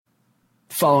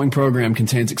Following program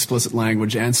contains explicit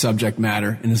language and subject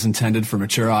matter and is intended for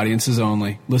mature audiences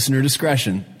only. Listener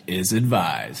discretion is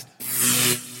advised.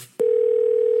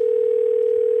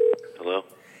 Hello?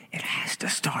 It has to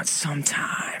start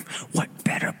sometime. What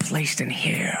better place than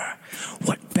here?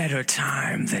 What better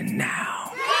time than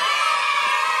now?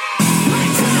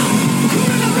 Lights out!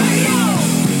 Gorilla Radio!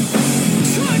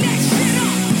 Turn that shit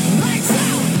up! Lights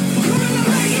out! Gorilla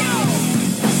Radio!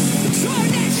 Turn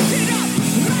that shit up!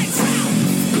 Lights out!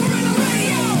 Gorilla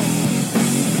Radio!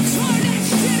 Turn that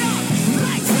shit up!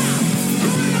 Lights out!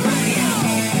 Gorilla Radio!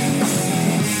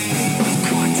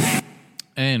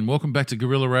 And welcome back to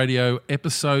Guerrilla Radio,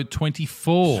 episode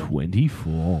 24.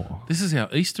 24. This is our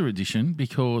Easter edition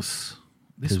because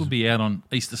this will be out on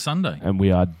Easter Sunday. And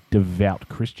we are devout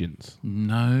Christians.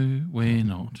 No, we're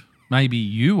not. Maybe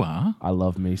you are. I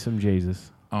love me some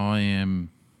Jesus. I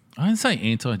don't say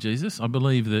anti-Jesus. I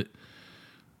believe that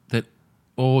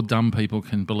all dumb people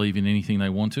can believe in anything they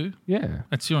want to. Yeah.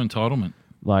 That's your entitlement.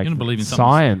 Like you don't believe in something.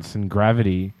 science and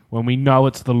gravity when we know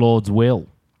it's the Lord's will.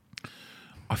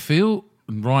 I feel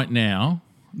right now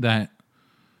that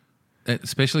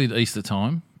especially at Easter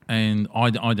time, and I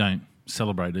don't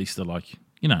celebrate Easter like,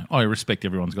 I respect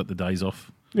everyone's got the days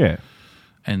off. Yeah.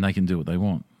 And they can do what they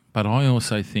want. But I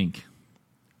also think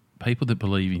people that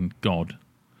believe in God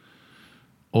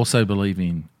also believe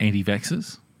in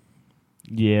anti-vaxxers.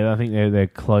 Yeah, I think they're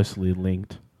closely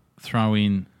linked. Throw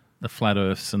in the flat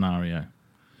earth scenario.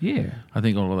 Yeah. I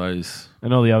think all of those...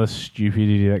 And all the other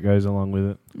stupidity that goes along with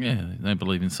it. Yeah, they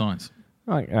believe in science.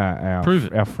 Like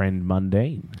our friend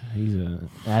Mundane. He's an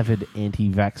avid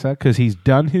anti-vaxxer because he's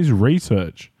done his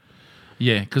research.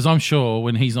 Yeah, because I'm sure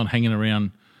when he's not hanging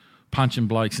around punching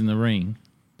blokes in the ring,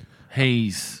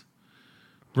 he's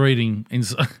reading...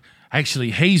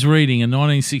 Actually, he's reading a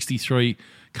 1963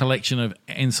 collection of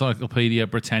Encyclopedia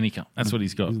Britannica. That's what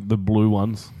he's got. The blue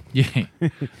ones. Yeah.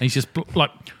 He's just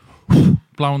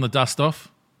blowing the dust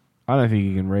off. I don't think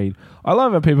he can read. I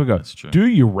love how people go, do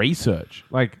your research.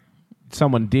 Like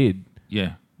someone did.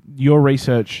 Yeah. Your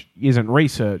research isn't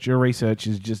research. Your research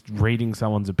is just reading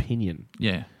someone's opinion.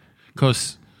 Yeah.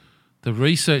 Because the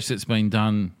research that's been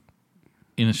done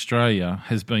in Australia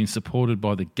has been supported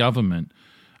by the government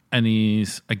and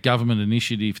is a government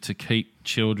initiative to keep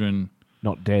children...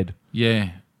 Not dead.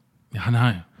 Yeah. I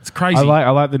know. It's crazy. I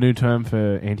like the new term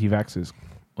for anti-vaxxers.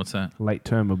 What's that?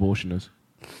 Late-term abortionists.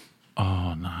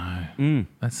 Oh, no.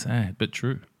 That's sad, but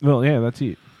true. Well, yeah, that's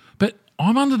it. But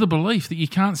I'm under the belief that you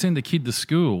can't send a kid to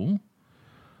school.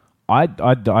 I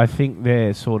think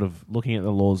they're sort of looking at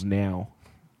the laws now.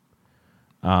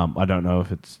 I don't know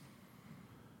if it's...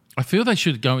 I feel they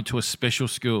should go into a special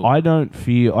school. I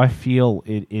feel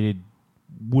it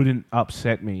wouldn't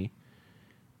upset me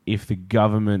if the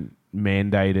government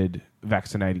mandated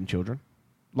vaccinating children.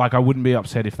 Like, I wouldn't be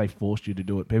upset if they forced you to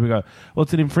do it. People go, well,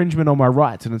 it's an infringement on my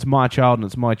rights and it's my child and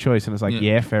it's my choice. And it's like,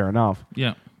 yeah fair enough.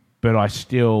 Yeah. But I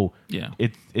still... Yeah.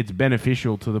 It's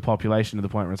beneficial to the population to the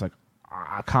point where it's like,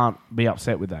 I can't be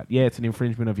upset with that. Yeah, it's an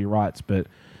infringement of your rights, but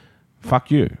fuck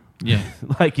you. Yeah.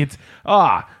 Like it's,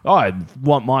 I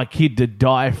want my kid to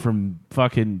die from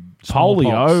fucking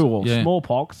polio or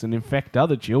smallpox and infect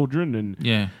other children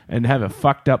and have a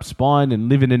fucked up spine and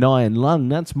live in an iron lung.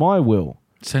 That's my will.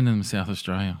 Send them to South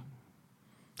Australia.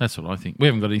 That's what I think. We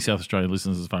haven't got any South Australian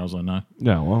listeners as far as I know.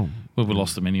 No, well. We've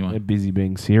lost them anyway. They're busy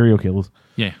being serial killers.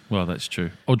 Yeah, well, that's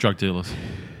true. Or drug dealers.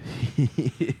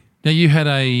 Now, you had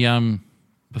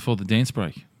before the dance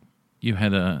break, you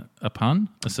had a pun,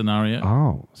 a scenario.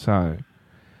 Oh, so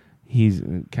he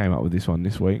came up with this one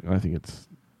this week. I think it's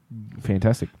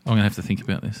fantastic. I'm going to have to think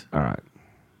about this. All right.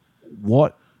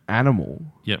 What animal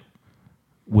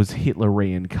was Hitler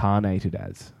reincarnated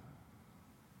as?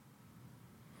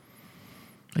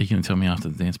 Are you going to tell me after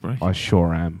the dance break? I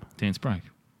sure am. Dance break.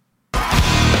 You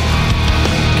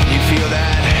feel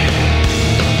that?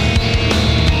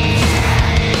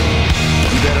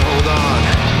 You better hold on.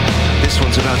 This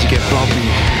one's about to get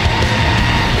bumpy.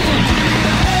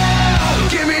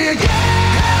 Give me a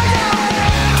hell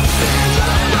yeah! Stand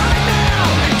up right now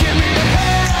and give me a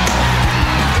hell.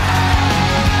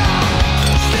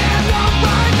 Stand up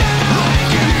right now and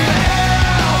give me a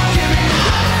hell. Give me a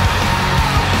hell.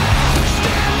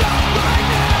 Stand up right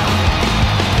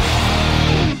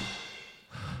now.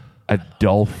 A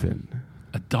dolphin.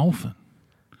 A dolphin?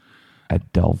 A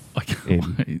dolphin. I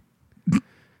can't wait.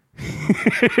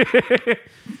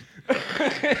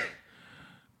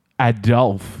 A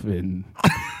dolphin.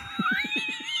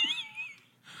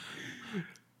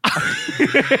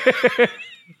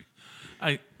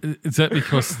 Is that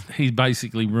because he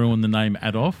basically ruined the name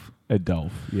Adolf?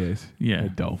 Adolf, yes. Yeah. A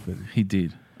dolphin. He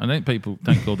did. I think people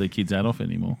don't call their kids Adolf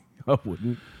anymore. I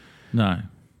wouldn't. No.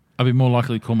 I'd be more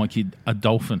likely to call my kid a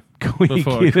dolphin. Call your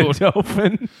before I kid a called-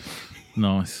 dolphin.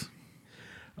 Nice.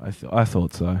 I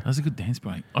thought so. That was a good dance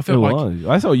break. I It felt like was.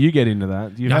 I thought you get into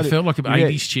that. You've I had felt like an you've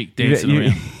had- 80s chick dancing you-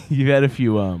 around. You've had a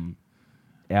few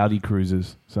Audi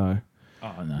cruisers, so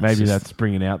Oh, no, maybe it's just- that's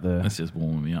bringing out the. That's just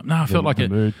warming me up. No, I felt like the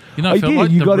it. mood. You know, I felt did.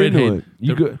 like You the got redhead.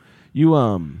 into it.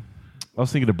 I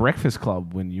was thinking of Breakfast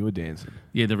Club when you were dancing.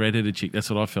 Yeah, the redheaded chick. That's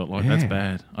what I felt like. That's Yeah.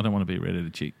 bad. I don't want to be a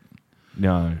redheaded chick.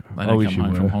 No, They I don't wish come you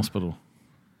home were. from hospital.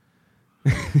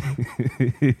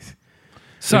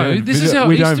 So We don't- this we is don't- how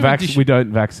we Easter don't edition- we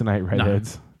don't vaccinate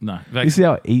redheads. No, This is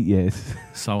how yes,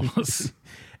 soulless.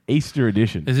 Easter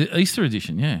edition. Is it Easter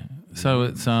edition? Yeah. So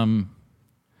it's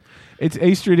It's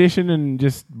Easter edition and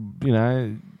just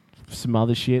some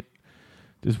other shit,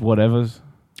 just whatever's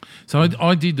So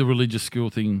I did the religious school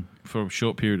thing for a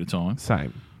short period of time,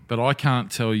 same. but I can't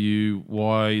tell you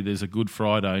why there's a Good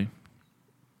Friday,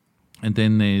 and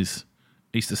then there's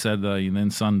Easter Saturday, and then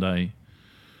Sunday,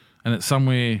 and it's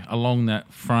somewhere along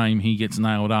that frame he gets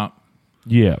nailed up,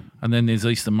 Yeah. and then there's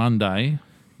Easter Monday.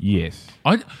 Yes.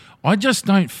 I just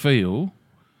don't feel,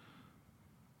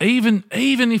 even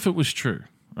if it was true,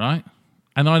 right?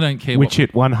 And I don't care Which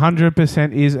it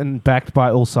 100% is and backed by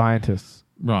all scientists.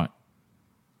 right.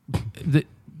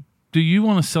 Do you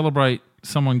want to celebrate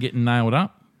someone getting nailed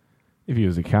up? If he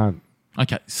was a cunt.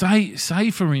 Okay,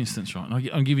 say for instance, right?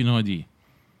 I'll give you an idea.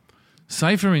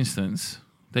 Say for instance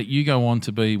that you go on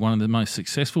to be one of the most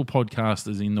successful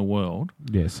podcasters in the world.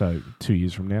 Yeah, so 2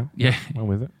 years from now. Yeah. I'm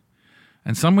with it.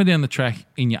 And somewhere down the track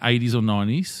in your 80s or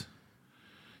 90s,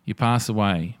 you pass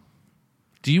away.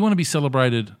 Do you want to be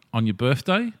celebrated on your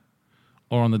birthday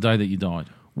or on the day that you died?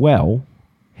 Well,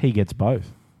 he gets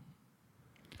both.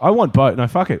 I want both. No,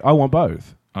 fuck it. I want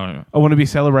both. Oh, I want to be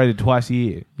celebrated twice a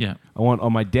year. yeah, I want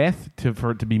on my death for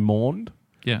it to be mourned,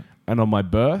 yeah. and on my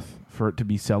birth for it to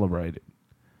be celebrated.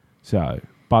 So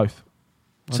both.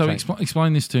 So Okay.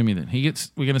 explain this to me then.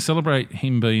 We're going to celebrate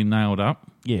him being nailed up.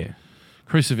 Yeah.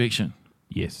 Crucifixion.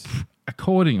 Yes.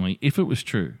 Accordingly, if it was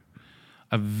true,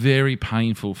 a very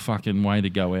painful fucking way to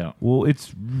go out. Well,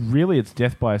 it's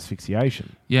death by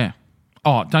asphyxiation. Yeah.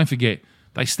 Oh, don't forget,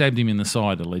 they stabbed him in the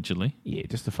side, allegedly. Yeah,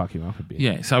 just to fuck him up a bit.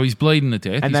 Yeah, so he's bleeding to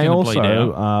death. And he's they gonna bleed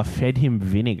also out. fed him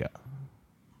vinegar.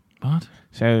 What?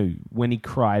 So when he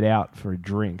cried out for a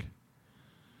drink,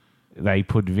 they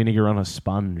put vinegar on a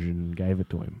sponge and gave it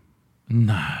to him.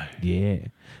 No. Yeah.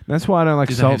 That's why I don't like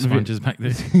Did they salt have and sponges back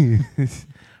then?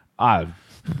 I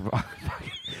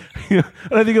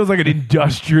don't think it was like an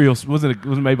industrial. Wasn't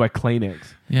made by Kleenex.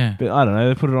 Yeah. But I don't know.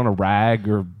 They put it on a rag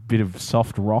or a bit of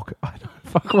soft rock. I don't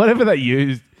fuck whatever they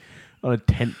used on a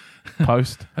tent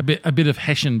post. A bit of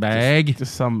Hessian bag.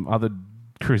 Just some other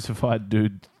crucified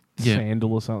dude Yeah.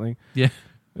 sandal or something, Yeah.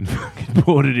 and fucking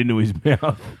poured it into his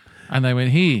mouth. And they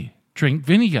went, here, drink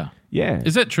vinegar. Yeah.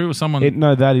 Is that true or someone...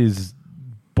 No, that is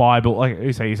Bible. Like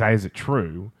you say, is it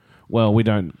true? Well, we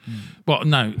don't. well,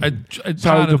 no. A So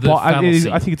part of the fallacy.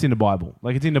 I think it's in the Bible.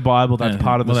 Like it's in the Bible. That's Yeah,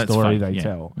 part of well, the that's story fake, they yeah.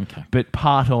 tell. Okay. But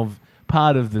part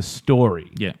of the story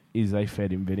Yeah. is they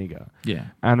fed him vinegar. Yeah.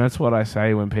 And that's what I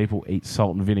say when people eat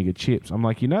salt and vinegar chips. I'm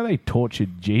like, they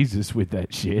tortured Jesus with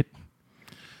that shit.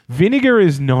 Vinegar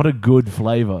is not a good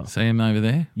flavor. See him over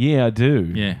there? Yeah, I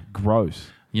do. Yeah. Gross.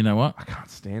 You know what? I can't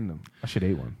stand them. I should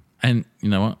eat one. And you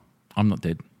know what? I'm not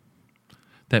dead.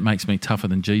 That makes me tougher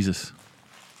than Jesus.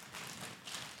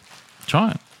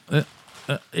 Try it.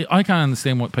 I can't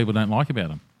understand what people don't like about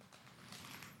him.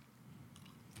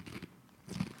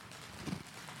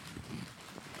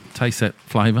 Taste that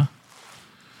flavour.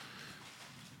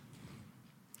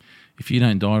 If you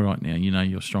don't die right now, you know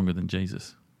you're stronger than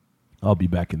Jesus. I'll be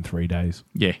back in 3 days.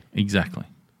 Yeah, exactly.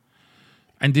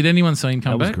 And did anyone see him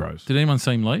come That was back? gross. Did anyone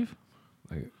see him leave?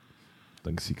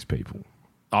 Like 6 people.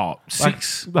 Oh,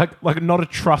 six. Like not a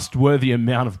trustworthy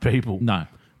amount of people. No.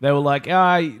 They were like,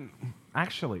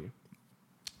 actually.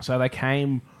 So they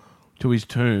came to his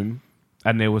tomb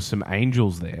and there was some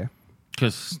angels there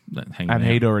Because and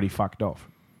he'd already fucked off.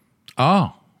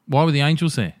 Oh, why were the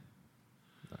angels there?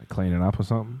 Cleaning up or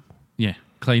something. Yeah.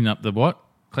 Clean up the what?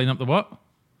 Clean up the what?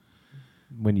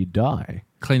 When you die,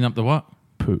 Clean up the what?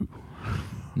 poo.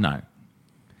 No.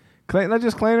 They're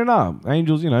just cleaning up.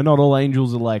 Angels, not all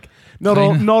angels are like not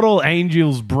Clean- all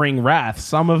angels bring wrath.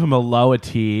 Some of them are lower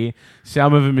tier.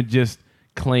 Some of them are just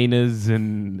cleaners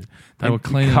and They were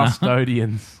cleaning up.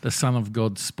 custodians. The Son of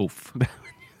God spoof.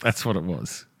 That's what it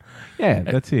was. Yeah,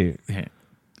 that's it. Yeah.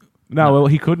 No, well,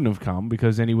 he couldn't have come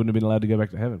because then he wouldn't have been allowed to go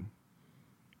back to heaven.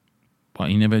 But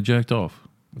he never jerked off.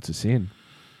 It's a sin.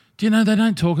 Do you know they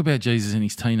don't talk about Jesus in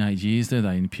his teenage years, do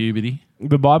they? In puberty.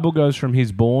 The Bible goes from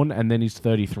he's born and then he's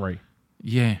 33.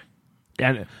 Yeah.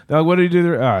 And they're like, what did he do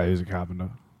there? Oh, he was a carpenter.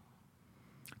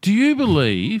 Do you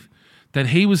believe that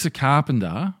he was a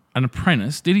carpenter, an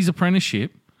apprentice, did his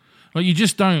apprenticeship? Like you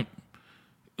just don't,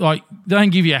 like they don't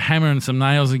give you a hammer and some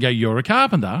nails and go, you're a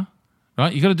carpenter,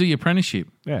 right? You got to do your apprenticeship.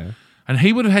 Yeah. And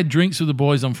he would have had drinks with the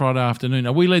boys on Friday afternoon.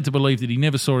 Are we led to believe that he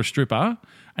never saw a stripper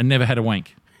and never had a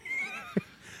wank?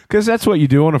 Because that's what you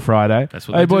do on a Friday. That's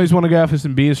what hey, they do. boys, want to go out for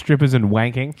some beer, strippers, and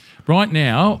wanking? Right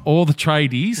now, all the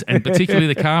tradies and particularly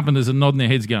the carpenters are nodding their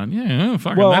heads going, yeah,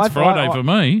 fucking that's Friday for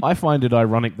me. I find it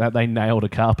ironic that they nailed a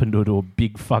carpenter to a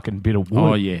big fucking bit of wood.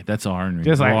 Oh, yeah, that's iron.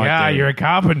 Just like, there. you're a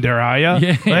carpenter, are you?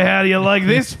 Yeah. Well, how do you like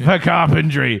this for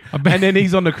carpentry? bet- And then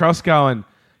he's on the cross going,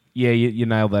 yeah, you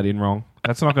nailed that in wrong.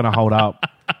 That's not going to hold up.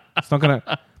 It's not going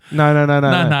to... No.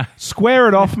 No. Square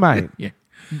it off, mate. Yeah.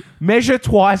 Measure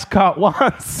twice, cut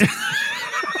once.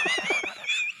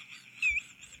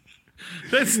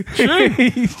 That's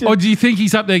true. Or do you think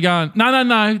he's up there going, no,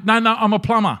 I'm a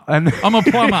plumber. I'm a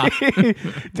plumber.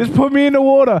 Just put me in the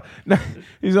water. No,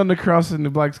 he's on the cross and the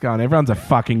bloke's going, everyone's a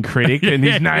fucking critic and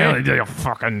he's nailing it. You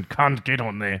fucking cunt, get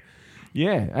on there.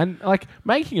 Yeah, and like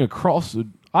making a cross,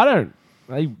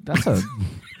 that's a...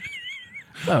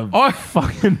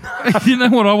 fucking... You know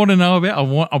what I want to know about?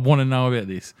 I want to know about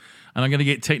this. And I'm going to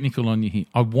get technical on you here.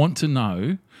 I want to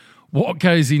know what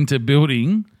goes into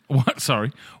building...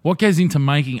 What goes into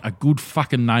making a good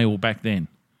fucking nail back then?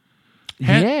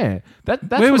 Yeah. That's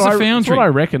Where was the foundry? That's what I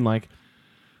reckon, like...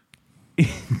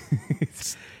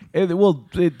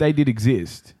 they did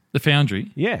exist. The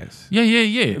foundry? Yes.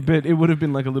 Yeah. But it would have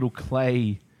been like a little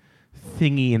clay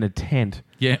thingy in a tent.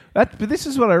 Yeah. But this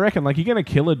is what I reckon. Like, you're going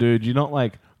to kill a dude. You're not,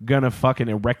 like, going to fucking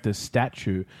erect a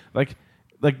statue.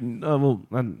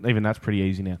 Even that's pretty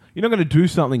easy now. You're not going to do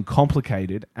something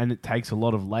complicated, and it takes a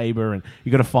lot of labor, and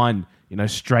you got to find,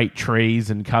 straight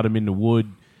trees and cut them into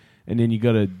wood, and then you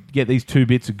got to get these 2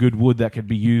 bits of good wood that could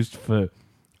be used for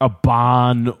a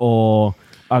barn or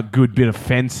a good bit of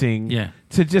fencing. Yeah.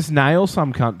 To just nail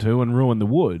some cunt to and ruin the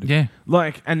wood. Yeah.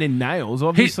 And then nails,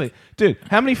 obviously. Dude,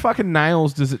 how many fucking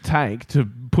nails does it take to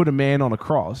put a man on a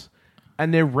cross?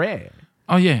 And they're rare.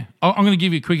 Oh, yeah. I'm going to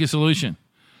give you a quicker solution.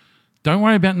 Don't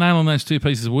worry about nailing those 2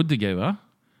 pieces of wood together.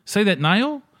 See that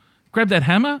nail? Grab that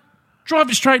hammer. Drive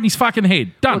it straight in his fucking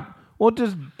head. Done. Or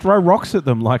just throw rocks at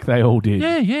them like they all did.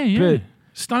 Yeah. But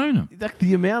Stone them. like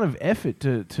the amount of effort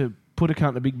to put a cunt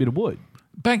in a big bit of wood.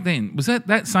 Back then, was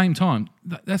that same time?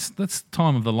 That's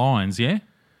time of the lions, yeah?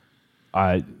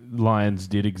 Lions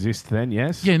did exist then,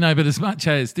 yes. Yeah, no, but as much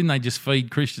as, didn't they just feed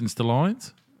Christians to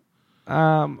lions?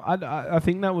 I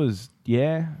think that was,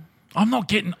 yeah. I'm not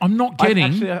getting.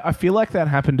 I feel like that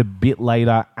happened a bit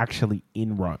later, actually,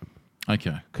 in Rome.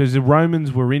 Okay. Because the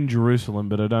Romans were in Jerusalem,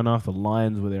 but I don't know if the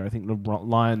lions were there. I think the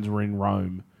lions were in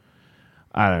Rome.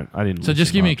 I didn't. So just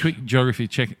listen give me a much. quick geography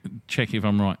check if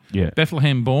I'm right. Yeah.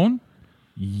 Bethlehem born.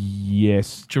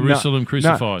 Yes. Jerusalem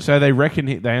crucified. No. So they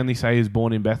reckon they only say he was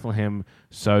born in Bethlehem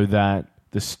so that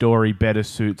the story better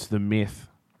suits the myth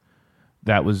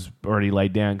that was already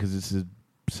laid down, because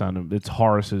it's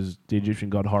Horus's, the Egyptian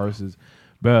god Horus's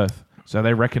birth. So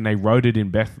they reckon they wrote it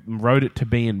to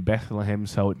be in Bethlehem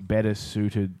so it better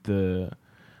suited the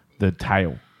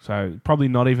tale. So probably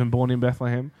not even born in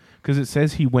Bethlehem, because it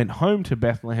says he went home to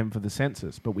Bethlehem for the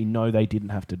census, but we know they didn't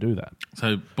have to do that.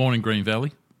 So born in Green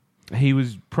Valley. He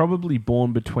was probably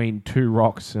born between 2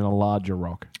 rocks and a larger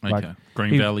rock. Okay.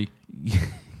 Green Valley.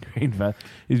 Green Valley.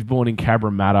 He was born in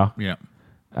Cabramatta. Yeah.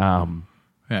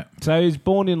 Yeah. So he was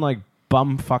born in like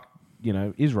bumfuck,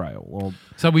 Israel. Or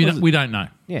So we don't know.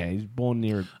 yeah, he was born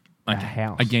near a Okay.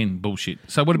 house. Again, bullshit.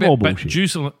 So what More about bullshit.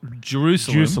 Jerusalem?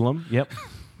 Jerusalem. Yep.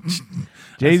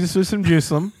 Jesus was from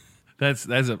Jerusalem. That's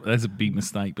a big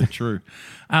mistake, but true.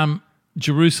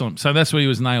 Jerusalem. So that's where he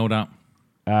was nailed up.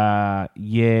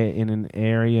 In an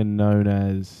area known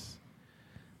as.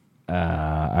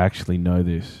 I actually know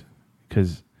this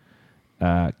because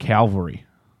Calvary.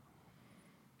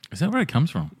 Is that where it comes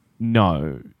from?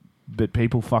 No, but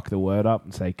people fuck the word up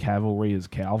and say cavalry is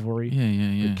Calvary.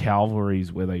 Yeah. But Calvary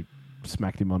is where they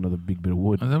smacked him onto the big bit of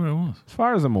wood. Is that what it was? As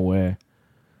far as I'm aware.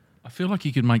 I feel like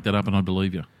you could make that up and I'd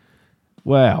believe you.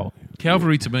 Well,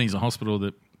 Calvary to me is a hospital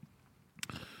that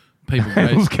people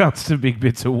nails go. guns to big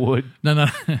bits of wood. No.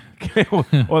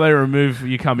 Or they remove,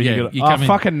 you come in, Yeah, you you go, come in.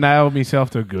 fucking nailed myself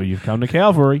to a good. You've come to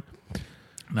Calvary.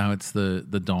 No, it's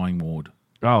the dying ward.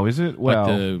 Oh, is it? Well,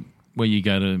 Like where you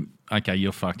go to, okay,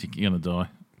 you're fucked, you're going to die.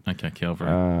 Okay,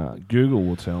 Calvary. Google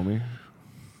will tell me.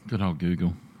 Good old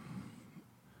Google.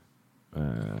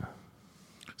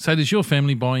 So does your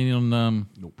family buy in on...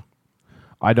 Nope.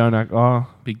 I don't know. Oh,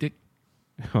 Big dick.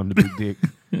 on the big dick.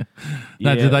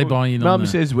 No, did they buy in on Mum the-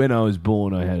 says when I was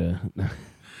born, I had a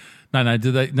No,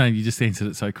 did they? No, you just answered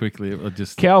it so quickly. I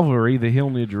just Calvary, the hill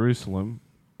near Jerusalem,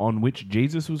 on which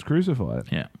Jesus was crucified.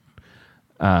 yeah.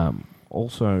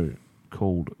 Also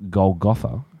called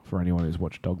Golgotha, for anyone who's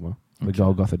watched Dogma. The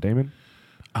Golgotha demon.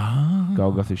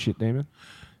 Golgotha shit demon.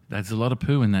 There's a lot of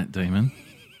poo in that demon.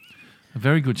 A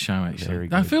very good show, actually. Very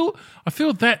I good.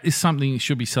 feel that is something that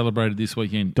should be celebrated this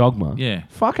weekend. Dogma. Yeah.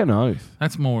 Fucking oath.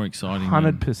 That's more exciting.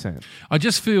 than- 100%. I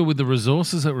just feel with the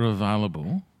resources that were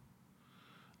available,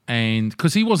 and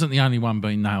because he wasn't the only one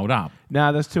being nailed up.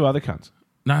 Nah, there's two other cunts.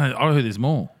 No, I heard there's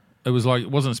more. It was like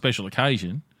it wasn't a special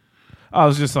occasion. I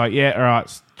was just like, yeah, all right,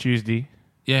 it's Tuesday,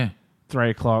 Yeah. 3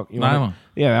 o'clock. You Nail wanna- 'em.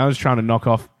 Yeah, I was trying to knock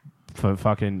off for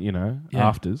fucking, Yeah.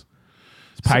 afters.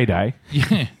 It's payday.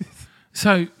 Yeah.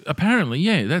 So apparently,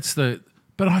 yeah, that's the.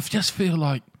 But I just feel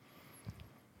like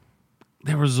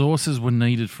their resources were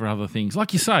needed for other things.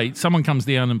 Like you say, someone comes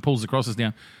down and pulls the crosses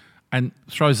down and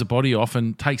throws the body off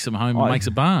and takes them home and makes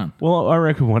a barn. Well, I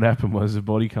reckon what happened was the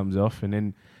body comes off and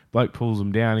then bloke pulls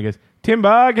them down and goes,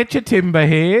 timber, get your timber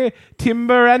here.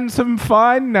 Timber and some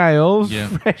fine nails Yeah.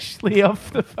 freshly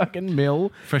off the fucking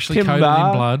mill. Freshly coated in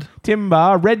blood.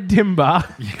 Timber, red timber.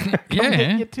 Come Yeah.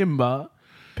 get your timber.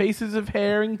 Pieces of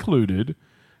hair included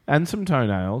and some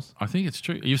toenails. I think it's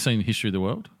true. You've seen History of the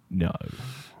World? No.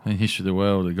 In History of the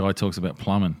World, the guy talks about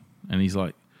plumbing, and he's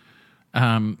like,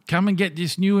 come and get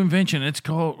this new invention. It's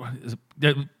called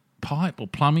pipe or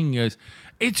plumbing. He goes,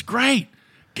 it's great.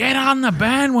 Get on the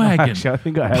bandwagon. Actually, I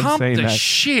think I have Pump seen the that.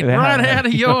 shit Yeah. right out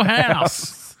of your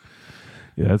house.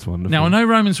 Yeah, that's wonderful. Now, I know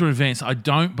Romans were advanced. I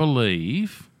don't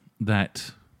believe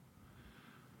that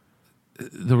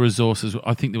the resources,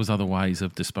 I think there was other ways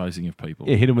of disposing of people.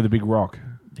 Yeah, hit him with a big rock.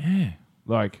 Yeah.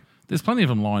 Like, There's plenty of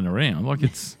them lying around. Like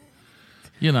it's,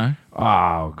 you know,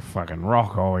 oh, fucking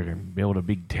rock. Oh, we can build a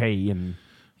big T and...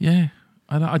 yeah.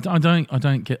 I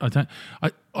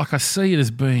see it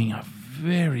as being a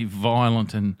very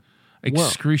violent and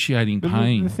excruciating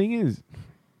pain. The thing is,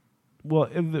 well,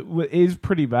 it is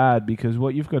pretty bad because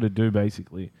what you've got to do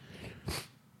basically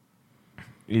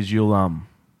is your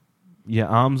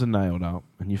arms are nailed up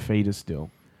and your feet are still.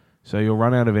 So you'll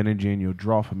run out of energy and you'll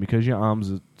drop, and because your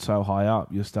arms are so high up,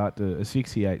 you'll start to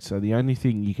asphyxiate. So the only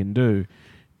thing you can do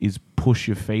is push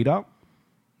your feet up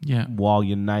Yeah. while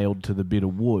you're nailed to the bit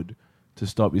of wood to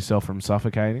stop yourself from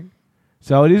suffocating.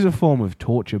 So it is a form of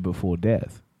torture before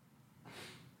death.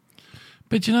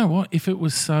 But you know what? If it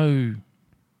was so...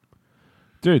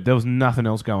 Dude, there was nothing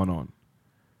else going on.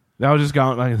 They were just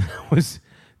going like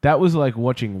that was like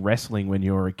watching wrestling when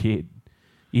you were a kid.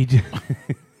 You just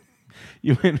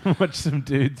you went and watched some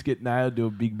dudes get nailed to a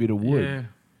big bit of wood. Yeah.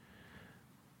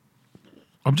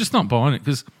 I'm just not buying it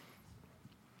because...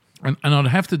 And I'd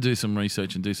have to do some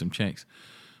research and do some checks.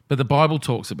 But the Bible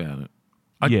talks about it.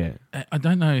 I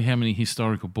don't know how many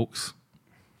historical books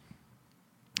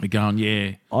are going,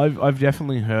 yeah. I've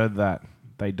definitely heard that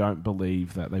they don't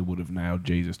believe that they would have nailed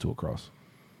Jesus to a cross.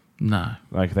 No.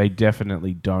 Like they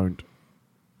definitely don't.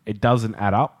 It doesn't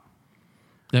add up.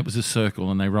 That was a circle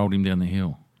and they rolled him down the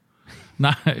hill.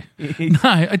 No. No,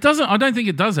 it doesn't. I don't think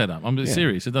it does add up. I'm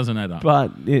serious. It doesn't add up.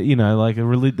 But like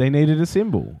they needed a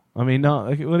symbol. I mean, no.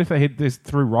 Like, what if they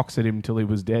threw rocks at him until he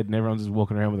was dead, and everyone's just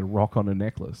walking around with a rock on a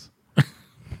necklace?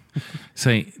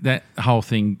 See, that whole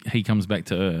thing, he comes back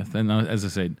to earth. And as I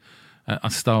said, I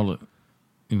stole it,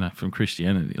 from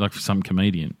Christianity, like from some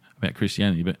comedian about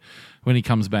Christianity. But when he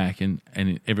comes back and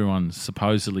everyone's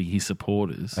supposedly his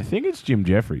supporters, I think it's Jim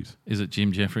Jeffries. is it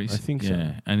Jim Jeffries? I think so.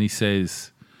 Yeah. And he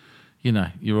says,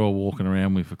 you're all walking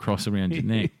around with a cross around your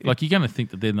neck. Like, you're going to think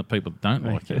that they're the people that don't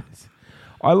like it.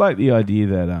 I like the idea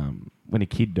that when a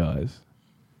kid dies,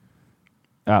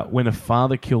 when a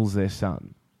father kills their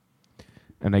son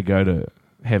and they go to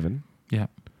heaven, Yeah.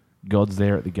 God's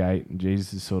there at the gate and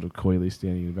Jesus is sort of coyly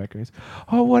standing in the background. He goes,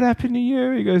 oh, what happened to you?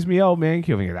 He goes, me old man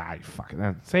killed me. He goes, you fucking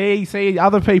that. See,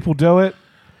 other people do it.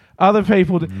 Other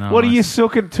people do. Nice. What are you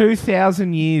sooking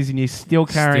 2,000 years and you're still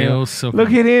carrying on? Still sooking.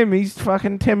 Look at him. He's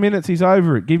fucking 10 minutes. He's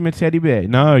over it. Give him a teddy bear.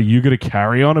 No, you got to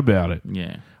carry on about it.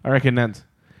 Yeah. I reckon that's...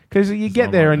 Because you get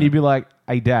not there like and that. you'd be like,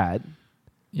 hey, Dad,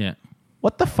 Yeah.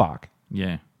 what the fuck?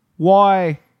 Yeah.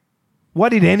 Why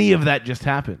did any of that just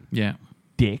happen, Yeah.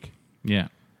 dick? Yeah.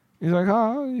 He's like,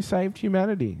 oh, you saved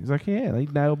humanity. He's like, yeah, they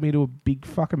nailed me to a big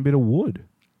fucking bit of wood.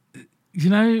 You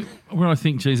know where I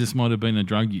think Jesus might have been a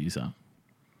drug user?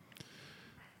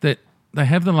 That they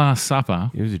have the Last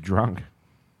Supper. He was a drunk.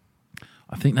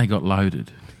 I think they got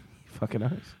loaded, Fucking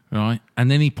knows. right? And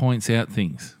then he points out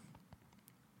things.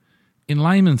 In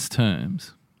layman's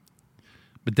terms,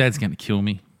 but Dad's going to kill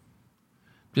me.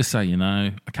 Just so you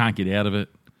know, I can't get out of it.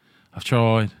 I've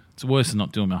tried. It's worse than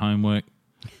not doing my homework.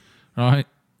 Right?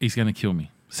 He's going to kill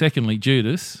me. Secondly,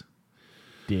 Judas,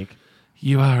 Dick.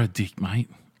 you are a dick, mate.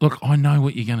 Look, I know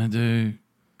what you're going to do.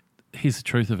 Here's the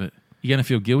truth of it. You're going to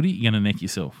feel guilty. You're going to neck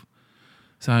yourself.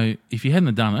 So if you hadn't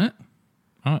have done it,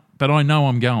 right, but I know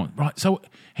I'm going. Right, so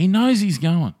he knows he's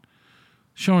going.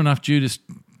 Sure enough, Judas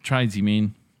trades him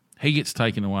in. He gets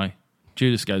taken away.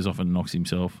 Judas goes off and knocks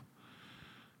himself.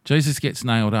 Jesus gets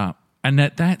nailed up. And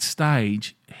at that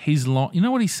stage, you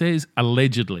know what he says?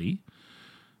 Allegedly,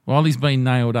 while he's been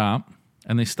nailed up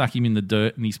and they stuck him in the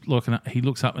dirt and he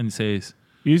looks up and says,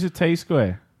 Use a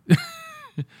T-square.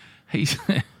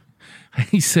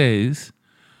 he says,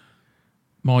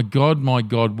 my God,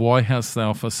 why hast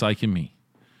thou forsaken me?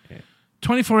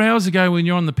 24 hours ago when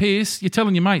you're on the piss, you're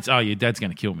telling your mates, oh, your dad's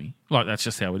going to kill me. Like, that's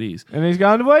just how it is. And he's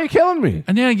going, why are you killing me?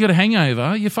 And now you got a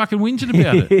hangover, you're fucking whinging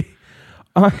about it.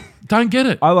 Don't get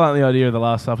it. I like the idea of the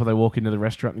Last Supper. They walk into the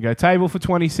restaurant and go, table for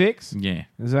 26? Yeah.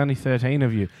 There's only 13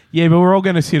 of you. Yeah, but we're all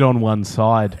going to sit on one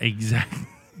side. Exactly.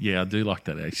 Yeah, I do like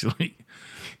that, actually.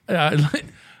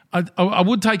 I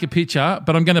would take a picture,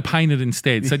 but I'm going to paint it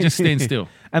instead. So just stand still.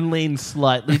 And lean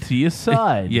slightly to your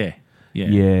side. Yeah. Yeah,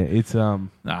 it's Nah,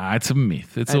 it's a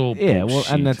myth. It's all yeah, well,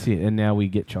 bullshit. and that's it. And now we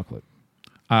get chocolate.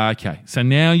 Okay, so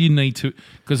now you need to,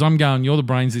 because I'm going, you're the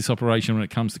brains of this operation when it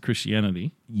comes to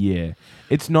Christianity. Yeah.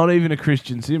 It's not even a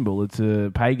Christian symbol. It's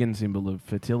a pagan symbol of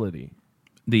fertility.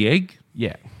 The egg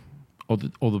Yeah. or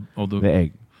the The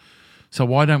egg. So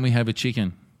why don't we have a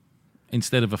chicken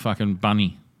instead of a fucking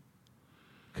bunny?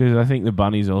 Because I think the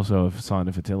bunny's also a sign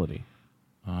of fertility.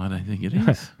 Oh, I don't think it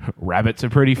is. Rabbits are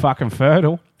pretty fucking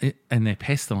fertile. And they're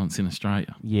pestilence in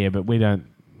Australia. Yeah, but we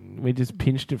just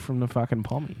pinched it from the fucking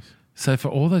pommies. So for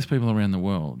all those people around the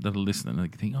world that are listening, they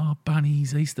think, oh,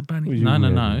 bunnies, Easter bunnies. Well,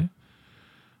 No.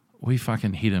 We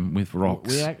fucking hit them with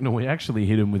rocks. We actually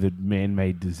hit them with a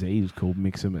man-made disease called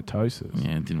myxomatosis.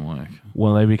 Yeah, it didn't work.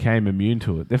 Well, they became immune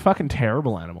to it. They're fucking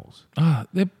terrible animals. Oh,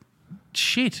 they're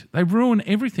shit. They ruin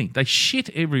everything. They shit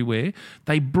everywhere.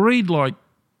 They breed like...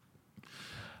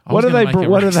 What do they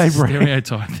breed?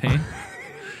 Stereotype there.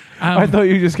 I thought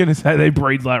you were just going to say they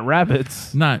breed like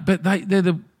rabbits. No, but they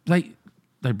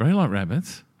breed like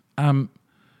rabbits.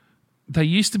 They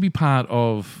used to be part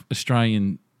of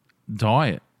Australian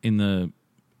diet in the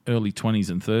early 20s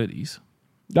and 30s.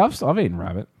 I've eaten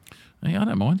rabbit. Yeah, I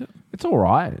don't mind it. It's all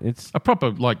right. It's A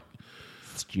proper like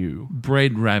stew.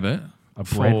 bred rabbit.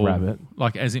 Bred rabbit.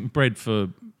 Like as in bred for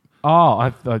Oh, I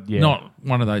thought, yeah. not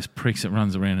one of those pricks that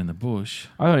runs around in the bush.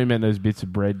 I thought you meant those bits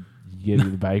of bread you get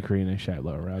at the bakery and they're shaped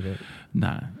like a rabbit.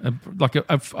 No, like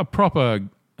a proper.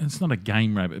 It's not a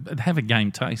game rabbit, but have a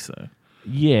game taste though.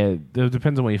 Yeah, it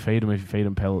depends on what you feed them. If you feed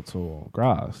them pellets or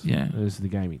grass, Yeah. there's the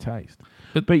gamey taste.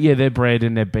 But- But yeah, they're bred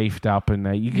and they're beefed up and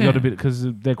you Yeah. got a bit because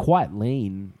they're quite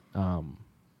lean.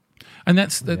 And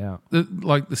that's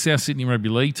like the South Sydney Rugby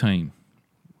League team.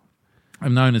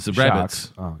 I'm known as the Rabbits.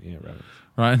 Sharks. Oh yeah, rabbits.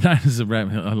 Right, known as the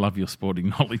rabbit. I love your sporting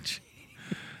knowledge.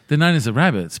 They're known as the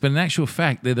Rabbits, but in actual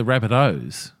fact, they're the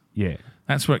Rabbitohs. Yeah.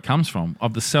 That's where it comes from,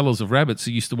 of the sellers of rabbits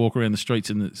who used to walk around the streets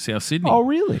in the South Sydney. Oh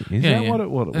really? Is that what it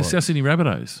They're was? South Sydney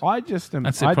Rabbitohs.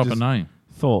 That's their proper name.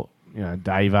 Thought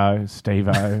Davo,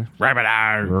 Stevo,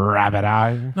 Rabbito.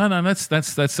 Rabbito. No,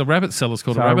 that's the rabbit sellers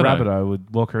called So a a Rabbito. rabbito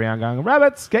would walk around going,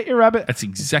 "Rabbits, get your rabbit." That's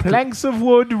exactly. Planks of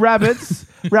wood, rabbits,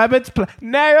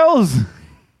 nails.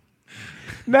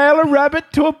 Nail a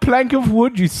rabbit to a plank of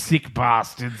wood, you sick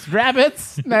bastards.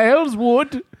 Rabbits, nails,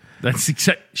 wood. That's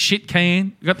exact shit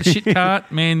can. You got the shit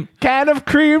cart, man. Can of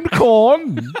creamed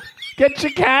corn. Get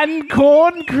your canned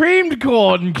corn, creamed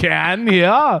corn can.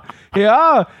 Here.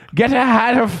 Get a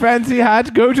hat, a fancy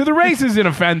hat. Go to the races in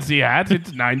a fancy hat.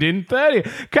 It's 1930.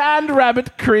 Canned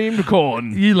rabbit, creamed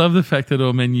corn. You love the fact that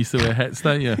all men used to wear hats,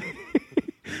 don't you?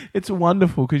 It's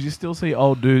wonderful because you still see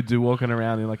old dudes who are walking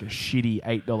around in like a shitty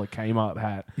 $8 Kmart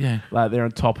hat. Yeah. Like they're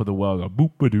on top of the world, go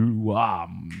boop-a-doo,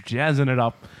 jazzing it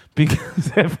up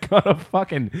because they've got a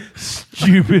fucking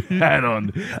stupid hat on.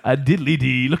 A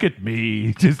diddly-dee, look at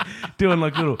me. Just doing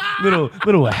like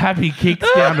little happy kicks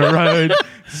down the road,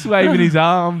 swaving his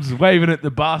arms, waving at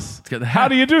the bus. got the How hat.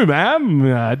 do you do, ma'am?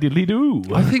 Diddly-doo.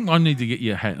 I think I need to get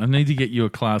you a hat. I need to get you a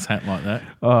class hat like that.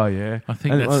 Oh, yeah. I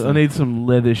think And that's I need some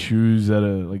leather shoes that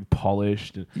are like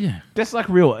polished. Yeah. Just like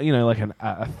real, like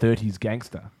a 30s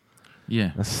gangster.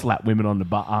 Yeah. I slap women on the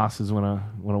butt asses when I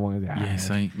want to. Yeah,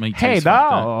 see, me too. Hey, it's like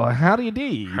doll, how do you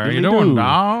do? How you doing,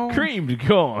 doll? Creamed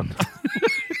corn.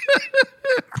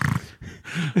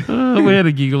 that. We had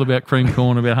a giggle about cream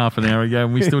corn about half an hour ago,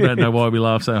 and we still don't know why we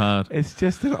laugh so hard. It's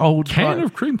just an old Can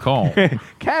of cream corn.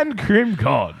 canned cream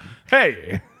corn.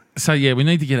 Hey, So, yeah, we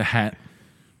need to get a hat.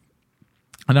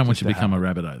 I don't want you to become a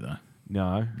Rabbitoh, though.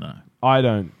 No. No, I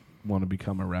don't want to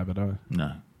become a Rabbitoh.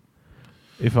 no.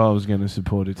 If I was going to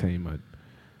support a team, I'd...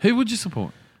 Who would you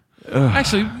support?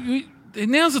 Actually,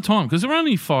 now's the time because we're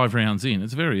only 5 rounds in.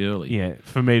 It's very early. Yeah,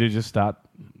 for me to just start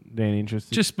being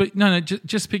interested. Just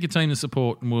pick a team to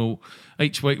support, and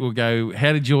each week we'll go.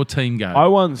 How did your team go? I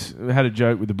once had a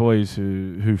joke with the boys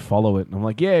who follow it, and I'm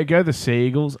like, yeah, go the Sea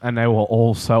Eagles, and they were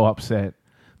all so upset.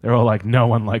 They're all like, no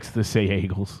one likes the Sea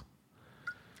Eagles.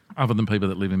 Other than people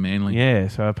that live in Manly, Yeah,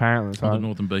 so apparently... or the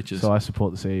Northern Beaches. So I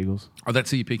support the Sea Eagles. Oh, that's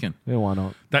who you're picking. Yeah, why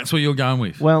not? That's what you're going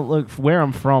with. Well, look, where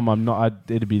I'm from, I'm not.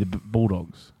 It'd be the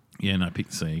Bulldogs, Yeah, no, pick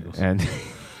the Sea Eagles. and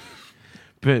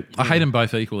but I hate them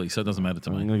both equally, so it doesn't matter to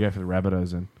I'm me. gonna go for the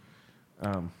Rabbitohs then.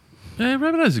 Yeah,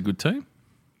 Rabbitohs are a good team.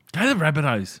 Go the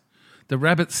Rabbitohs. The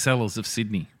Rabbit Sellers of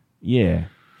Sydney. Yeah,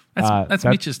 That's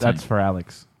Mitch's team. That's for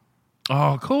Alex.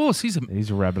 Oh, of course. He's a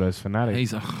Rabbitohs fanatic.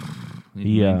 he's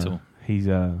He, mental. he's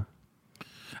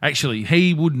Actually,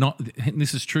 he would not.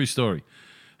 This is a true story.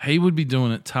 He would be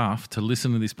doing it tough to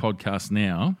listen to this podcast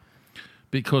now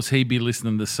because he'd be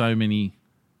listening to so many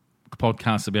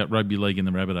podcasts about rugby league and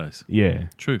the Rabbitohs. yeah.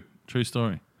 True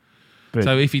story. But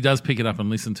So if he does pick it up and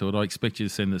listen to it, I expect you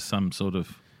to send us some sort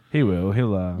of he will.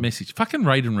 He'll message. Fucking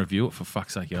rate and review it for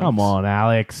fuck's sake. come Alex. on,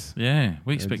 Alex. Yeah,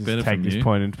 we expect Just better take from this you.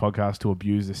 point in podcast to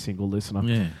abuse a single listener.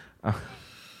 Yeah.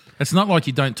 It's not like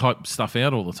you don't type stuff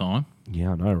out all the time.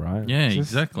 Yeah, I know, right? Yeah, It's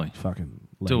just exactly. Fucking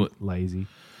Do it. lazy.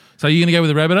 So you're going to go with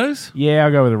the Rabbitohs? Yeah,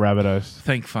 I'll go with the Rabbitohs.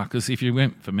 Thank fuck, because if you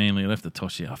went for Manly, I'd have to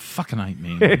toss you. I fucking hate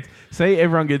Manly. See,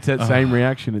 everyone gets that same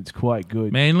reaction. It's quite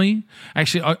good. Manly?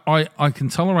 Actually, I can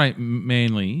tolerate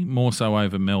Manly more so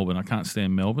over Melbourne. I can't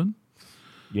stand Melbourne.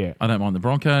 Yeah. I don't mind the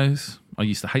Broncos. I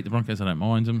used to hate the Broncos. I don't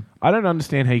mind them. I don't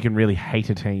understand how you can really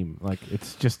hate a team. Like,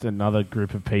 it's just another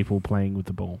group of people playing with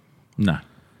the ball. No.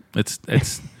 It's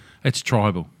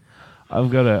tribal. I've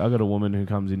got a woman who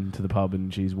comes into the pub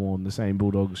and she's worn the same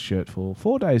Bulldogs shirt for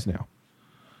 4 days now.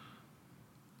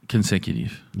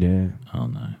 Consecutive. Yeah. Oh,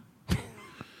 no.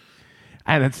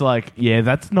 And it's like, yeah,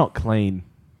 that's not clean.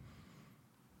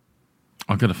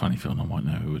 I've got a funny feeling I might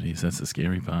know who it is. That's the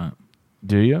scary part.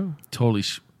 Do you?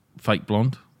 Tallish, fake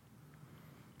blonde.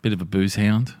 Bit of a booze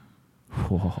hound.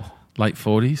 Whoa. Late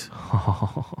 40s.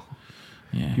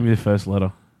 Yeah. Give me the first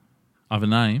letter. I have a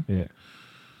name. Yeah.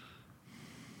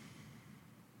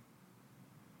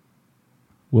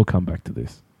 We'll come back to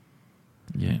this.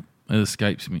 Yeah. It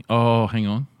escapes me. Oh, hang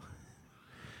on.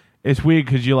 It's weird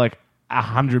because you're like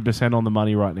 100% on the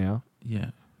money right now.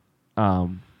 Yeah. I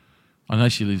I know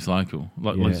she lives local.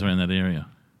 Lives around that area.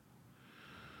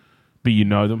 But you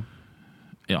know them?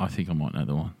 Yeah, I think I might know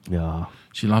the one. Yeah.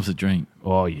 She loves a drink.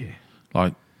 Oh, yeah.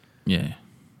 Like, yeah.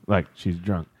 Like, she's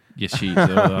drunk. Yes, she is.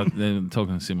 They're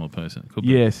talking a similar person. Could be.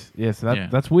 Yes.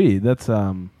 That's weird. That's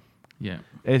Yeah.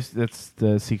 that's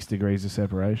the 6 degrees of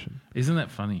separation. Isn't that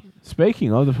funny?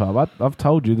 Speaking of the pub, I've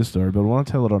told you the story, but I want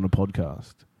to tell it on a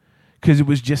podcast because it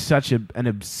was just such an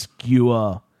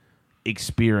obscure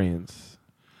experience,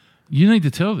 You need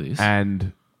to tell this.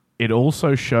 and it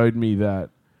also showed me that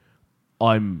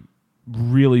I'm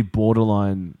really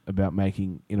borderline about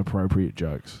making inappropriate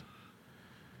jokes.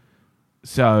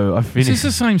 So I Is finished. this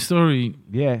the same story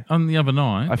Yeah, on the other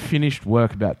night? I finished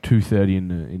work about 2:30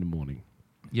 in the morning.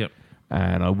 Yep.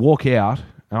 And I walk out,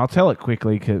 and I'll tell it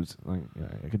quickly because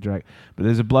I could drag. But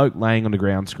there's a bloke laying on the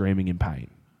ground screaming in pain.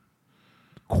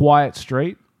 Quiet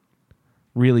street,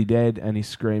 really dead, and he's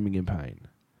screaming in pain.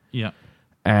 Yeah.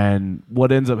 And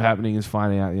what ends up happening is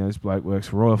finding out, this bloke works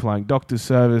for Royal Flying Doctors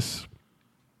Service.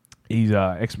 He's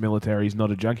ex-military. He's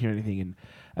not a junkie or anything.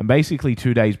 And basically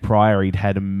 2 days prior, he'd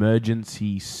had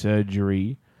emergency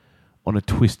surgery on a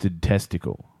twisted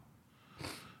testicle.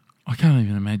 I can't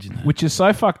even imagine that. Which is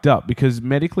so fucked up because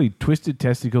medically twisted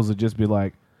testicles would just be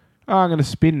like, oh, I'm going to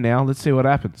spin now. Let's see what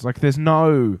happens. Like there's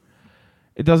no,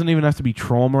 it doesn't even have to be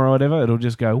trauma or whatever. It'll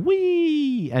just go,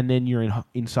 wee, and then you're in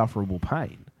insufferable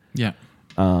pain. Yeah.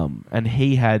 And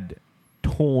he had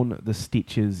torn the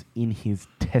stitches in his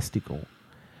testicle.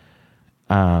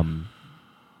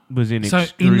 Was in So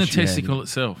in the excruciating- testicle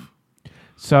itself.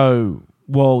 So,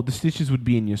 well, the stitches would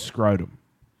be in your scrotum.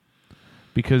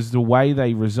 Because the way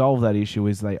they resolve that issue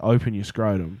is they open your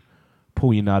scrotum,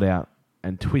 pull your nut out,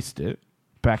 and twist it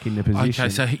back into position. Okay,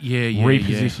 so yeah.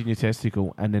 reposition your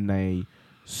testicle, and then they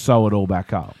sew it all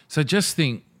back up. So just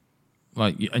think,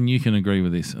 and you can agree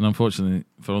with this, and unfortunately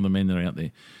for all the men that are out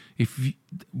there,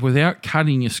 without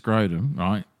cutting your scrotum,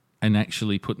 right, and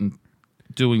actually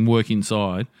doing work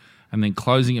inside, and then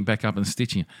closing it back up and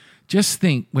stitching it, just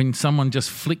think when someone just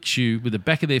flicks you with the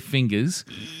back of their fingers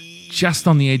just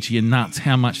on the edge of your nuts,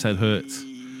 how much that hurts.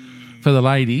 For the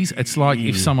ladies, it's like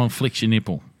if someone flicks your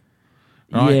nipple.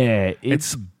 Right? Yeah,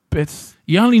 it's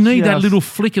You only need that just- little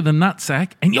flick of the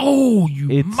nutsack, and you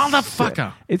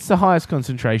motherfucker. It's the highest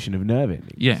concentration of nerve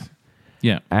endings. Yeah.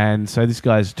 Yeah. And so this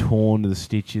guy's torn the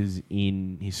stitches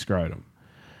in his scrotum.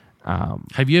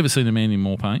 Have you ever seen a man in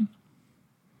more pain?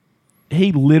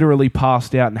 He literally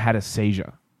passed out and had a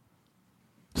seizure.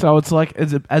 So it's like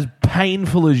as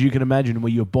painful as you can imagine,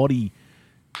 where your body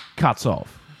cuts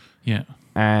off Yeah.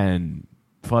 and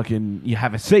fucking you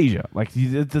have a seizure. Like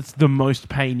that's the most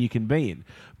pain you can be in.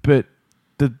 But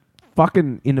the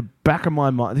fucking in the back of my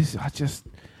mind,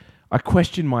 I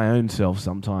question my own self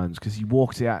sometimes because he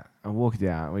walked out. I walked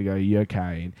out and we go, "You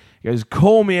okay?" And he goes,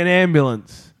 "Call me an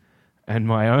ambulance." And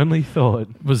my only thought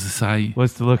Was to say,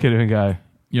 was to look at him and go,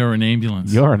 you're an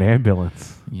ambulance. "You're an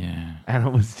ambulance." Yeah. And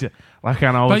it was just like,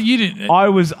 and I was, But you didn't. I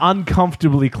was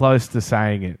uncomfortably close to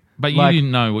saying it. But you Like,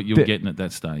 didn't know what you were the- getting at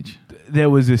that stage. There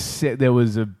was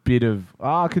a bit of,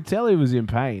 I could tell he was in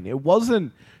pain. It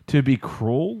wasn't to be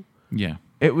cruel. Yeah.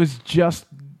 It was just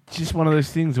one of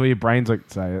those things where your brain's like,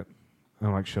 say it. And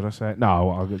I'm like, should I say it? No,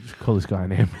 I'll just call this guy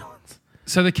an ambulance.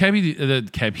 So the cabbie.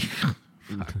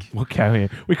 What cab?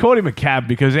 We called him a cab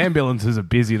because ambulances are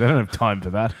busy. They don't have time for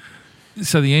that.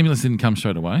 So the ambulance didn't come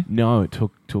straight away. No, it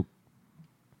took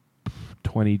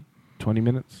 20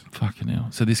 minutes. Fucking hell.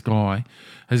 So this guy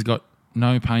has got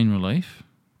no pain relief.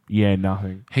 Yeah,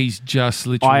 nothing. He's just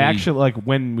literally. I actually, like,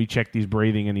 when we checked his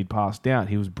breathing and he'd passed out,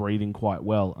 he was breathing quite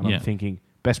well. And Yeah. I'm thinking,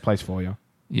 best place for you.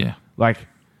 Yeah. Like,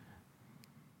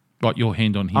 Got your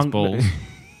hand on his balls.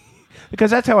 because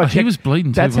that's how I checked. He was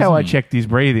bleeding too, That's how I wasn't he? checked his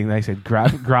breathing. They said,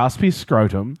 grasp his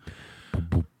scrotum. Boop,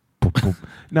 boop, boop, boop.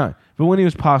 No, but when he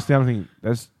was passed out, I'm thinking,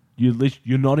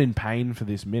 you're not in pain for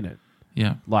this minute.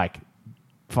 Yeah. Like,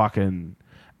 fucking.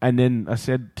 And then I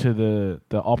said to the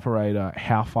operator,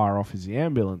 how far off is the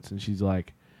ambulance? And she's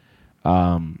like,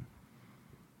 the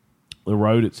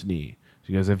road it's near.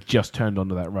 She goes, they've just turned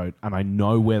onto that road, and I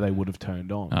know where they would have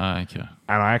turned on. Okay.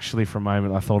 And I actually, for a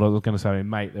moment, I thought I was going to say,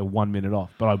 mate, they're 1 minute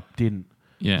off, but I didn't.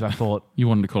 Yeah. 'Cause I thought, You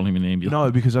wanted to call him an ambulance.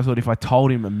 no, because I thought if I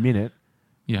told him a minute,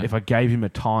 Yeah. if I gave him a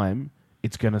time,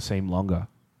 it's going to seem longer.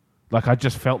 Like, I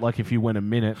just felt like if you went a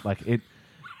minute, like it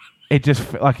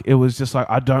just like it was just like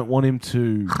I don't want him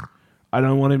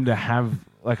to have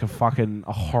like a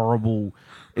horrible.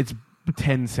 It's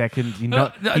 10 seconds. He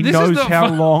no, he this is knows not how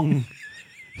fun. long.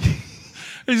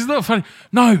 It's not funny.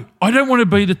 No, I don't want to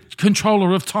be the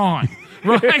controller of time.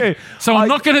 Right? So I'm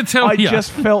not going to tell I you.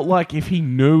 just felt like if he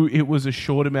knew it was a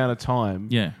short amount of time,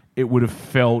 Yeah. it would have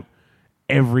felt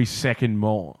every second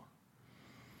more.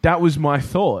 That was my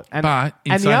thought. And, But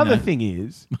in and the saying other that- thing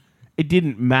is, it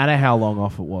didn't matter how long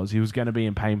off it was. He was going to be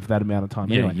in pain for that amount of time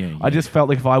Yeah, anyway. yeah, I yeah. just felt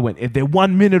like if they're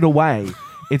 1 minute away,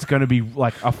 it's going to be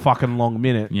like a fucking long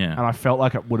minute. Yeah. And I felt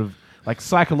like it would have, like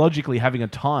psychologically having a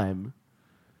time.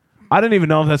 I don't even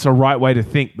know if that's the right way to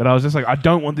think, but I was just like, I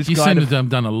don't want this You guy seem to. to have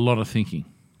done a lot of thinking.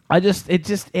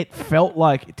 It felt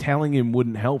like telling him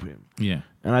wouldn't help him. Yeah.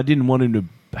 And I didn't want him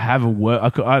to have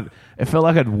a it felt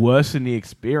like I'd worsen the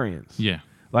experience. Yeah.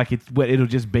 Like it'll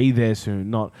just be there soon,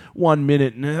 not 1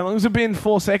 minute. And how long's it been?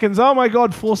 4 seconds? Oh my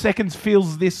God, 4 seconds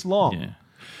feels this long. Yeah.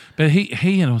 But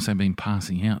he had also been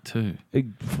passing out too.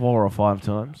 4 or 5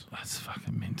 times. That's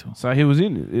fucking mental. So he was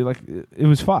in it. It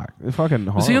was fucked. It was fucking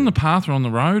horrible. Was he on the path or on the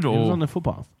road or He was on the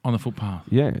footpath. on the footpath?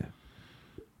 Yeah.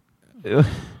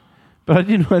 But I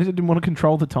didn't want to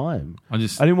control the time. I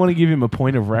didn't want to give him a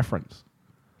point of reference.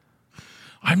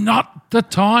 I'm not the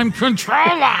time controller.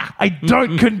 I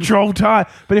don't control time.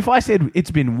 But if I said it's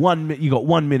been 1 minute, you got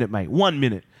 1 minute, mate, 1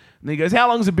 minute. And he goes, how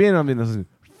long's it been? I mean, this is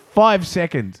 5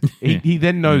 seconds. He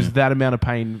then knows that amount of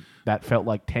pain that felt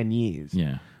like 10 years.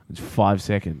 Yeah. It's 5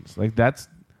 seconds. Like, that's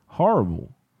horrible.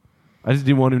 I just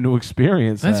didn't want him to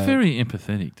experience That's that. very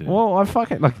empathetic, dude. Well, I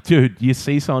fucking, like, dude, you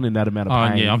see someone in that amount of Oh,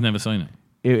 pain. yeah, I've never seen it.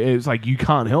 It was like you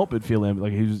can't help but feel him.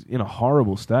 Like, he was in a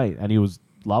horrible state and he was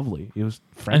lovely. He was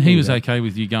friendly. And he was there. okay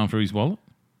with you going through his wallet?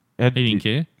 And He didn't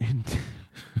care?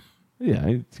 Yeah,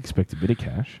 he'd expect a bit of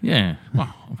cash. Yeah.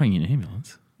 Well, I'm paying you an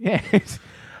ambulance. Yeah, it's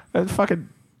fucking,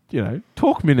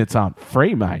 talk minutes aren't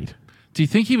free, mate. Do you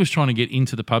think he was trying to get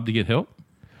into the pub to get help?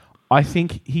 I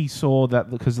think he saw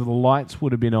that because the lights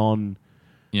would have been on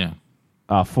Yeah.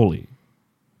 fully.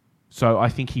 So I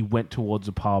think he went towards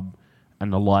a pub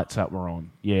and the lights up were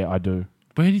on. Yeah, I do.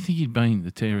 Where do you think he'd been,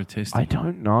 the terror testing? I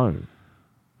don't know.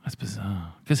 That's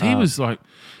bizarre. Because he was like,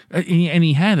 and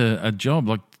he had a job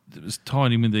like that was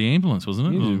tied in with the ambulance,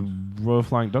 wasn't He it? was a Royal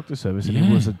Flying Doctor Service and Yeah.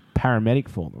 he was a paramedic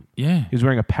for them. Yeah. He was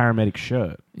wearing a paramedic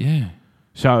shirt. Yeah.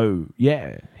 So,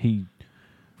 yeah, he,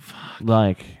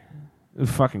 it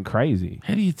was fucking crazy.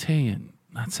 How do you tear your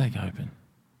nutsack open?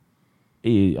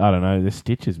 I don't know, the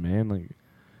stitches, man. Like,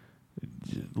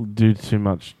 do too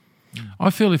much. I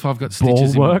feel if I've got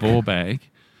stitches Ball in my work? ball bag,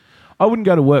 I wouldn't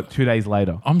go to work 2 days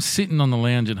later. I'm sitting on the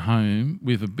lounge at home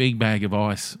with a big bag of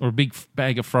ice or a big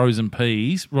bag of frozen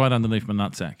peas right underneath my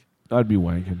nutsack. I'd be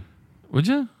wanking. Would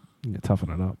you? Yeah, toughen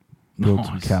it up. Build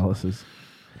some Nice. calluses.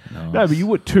 Nice. No, but you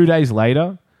would 2 days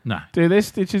later. No. Dude, there's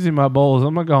stitches in my balls.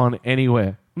 I'm not going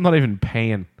anywhere. I'm not even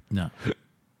peeing. No.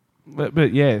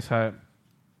 But yeah, so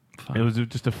Fuck. it was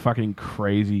just a fucking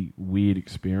crazy, weird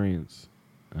experience.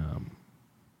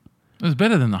 It was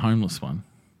better than the homeless one.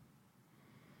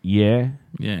 Yeah.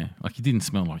 Yeah. Like he didn't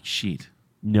smell like shit.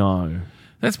 No.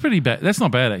 That's pretty bad. That's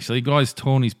not bad, actually. The guy's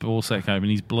torn his ball sack open.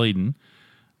 He's bleeding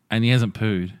and he hasn't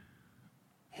pooed.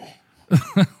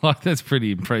 Like, that's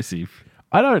pretty impressive.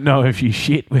 I don't know if you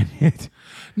shit when it...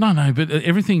 No, but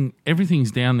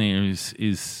everything's down there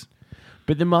is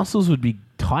But the muscles would be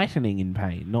tightening in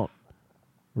pain, not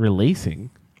releasing.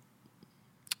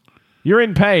 You're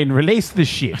in pain. Release the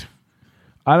shit.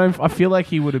 I feel like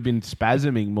he would have been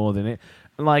spasming more than it.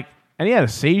 Like, and he had a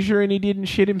seizure and he didn't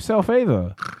shit himself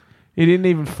either. He didn't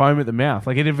even foam at the mouth.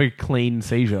 Like, he did a very clean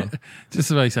seizure. just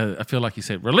the way he said it. I feel like he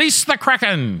said, "Release the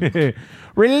Kraken."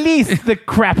 Release the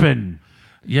crappin'.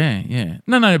 Yeah.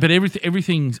 No, but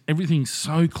everything's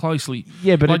so closely.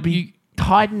 Yeah, but like it'd be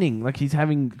tightening. Like, he's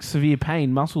having severe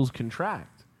pain. Muscles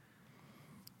contract.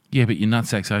 yeah, but your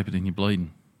nutsack's open and you're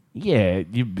bleeding. Yeah,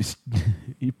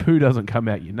 your poo doesn't come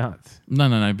out your nuts. No,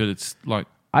 but it's like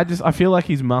I feel like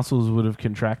his muscles would have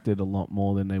contracted a lot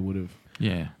more than they would have.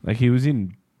 yeah. Like, he was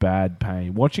in bad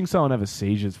pain. Watching someone have a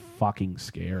seizure is fucking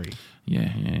scary.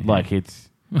 Yeah. Like, it's...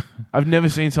 I've never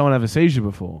seen someone have a seizure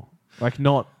before. Like,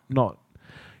 not...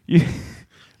 You,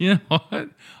 You know what?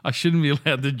 I shouldn't be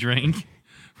allowed to drink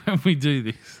when we do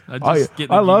this.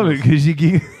 I love it because you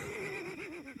give...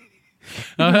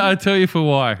 I'll tell you for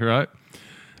why, right?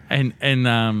 And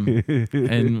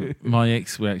my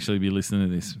ex will actually be listening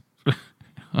to this.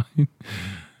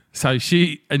 So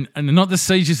she and not the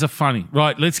seizures are funny,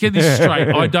 right? Let's get this straight.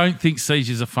 I don't think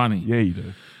seizures are funny. Yeah, you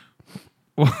do.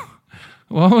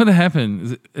 What would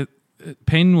happen? Is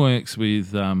Penn works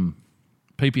with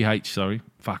PPH. Sorry,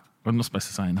 fuck, I'm not supposed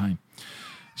to say a name.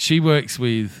 She works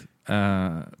with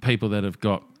people that have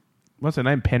got What's her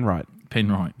name? Penwright.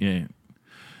 Penwright.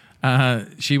 Yeah.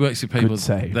 She works with people Good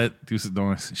save. that this is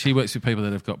nice. She works with people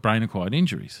that have got brain acquired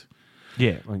injuries.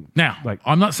 Yeah. Now, like,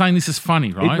 I'm not saying this is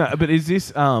funny, right? no, but is this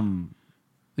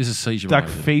This is seizure like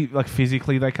related. like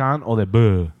physically they can't, or they're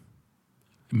burr?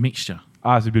 Mixture.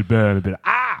 It's a bit burr, a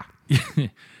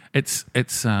bit It's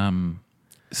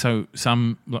so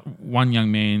one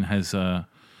young man has a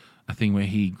thing where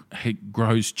he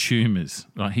grows tumours.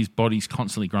 Right, his body's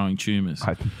constantly growing tumours.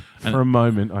 For a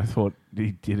moment, I thought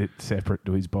he did it separate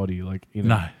to his body, like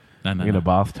in a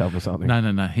bathtub or something.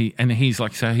 No. He's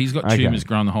like, so he's got Okay. tumours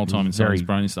growing the whole time inside Very his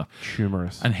brain and stuff.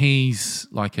 Tumorous. And he's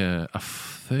like a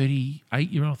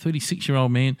 38-year-old,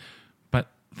 36-year-old man, but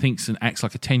thinks and acts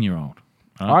like a 10-year-old.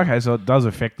 Right? Okay, so it does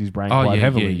affect his brain quite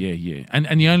heavily. Yeah.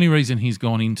 And the only reason he's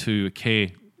gone into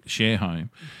a share home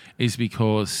is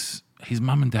because his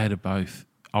mum and dad are both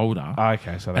older.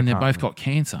 Okay, so and they've both got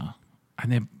cancer,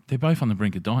 and they're both on the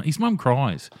brink of dying. His mum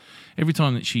cries every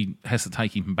time that she has to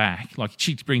take him back. Like,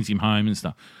 she brings him home and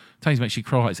stuff. Takes him back, she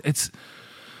cries. It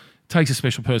takes a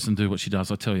special person to do what she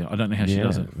does. I tell you, I don't know how she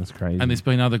does it. That's crazy. And there's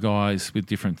been other guys with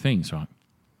different things, right?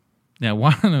 Now,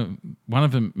 one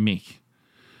of them, Mick,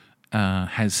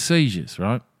 has seizures,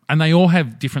 right? And they all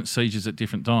have different seizures at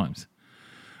different times.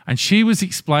 And she was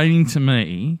explaining to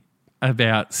me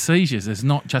about seizures. It's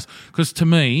not just... Because to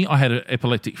me, I had an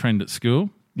epileptic friend at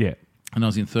school. Yeah. And I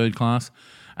was in third class.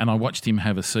 And I watched him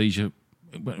have a seizure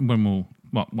when we were...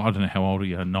 Well, I don't know how old are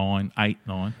you? 8, 9?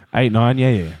 8, 9,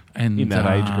 yeah. And in that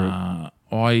age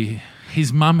group.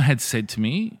 His mum had said to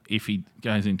me, if he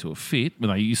goes into a fit,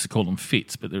 well, they used to call them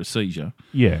fits, but they're a seizure.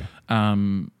 Yeah.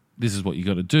 This is what you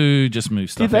got to do. Just move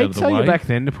stuff Did out they of the tell way. you back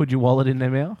then to put your wallet in their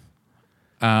mouth?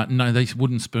 No, they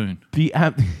wouldn't spoon.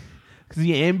 Because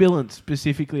the ambulance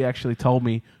specifically actually told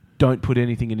me, don't put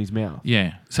anything in his mouth.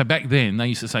 Yeah. So back then, they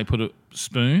used to say put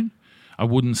a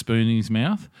wooden spoon in his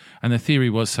mouth, and the theory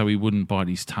was so he wouldn't bite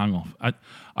his tongue off.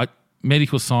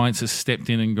 Medical science has stepped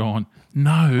in and gone,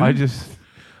 no.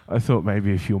 I thought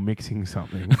maybe if you're mixing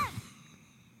something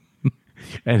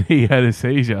and he had a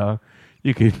seizure,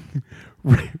 you could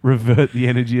revert the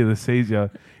energy of the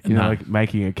seizure, No. like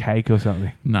making a cake or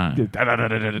something. No.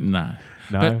 No.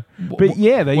 No. But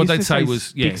yeah, they what used they'd to say say was,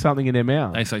 stick something in their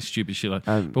mouth. They say stupid shit like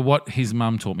but what his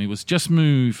mum taught me was just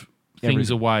move things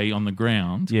away on the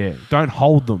ground. Yeah, don't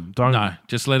hold them. Don't. No,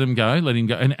 just let him go. Let him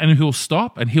go, and he'll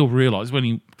stop, and he'll realise when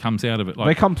he comes out of it. They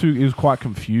Like, come to. He was quite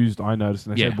confused. I noticed,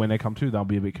 and they Yeah. said when they come to, they'll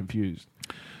be a bit confused.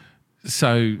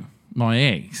 so my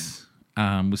ex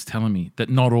was telling me that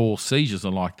not all seizures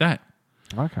are like that.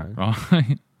 Okay.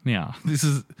 Right now, this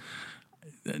is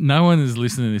no one is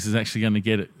listening to this is actually going to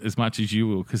get it as much as you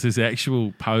will because there's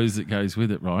actual pose that goes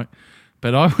with it, right?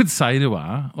 But I would say to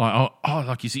her, like, oh,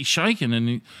 like, is he shaking?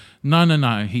 And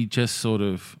no, he just sort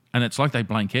of, and it's like they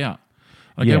blank out.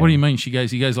 Like, Yeah. what do you mean? He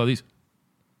goes like this.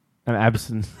 An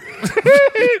absence.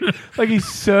 Like he's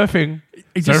surfing.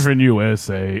 He just- Surfing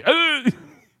USA.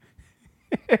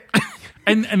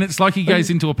 and it's like he goes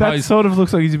into a That pose. sort of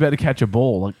looks like he's about to catch a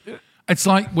ball. Like, It's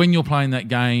like when you're playing that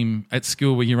game at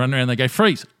school where you run around and they go,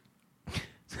 freeze.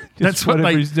 That's what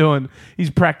whatever they- he's doing. He's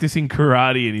practicing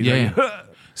karate and he's Yeah. like,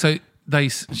 So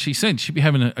she said she'd be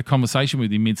having a conversation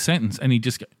with him mid-sentence and he'd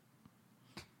just go,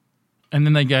 and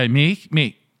then they go, Mick.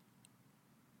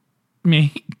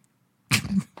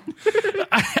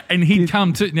 And he'd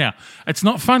come to, now, it's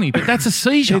not funny, but that's a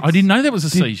seizure. I didn't know that was a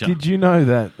seizure. Did you know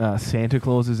that Santa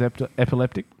Claus is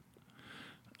epileptic?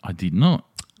 I did not.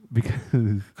 Because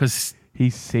Because he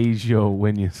sees you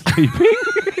when you're sleeping.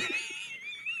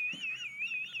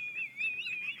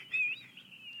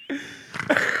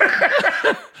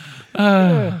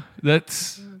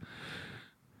 that's,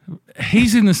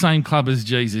 he's in the same club as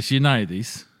Jesus. You know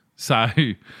this. So,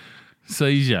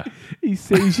 seizure. He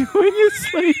sees you when you're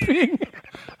sleeping.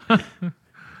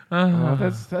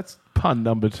 That's pun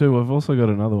number 2. I've also got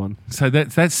another one. So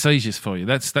that's seizures for you.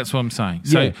 That's what I'm saying.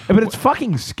 So Yeah, but it's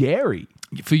fucking scary.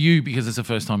 for you, because it's the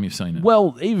first time you've seen it.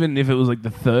 Well, even if it was like the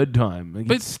third time, like,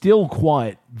 But- it's still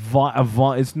quite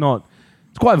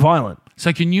it's quite violent.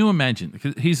 So can you imagine,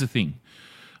 because here's the thing,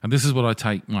 and this is what I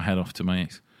take my hat off to my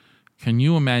ex. Can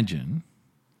you imagine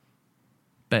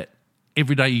that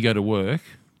every day you go to work,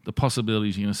 the possibility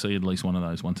is you're going to see at least one of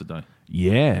those once a day?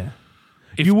 Yeah.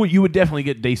 If- you would definitely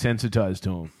get desensitized to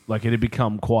them. Like it'd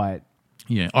become quite.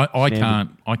 Yeah, I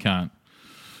Standard. can't.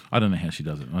 I don't know how she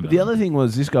does it. I don't The know. other thing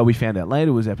was this guy we found out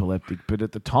later was epileptic, but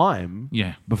at the time,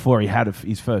 Yeah. before he had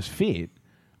his first fit,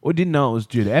 we didn't know it was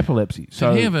due to epilepsy.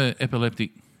 So Did he have an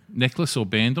epileptic necklace or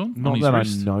band on not his that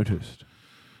wrist? I noticed.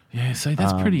 Yeah, see,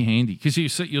 that's pretty handy because you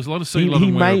see a lot of He, them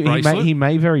he wear a bracelet. he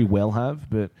may very well have,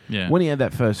 but Yeah. when he had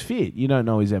that first fit, you don't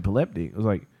know he's epileptic. It was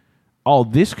like, oh,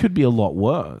 this could be a lot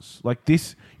worse. Like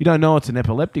this, you don't know it's an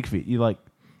epileptic fit. You like,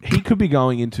 he could be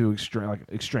going into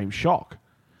extreme shock.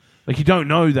 Like you don't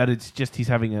know that it's just he's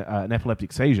having an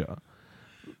epileptic seizure.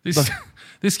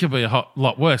 This could be a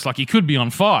lot worse. Like he could be on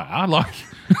fire. Like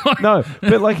No,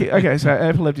 but like, okay, so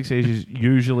epileptic seizures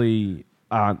usually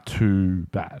aren't too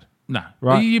bad. no,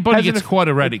 Right. your body Has an gets eff- quite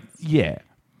erratic. Yeah,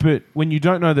 but when you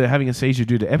don't know they're having a seizure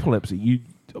due to epilepsy,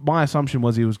 my assumption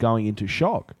was he was going into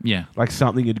shock. Yeah. Like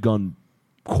something had gone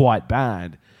quite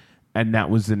bad, and that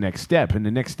was the next step. And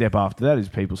the next step after that is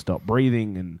people stop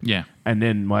breathing, and Yeah. and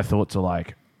then my thoughts are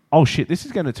like, oh shit, this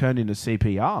is going to turn into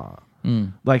CPR.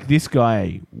 Mm. Like this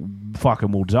guy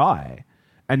fucking will die.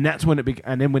 And that's when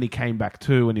and then when he came back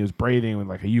to and he was breathing with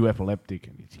like, are you epileptic?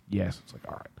 And he's yes. It's like,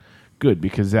 all right, good,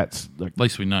 because that's like, At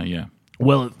least we know. Yeah.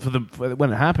 well, for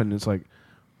when it happened, it's like,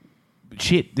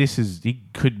 shit, he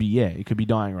could be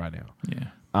dying right now.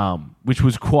 Yeah. Which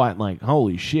was quite like,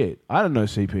 holy shit, I don't know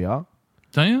CPR.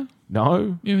 Don't you?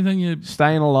 No, You ever done your?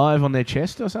 staying alive on their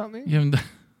chest or something. You haven't done,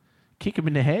 Kick him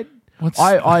in the head. what's?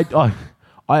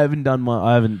 I haven't done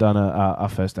a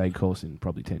first aid course in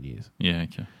probably 10 years, Yeah.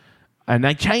 Okay. and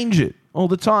they change it all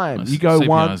the time. Nice. You go CPR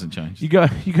once, hasn't changed. you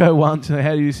go once, and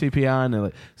how do you do CPR? And they're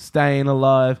like staying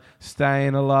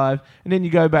alive, and then you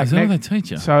go back. Is that what next- they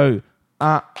teach you? So,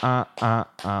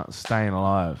 staying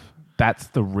alive. That's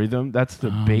the rhythm. That's the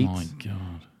Oh beats. my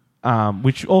god.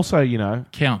 Which also,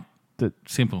 Count. The-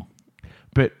 Simple.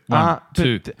 but One,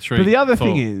 two, three, But the other 4.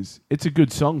 thing is, it's a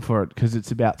good song for it because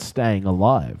it's about staying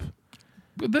alive.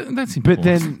 But that's But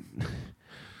important.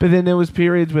 then there was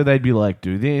periods where they'd be like,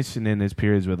 do this, and then there's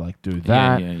periods where like, do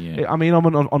that. yeah. I mean, I'm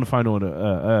on the phone with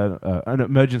an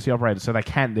emergency operator, so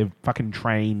they're fucking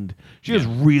trained. She was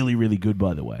really, really good,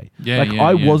 by the way. Yeah, like yeah,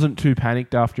 I yeah. wasn't too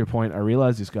panicked after a point. I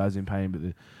realized this guy's in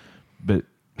pain, but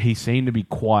he seemed to be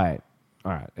quiet.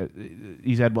 All right,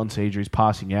 he's had one seizure. He's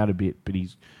passing out a bit, but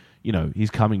he's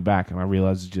coming back, and I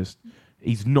realized it's just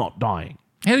he's not dying.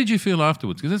 How did you feel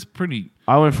afterwards? Because that's pretty.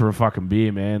 I went for a fucking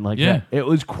beer, man. Like, Yeah. it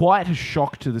was quite a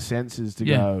shock to the senses to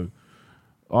Yeah. go,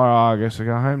 all right, I guess I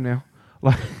go home now.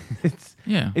 Like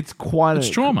it's quite It's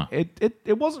trauma.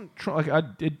 It wasn't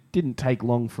it didn't take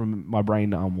long for my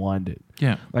brain to unwind it.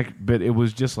 Yeah. But it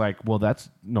was just like, well, that's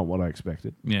not what I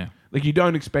expected. Yeah. Like, you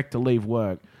don't expect to leave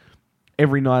work.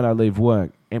 Every night I leave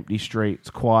work, empty streets,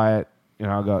 quiet. You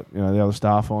know, I got the other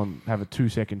staff on, have a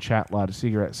 2-second chat, light a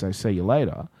cigarette, say see you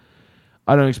later.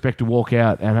 I don't expect to walk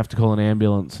out and have to call an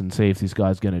ambulance and see if this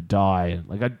guy's going to die.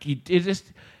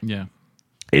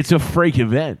 It's a freak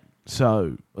event.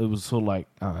 So it was sort of like,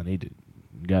 I need to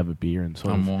go have a beer and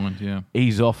sort Unwind, of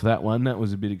ease off that one. That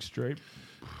was a bit extreme.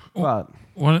 But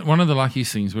One of the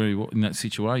luckiest things in that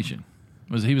situation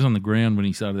was he was on the ground when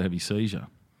he started to have his seizure.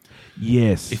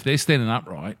 yes, If they're standing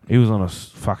upright, he was on a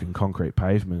fucking concrete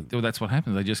pavement. well, that's what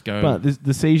happens. They just go. But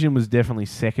the seizure was definitely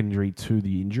secondary to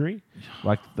the injury.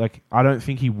 Like I don't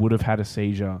think he would have had a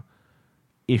seizure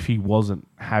if he wasn't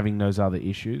having those other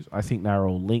issues. I think they were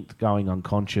all linked, going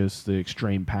unconscious, the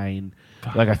extreme pain.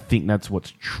 Like, I think that's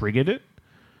what's triggered it.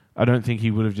 I don't think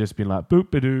he would have just been like,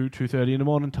 boop-a-doo, 2:30 in the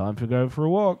morning, time to go for a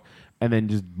walk, and then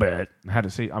just had a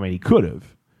seizure. I mean, he could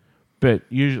have. But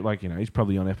usually, he's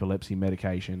probably on epilepsy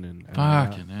medication. And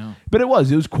fucking hell. But it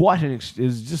was quite it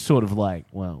was just sort of like,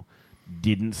 well,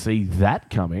 didn't see that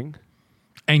coming.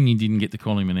 And you didn't get to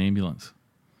call him an ambulance.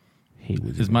 He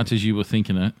was As much as you were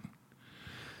thinking it.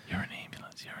 You're an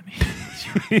ambulance. You're an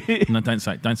ambulance. No, don't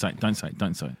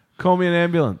say it. Call me an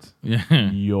ambulance. Yeah.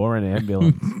 You're an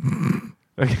ambulance.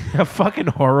 How fucking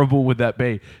horrible would that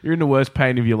be? You're in the worst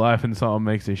pain of your life and someone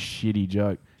makes a shitty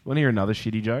joke. Want to hear another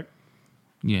shitty joke?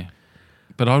 Yeah.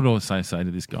 But I would always say to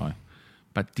this guy,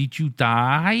 but did you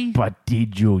die? But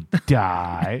did you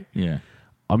die? Yeah.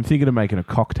 I'm thinking of making a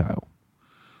cocktail.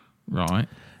 Right.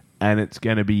 And it's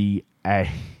going to be a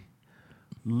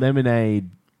lemonade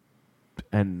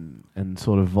and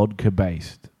sort of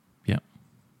vodka-based Yep.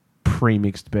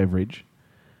 pre-mixed beverage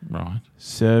Right.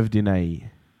 served in a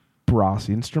brass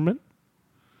instrument.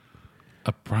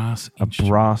 A brass A instrument.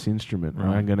 brass instrument.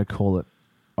 Right. I'm going to call it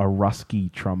a rusky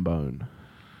trombone.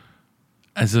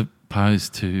 As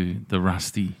opposed to the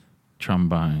rusty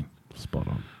trombone, Spot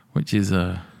on. which is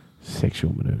a...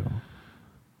 Sexual maneuver.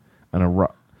 And a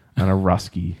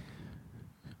rusky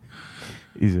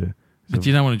is a... But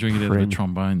you don't want to drink it out of a friend.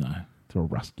 trombone, though. It's a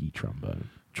rusky trombone.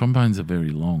 Trombones are very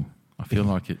long. I feel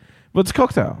like it... But it's a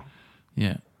cocktail.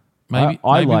 Yeah. Maybe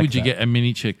I like would you that. get a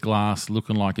miniature glass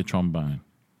looking like a trombone?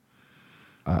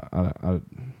 I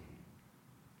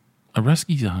A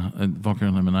Ruskies are a vodka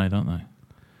and lemonade, aren't they?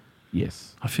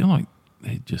 yes. I feel like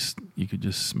you could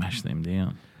just smash them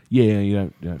down. Yeah,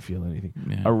 you don't feel anything.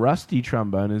 Yeah. A rusty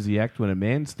trombone is the act when a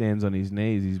man stands on his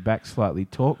knees, his back slightly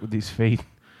taut with his feet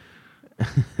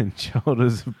and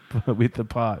shoulders width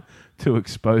apart to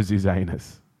expose his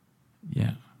anus.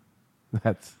 Yeah.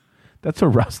 That's a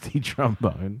rusty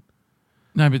trombone.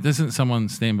 No, but doesn't someone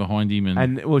stand behind him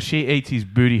And well, she eats his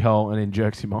booty hole and then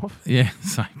jerks him off. yeah,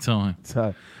 same time.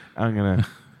 So I'm gonna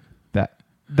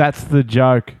that's the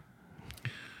joke.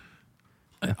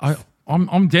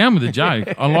 I'm down with the joke.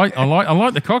 I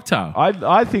like the cocktail.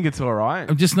 I think it's all right.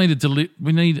 I just need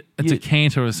we need a You-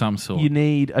 decanter of some sort. You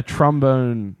need a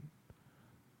trombone.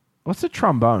 What's a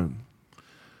trombone?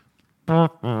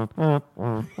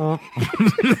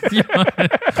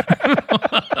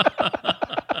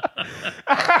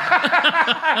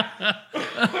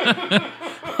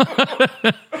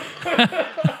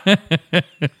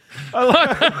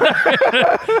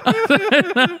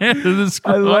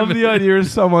 I love the idea of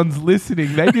someone's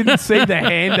listening. They didn't see the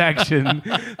hand action.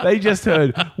 They just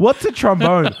heard, what's a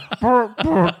trombone?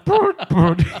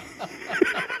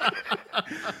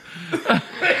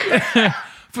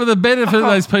 For the benefit of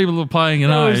those people who are playing at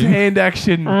That was home, hand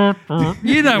action.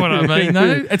 you know what I mean,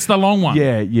 no? It's the long one.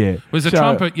 Yeah. Whereas a So-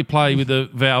 trumpet you play with the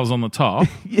valves on the top.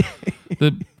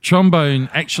 The trombone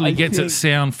actually I gets think- its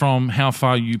sound from how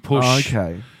far you push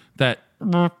Okay. that. you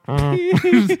know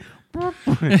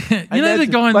And the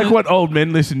guy in like the, what old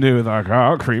men listen to,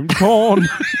 like, creamed corn,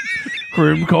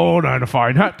 creamed corn and a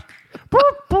fine hat. they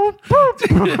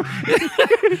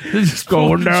just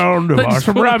Going pull- down to they buy just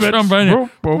some pull the rabbits. trombone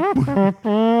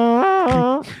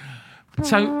out.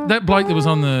 So that bloke that was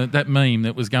on that meme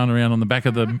that was going around on the back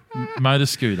of the motor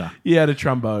scooter, He had a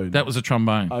trombone. that was a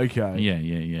trombone. Okay.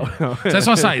 Yeah. So that's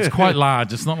why I say it's quite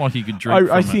large. It's not like you could drink I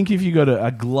from it. think if you got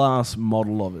a glass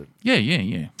model of it Yeah.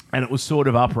 and it was sort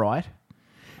of upright,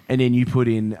 and then you put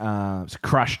in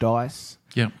crushed ice,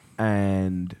 Yeah.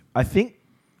 and I think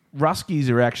Ruskies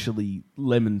are actually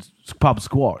lemon pub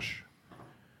squash.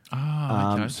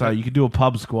 Okay. So you could do a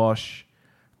pub squash,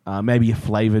 maybe a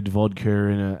flavoured vodka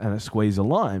and a squeeze of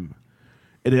lime.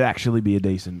 It'd actually be a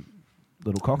decent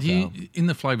little Do cocktail. you, in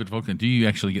the flavoured vodka, do you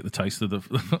actually get the taste of the...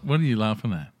 What are you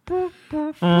laughing at?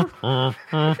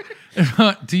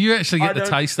 Do you actually get the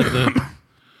taste of the...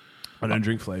 I don't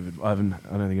drink flavored. I don't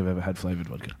think I've ever had flavored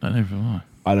vodka. I never mind.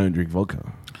 I don't drink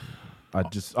vodka. I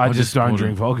just just don't bought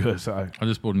drink it. vodka. So I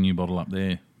just bought a new bottle up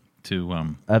there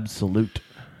to... Absolute.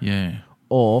 Yeah.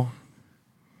 Or,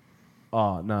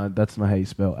 oh no, that's not how you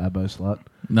spell Abo Slut.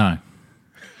 No.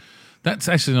 That's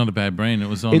actually not a bad brand. It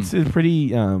was on... It's a pretty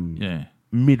yeah.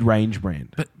 mid-range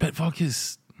brand. But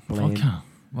vodka's... Bland. Vodka.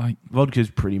 Like, Vodka's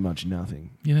pretty much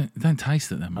nothing. you don't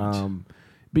taste it that much.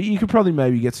 But you could probably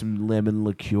maybe get some lemon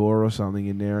liqueur or something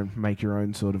in there and make your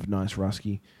own sort of nice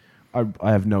rusky.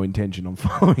 I have no intention on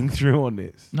following through on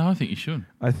this. No, I think you should.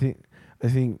 I think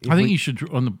You should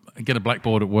get a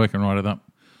blackboard at work and write it up.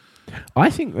 I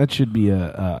think that should be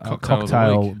a Cocktail of the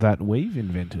cocktail week. that we've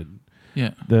invented.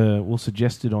 Yeah. We'll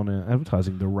suggest it on our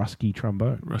advertising, the Rusky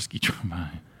Trombone. Rusky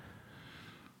trombone.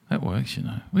 That works, you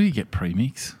know. Where do you get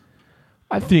premix?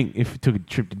 I think if you took a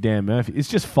trip to Dan Murphy, it's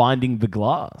just finding the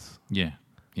glass. Yeah.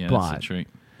 Yeah, But- that's the trick.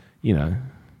 You know,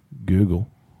 Google.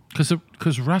 Because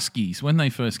Ruskies, when they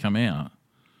first come out,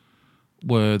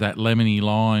 were that lemony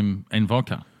lime and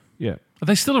vodka. Yeah. Are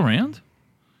they still around?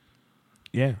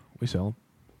 Yeah, we sell them.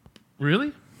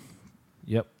 Really?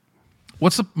 Yep.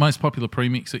 What's the most popular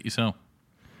premix that you sell?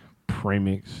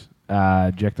 Premix,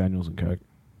 Jack Daniels and Coke.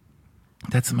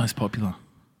 That's the most popular.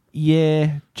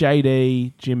 Yeah,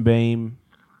 JD, Jim Beam,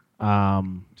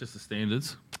 Just the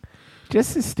standards.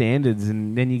 just the standards,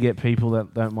 and then you get people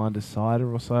that don't mind a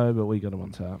cider or so, but we got them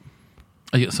on tap.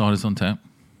 I get ciders on tap.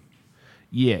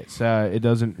 Yeah, so it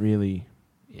doesn't really.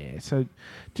 Yeah, so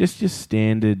just your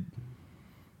standard.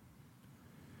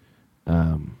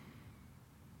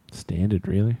 Standard,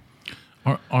 really.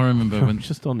 I remember I'm when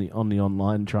just on the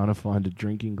online trying to find a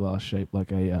drinking glass shaped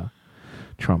like a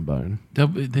trombone.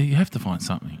 you have to find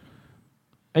something.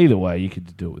 Either way, you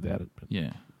could do it without it. But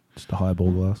Yeah. just a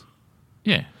highball glass,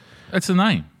 Yeah. That's the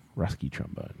name. Rusky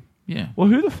trombone. Yeah. Well,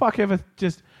 who the fuck ever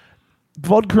just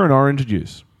vodka and orange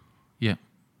juice? Yeah.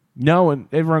 No one,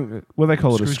 everyone, what do they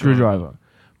call it? A Screwdriver. screwdriver.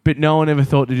 But no one ever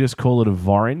thought to just call it a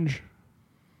vorange.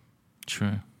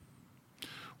 True.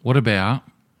 What about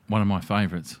one of my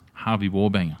favourites, Harvey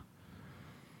Warbanger?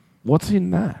 What's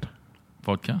in that?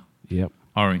 Vodka, Yep.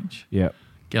 orange, Yep.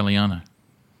 Galliano.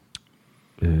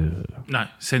 No,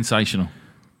 sensational.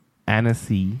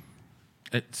 Anise.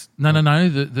 It's no.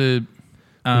 The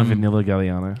Vanilla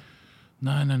Galliano.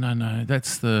 No.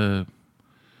 That's a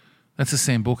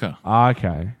Sambuca.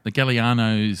 Okay. The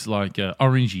Galliano's like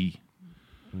orangey.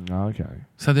 Okay.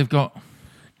 So they've got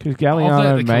Because Of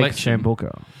Galliano the makes collection.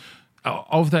 Sambuca.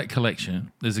 of that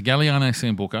collection. There's a Galliano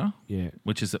Sambuca, Yeah.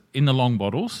 which is in the long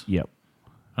bottles, Yep.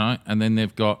 right? And then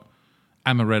they've got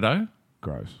Amaretto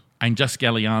Gross. and just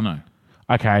Galliano.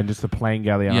 Okay, and just the plain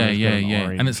Galliano. Yeah.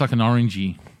 And it's like an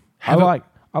orangey. I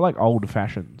like old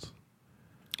fashions.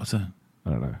 What's that? I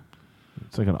don't know.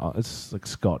 It's like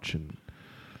Scotch and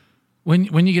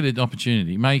When you get an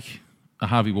opportunity, make a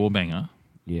Harvey Warbanger,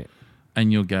 yeah.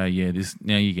 and you'll go, this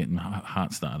now you're getting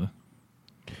heart started.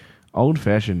 Old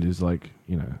fashioned is like,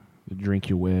 you know, the drink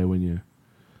you wear when you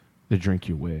the drink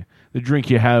you wear. The drink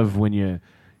you have when you're,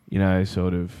 you know,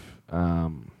 sort of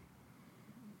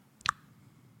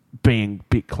being a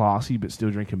bit classy but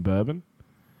still drinking bourbon.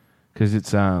 Because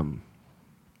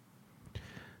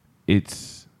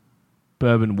it's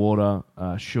bourbon, water,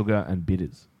 sugar and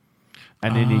bitters.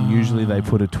 And then usually they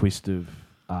put a twist of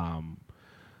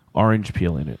orange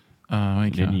peel in it. Oh,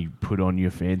 And then okay. you put on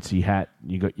your fancy hat.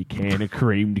 And you got your can of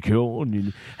creamed corn.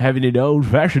 And having an old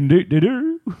fashioned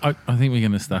do. I think we're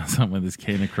going to start something with this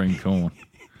can of cream corn.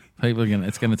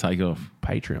 It's going to take off.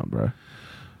 Patreon, bro.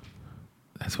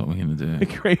 That's what we're going to do.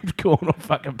 Creamed corn on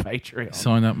fucking Patreon.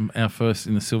 Sign up our first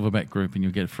in the Silverback group, and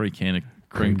you'll get a free can of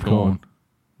cream Creamed corn. corn.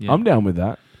 Yeah. I'm down with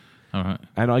that. All right.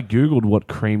 And I googled what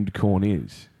creamed corn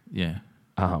is. Yeah.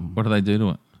 What do they do to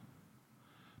it?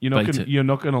 Baked it. You're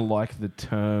not gonna like the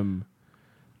term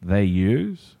they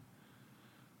use.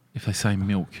 If they say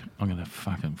milk, I'm going to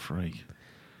fucking freak.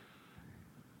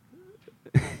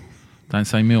 Don't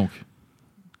say milk.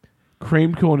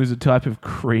 Creamed corn is a type of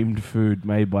creamed food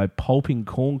made by pulping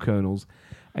corn kernels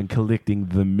and collecting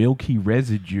the milky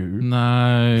residue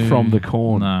No. from the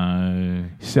corn. No.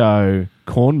 So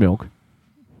corn milk,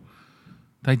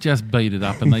 They just beat it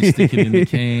up and they stick it in the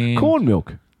can. corn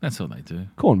milk, That's what they do.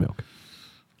 corn milk.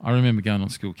 I remember going on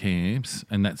school camps,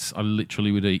 and I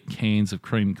literally would eat cans of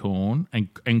cream corn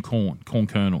and corn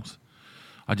kernels.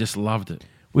 I just loved it.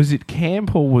 Was it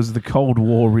camp or was the Cold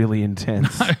War really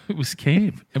intense? It was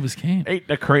camp. It was camp. Eat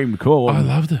the creamed corn. I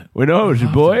loved it. When I was a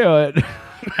boy,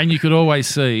 And you could always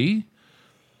see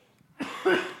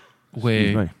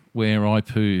me. where I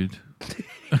pooed.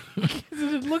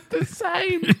 It looked the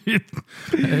same.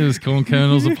 It was corn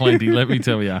kernels aplenty, let me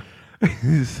tell you.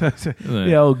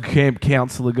 The old camp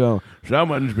counselor going,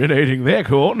 someone's been eating their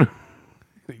corn.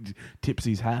 He tips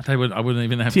his hat. I wouldn't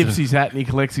even have Tips to. his hat and he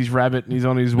collects his rabbit and he's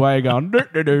on his way going,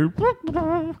 "Do-do-do."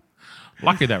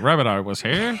 Lucky that Rabbitoh was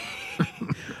here.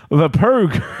 The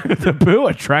poo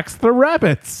attracts the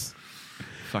rabbits.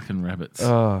 Fucking rabbits.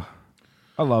 I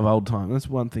love old time. That's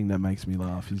one thing that makes me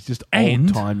laugh. It's just And-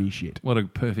 old timey shit. What a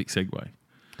perfect segue.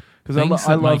 Because Things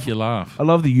I that love make you laugh. I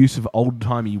love the use of old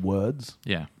timey words.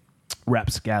 Yeah.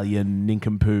 Rapscallion,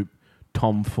 nincompoop,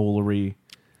 tomfoolery,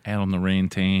 Out on the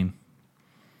rantan.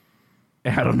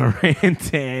 out on the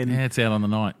rantan. Yeah, it's out on the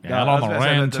night. Yeah, Out I on was the gonna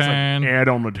say that's like rantan. out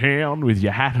on the town with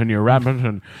your hat and your rabbit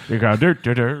and you go do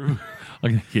do do. I'm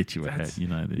going to get you a hat. You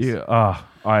know this. Yeah,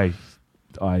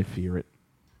 I fear it,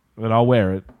 but I'll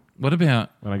wear it What about,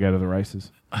 when I go to the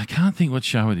races. I can't think what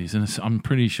show it is, and I'm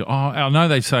pretty sure. Oh, I know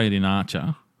they say it in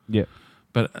Archer, Yeah,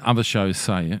 but other shows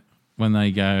say it when they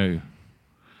go,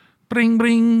 bring,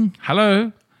 bring,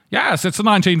 hello. Yes, it's the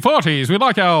 1940s. We'd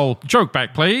like our joke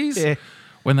back, please. Yeah.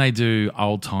 When they do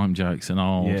old time jokes and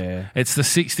old, Yeah. it's the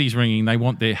 60s ringing. They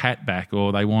want their hat back,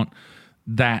 or they want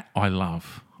that. I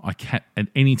love. I can't at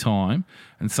any time,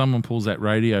 and someone pulls that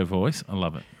radio voice. I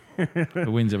love it. It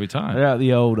wins every time. about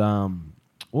the old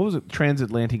what was it?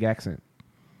 Transatlantic accent.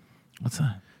 What's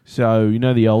that? So you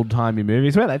know the old timey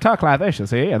movies where they talk like this, you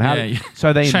see, and how Yeah, yeah.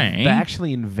 so they Shane.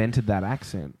 actually invented that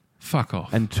accent Fuck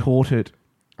off. and taught it.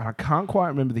 I can't quite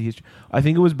remember the history. I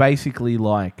think it was basically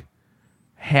like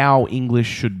how English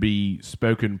should be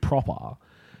spoken proper,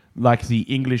 like the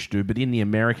English do, but in the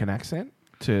American accent.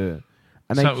 And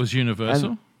So it was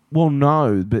universal? well,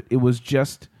 no, but it was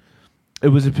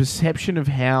a perception of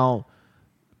how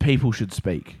people should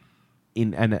speak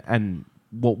and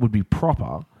what would be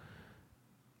proper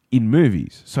in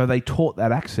movies. So they taught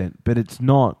that accent, but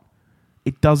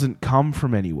it doesn't come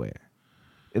from anywhere.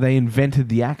 They invented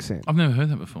the accent. I've never heard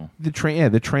that before. The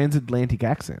transatlantic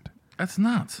accent. That's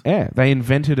nuts. Yeah, they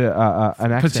invented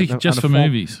an accent. Just and a for form-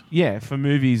 movies. Yeah, for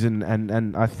movies and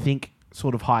I think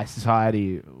sort of high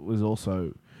society was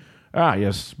also,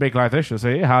 you speak like this, you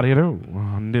see, how do you do?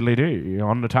 Diddly-dee,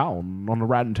 on the town, on the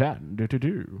rat-and-tat,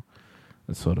 do-do-do.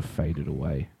 It sort of faded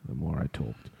away the more I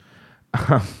talked.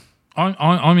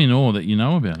 I'm in awe that you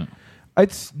know about it.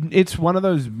 It's one of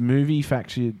those movie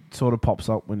facts that sort of pops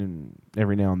up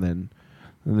every now and then.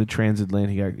 The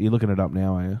transatlantic, you're looking it up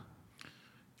now, are you?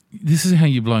 This is how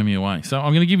you blow me away. So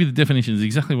I'm going to give you the definitions,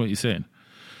 exactly what you said.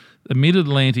 The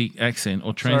mid-Atlantic accent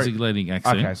or transatlantic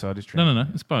accent. Okay, so I just No,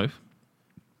 it's both.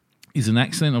 Is an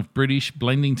accent of British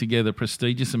blending together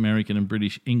prestigious American and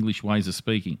British English ways of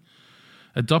speaking.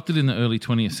 Adopted in the early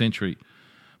 20th century,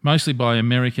 mostly by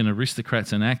American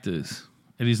aristocrats and actors,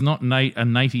 it is not a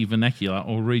native vernacular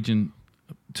or region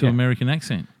to American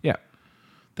accent. Yeah.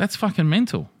 That's fucking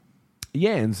mental.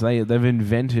 Yeah, and so they've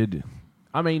invented...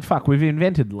 I mean, fuck, we've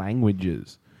invented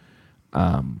languages.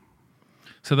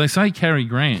 So they say Cary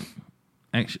Grant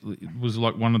actually was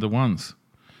like one of the ones.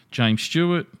 James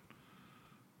Stewart,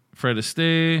 Fred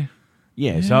Astaire,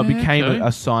 Yeah, so it became okay.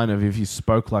 a sign of if you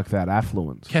spoke like that,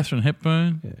 affluence. Catherine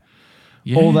Hepburn.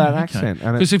 Yeah. All that accent,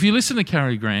 and Because if you listen to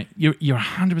Cary Grant, you're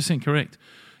 100% correct.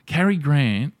 Cary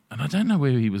Grant, and I don't know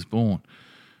where he was born,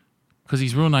 because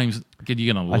his real name's...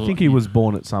 You're gonna. I think he was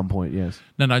born at some point, yes.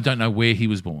 No, I don't know where he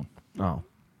was born. Oh.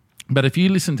 But if you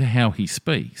listen to how he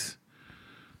speaks,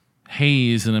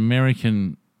 he is an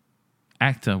American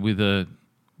actor with a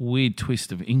weird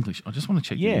twist of English. I just want to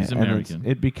check. Yeah, he's and American.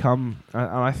 it become... and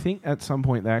I think at some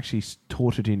point they actually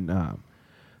taught it in the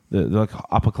like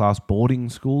upper class boarding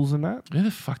schools and that. Where the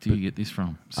fuck do you get this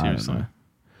from? Seriously.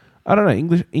 I don't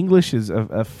know. English is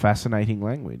a fascinating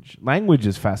language. Language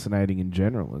is fascinating in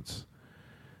general. It's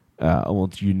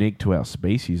unique to our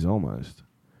species almost.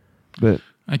 But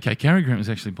Okay, Cary Grant was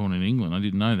actually born in England. I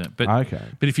didn't know that. But okay.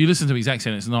 But if you listen to his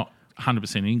accent, it's not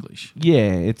 100% English.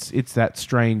 Yeah, it's that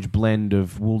strange blend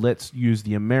of, well, let's use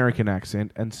the American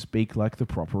accent and speak like the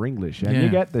proper English. And Yeah. you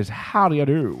get this, how do you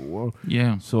do?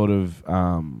 Yeah. Sort of,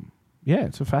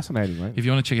 it's a fascinating language. If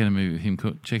you want to check out a movie with him,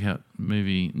 check out the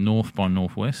movie North by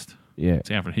Northwest. Yeah.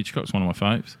 It's Alfred Hitchcock. It's one of my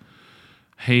faves.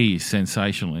 He's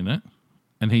sensational in it,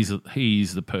 and he's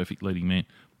the perfect leading man.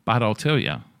 But I'll tell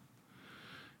you,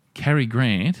 Cary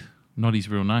Grant, not his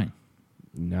real name.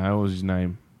 No, what was his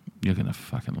name? You're going to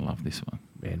fucking love this one.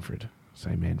 Manfred.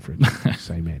 Say Manfred.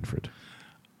 Say Manfred.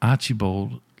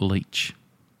 Archibald Leach.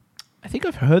 I think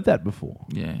I've heard that before.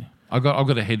 Yeah. I've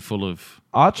got a head full of...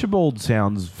 Archibald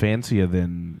sounds fancier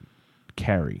than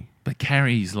Carrie. But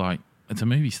Carrie's like... It's a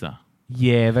movie star.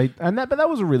 Yeah, but that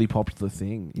was a really popular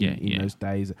thing in those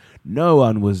days. No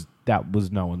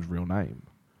one's real name.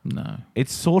 No.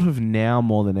 It's sort of now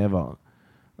more than ever,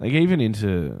 like even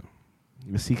into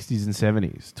the 60s and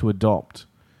 70s, to adopt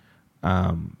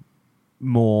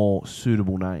more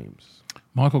suitable names.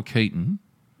 Michael Keaton,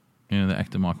 the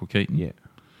actor Michael Keaton, Yeah.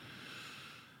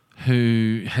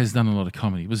 who has done a lot of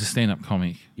comedy, was a stand-up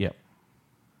comic. Yep.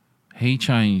 He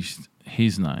changed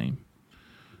his name,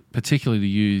 particularly to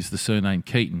use the surname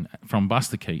Keaton from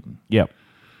Buster Keaton, Yep.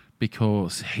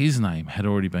 because his name had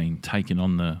already been taken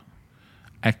on the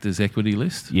Actors Equity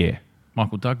list, Yeah.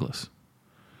 Michael Douglas.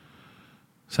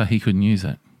 So he couldn't use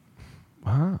that.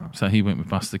 Ah. So he went with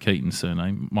Buster Keaton's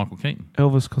surname, Michael Keaton.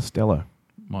 Elvis Costello,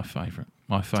 My favourite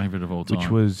of all time. which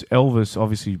was Elvis,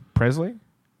 obviously Presley.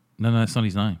 No, that's not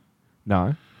his name.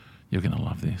 No, You're going to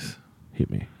love this. hit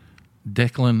me.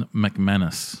 Declan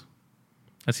McManus.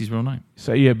 That's his real name.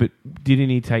 So yeah, but didn't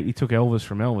he took Elvis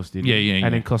from Elvis, didn't he? Yeah, yeah, And yeah.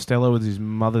 then Costello was his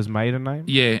mother's maiden name?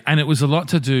 Yeah, and it was a lot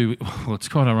to do. Well, it's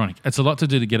quite ironic. It's a lot to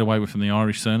do to get away with from the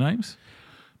Irish surnames,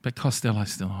 but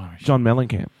Costello's still Irish. John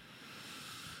Mellencamp.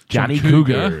 John Johnny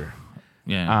Cougar. Cougar.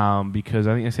 Yeah. Because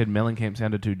I think they said Mellencamp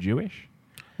sounded too Jewish.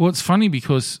 Well, it's funny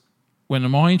because when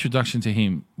my introduction to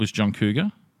him was John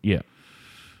Cougar, Yeah.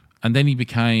 and then he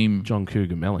became John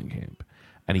Cougar Mellencamp.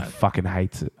 And he fucking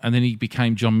hates it. John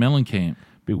Mellencamp.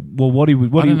 Well, what he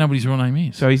would... I don't know what his real name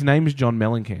is. So his name is John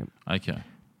Mellencamp. Okay.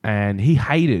 And he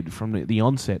hated from the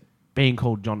onset being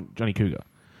called Johnny Cougar.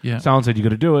 Yeah. Someone said, you got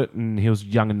to do it. And he was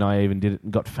young and naive and did it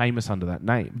and got famous under that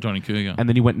name. Johnny Cougar. And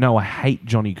then he went, no, I hate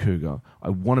Johnny Cougar. I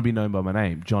want to be known by my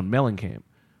name, John Mellencamp.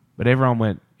 But everyone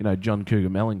went, John Cougar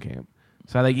Mellencamp.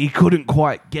 So he couldn't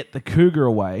quite get the Cougar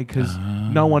away because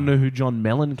no one knew who John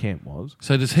Mellencamp was.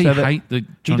 So does he So that- hate the He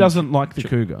Johnny doesn't like the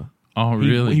Cougar. Oh,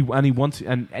 really? He wants,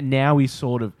 and now he's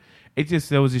sort of. It's just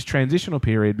there was this transitional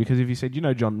period because if you said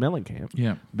John Mellencamp,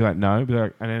 Yeah. be like no, be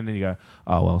like, and then you go,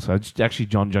 oh well, so it's actually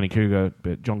Johnny Cougar,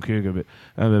 but John Cougar, but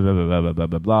blah blah blah blah blah blah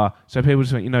blah blah. So people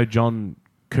just went, John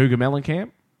Cougar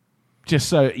Mellencamp, just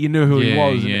so you knew who he Yeah,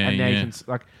 was, yeah, and now yeah. you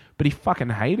can but he fucking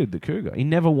hated the Cougar. He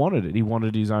never wanted it. He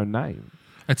wanted his own name.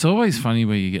 It's always funny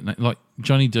where you get like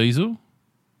Johnny Diesel,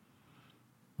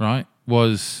 right?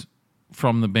 Was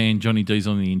from the band Johnny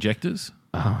Diesel and the Injectors.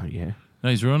 Oh yeah, No,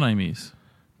 his real name is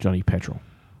Johnny Petrol.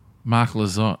 Mark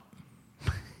Lizotte.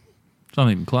 It's not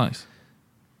even close.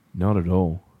 Not at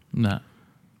all. No.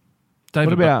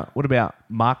 David What about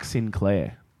Mark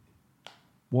Sinclair?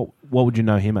 What would you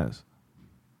know him as?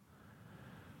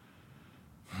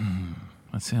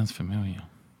 That sounds familiar.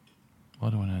 Why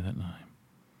do I know that name?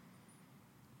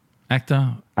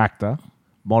 Actor. Actor,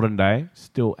 modern day,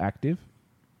 still active.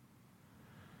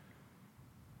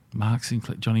 Mark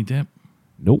Sinclair. Johnny Depp.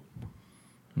 Nope.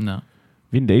 No.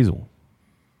 Vin Diesel.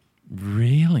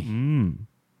 Really?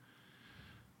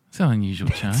 It's an unusual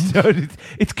change. So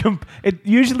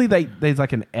usually there's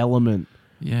like an element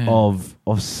Yeah. of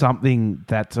something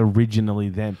that's originally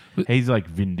them. But- He's like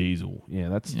Vin Diesel. Yeah,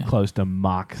 that's Yeah. close to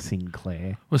Mark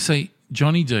Sinclair. Well, see,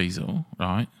 Johnny Diesel,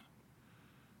 right,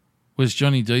 was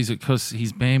Johnny Diesel because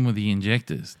his band were the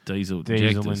Injectors. Diesel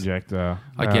Injectors. Injector.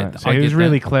 I get- So I he was get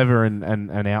really that. clever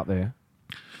and out there.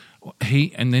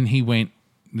 And then he went,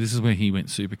 this is where he went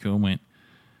super cool and went,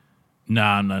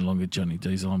 nah, I'm no longer Johnny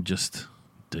Diesel. I'm just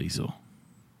Diesel.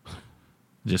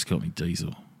 Just call me Diesel.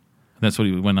 And that's what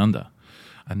he went under.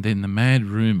 And then the mad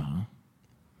rumour,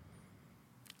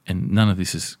 and none of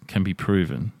this can be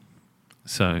proven,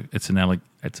 so it's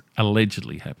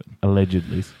allegedly happened.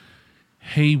 Allegedly.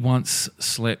 He once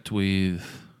slept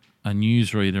with a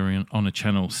newsreader on a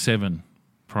Channel 7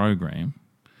 program.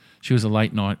 She was a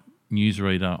late night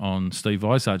newsreader on Steve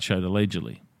Vizard's show,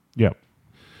 allegedly. Yep.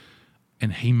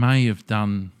 And he may have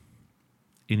done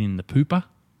it in the pooper,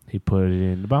 He put it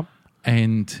in the bump.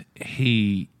 and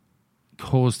he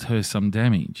caused her some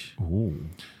damage. Ooh.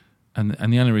 And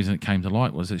the only reason it came to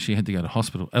light was that she had to go to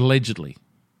hospital, allegedly.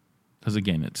 Because,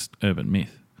 again, it's urban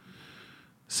myth.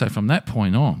 So from that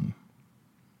point on,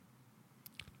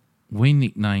 we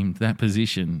nicknamed that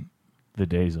position, The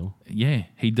Diesel. yeah,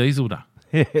 he dieseled her.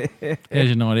 How's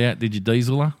your night out? Did you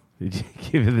diesel her? Did you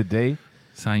give it the D?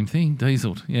 Same thing,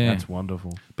 dieseled, yeah. That's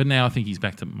wonderful. But now I think he's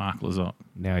back to Mark Lizotte.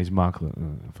 Now he's Mark.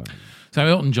 So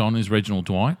Elton John is Reginald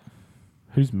Dwight.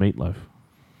 Who's Meatloaf?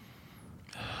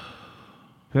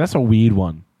 That's a weird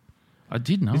one. I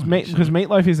did know. Because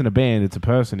Meatloaf isn't a band, it's a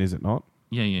person, is it not?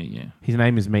 Yeah. His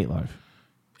name is Meatloaf.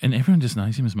 And everyone just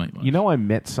knows him as Meatloaf. You know, I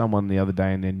met someone the other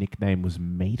day and their nickname was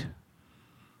Meat.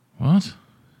 What?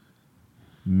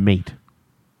 Meat.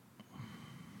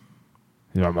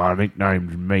 He's like, my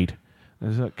nickname's Meat. I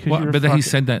was like, 'cause What? you're a But he fucking-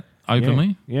 said that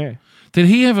openly? Yeah. Did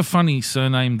he have a funny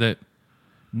surname that...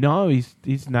 No,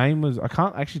 his name was... I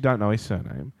don't know his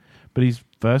surname, but his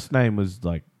first name was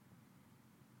like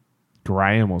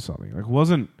Graham or something. Like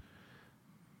wasn't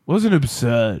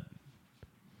absurd.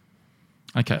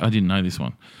 Okay, I didn't know this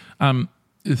one.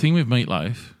 The thing with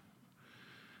Meatloaf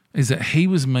is that he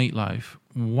was Meatloaf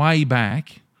way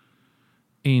back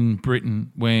in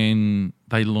Britain when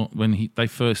they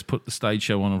first put the stage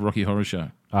show on, a Rocky Horror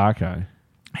Show. Okay.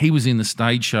 He was in the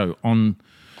stage show on.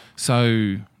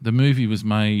 So the movie was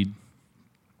made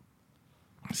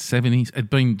 70s. It'd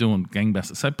been doing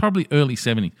gangbusters. So probably early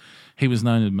 70s. He was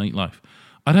known as Meatloaf.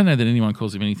 I don't know that anyone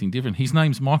calls him anything different. His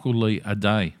name's Michael Lee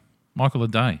Aday. Michael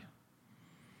Aday.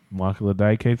 Michael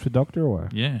Aday keeps the doctor away.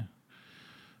 Yeah.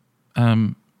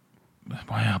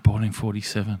 Wow, born in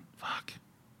 47. Fuck.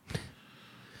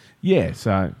 Yeah,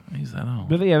 so... He's that old.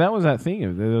 But yeah, that was that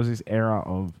thing. There was this era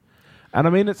of... And I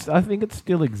mean, I think it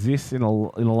still exists in a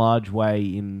large way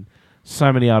in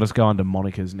so many artists go under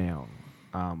monikers now.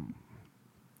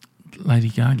 Lady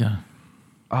Gaga.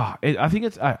 I think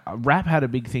it's... rap had a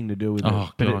big thing to do with Oh,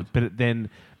 it. God. But it then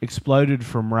exploded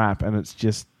from rap and it's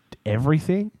just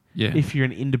everything. Yeah. If you're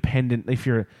an independent... If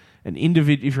you're an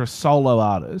individual... If you're a solo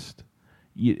artist,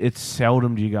 it's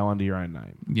seldom do you go under your own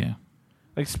name. Yeah.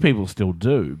 Like, people still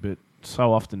do, but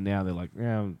so often now they're like,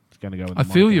 yeah, I'm going to go with the I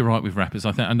feel moniker. you're right with rappers.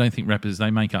 I don't think rappers,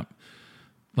 they make up...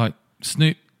 Like,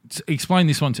 Snoop... Explain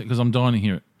this one because I'm dying to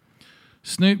hear it.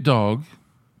 Snoop Dogg,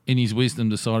 in his wisdom,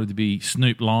 decided to be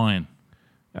Snoop Lion.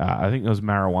 I think it was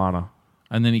marijuana.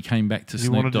 And then he came back to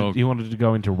Snoop Dogg. He wanted to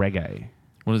go into reggae.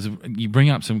 What is it? You bring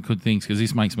up some good things because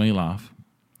this makes me laugh.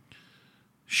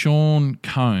 Sean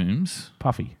Combs.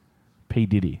 Puffy. P.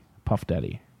 Diddy. Puff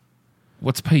Daddy.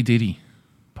 What's P. Diddy?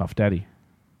 Puff Daddy.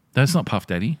 That's not Puff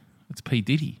Daddy. It's P.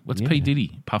 Diddy. What's Yeah. P.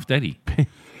 Diddy? Puff Daddy.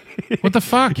 What the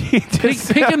fuck? pick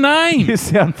just a name. You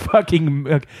sound fucking...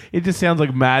 It just sounds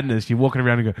like madness. You're walking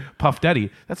around and go, Puff Daddy.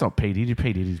 That's not P. Diddy.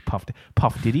 P. Diddy's Puff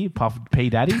Diddy. Puff P.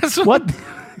 Daddy. That's What?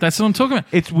 That's what I'm talking about.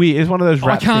 It's weird. It's one of those I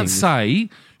rap can't things. say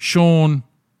Sean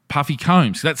Puffy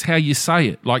Combs. That's how you say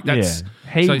it. Like that's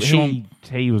Yeah. so Sean.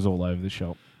 He was all over the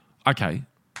shop. Okay,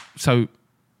 so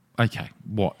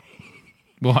what?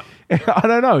 I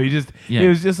don't know. He Yeah.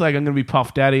 was just like, I'm going to be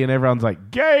Puff Daddy, and everyone's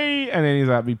like, gay. And then he's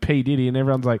like, be P. Diddy, and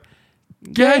everyone's like,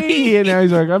 gay. And now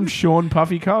he's like, I'm Sean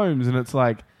Puffy Combs. And it's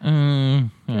like,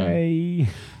 gay.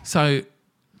 So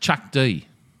Chuck D.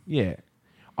 Yeah.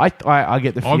 I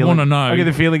get the feeling. wanna know. I get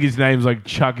the feeling his name's like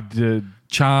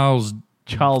Charles.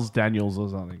 Charles Daniels or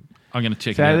something. I'm going to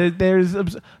check So it out. there's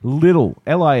Little,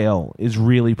 Lil is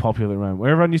really popular around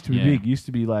where everyone used to be Yeah. big. Used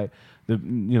to be like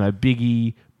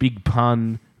Biggie, Big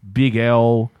Pun, Big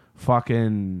L,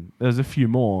 fucking. There's a few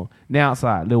more. Now it's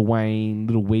like Lil Wayne,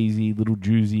 Little Wheezy, Little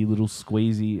Juicy, Little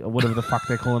Squeezy, or whatever the fuck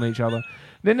they're calling each other.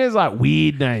 Then there's like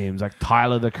weird names like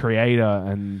Tyler the Creator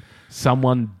and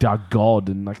someone Doug God,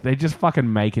 and like they're just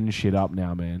fucking making shit up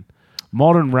now, man.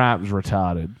 Modern rap's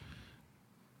retarded.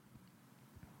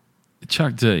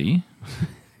 Chuck D.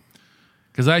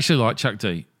 Because I actually like Chuck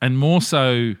D. And more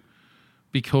so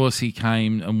because he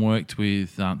came and worked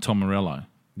with Tom Morello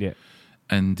Yeah.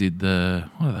 and did the,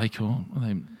 what are they called? What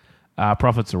are they?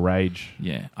 Prophets of Rage.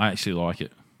 Yeah, I actually like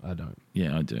it. I don't.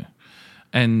 Yeah, I do.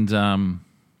 And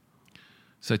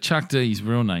so Chuck D's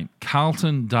real name,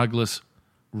 Carlton Douglas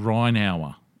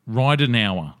Ridenauer.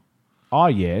 Oh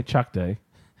yeah, Chuck D.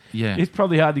 Yeah. It's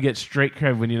probably hard to get street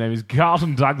cred when your name is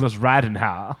Carlton Douglas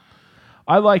Ridenauer.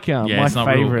 I like my it's not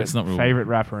real- favorite it's not real favorite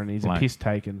rapper, and he's black. a piss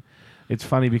take. And it's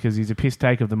funny because he's a piss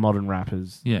take of the modern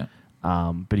rappers. Yeah.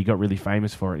 But he got really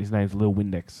famous for it. His name's Lil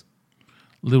Windex.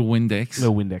 Little Windex.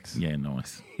 Lil Windex. Yeah,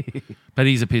 nice. But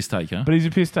he's a piss taker. But he's a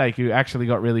piss take who actually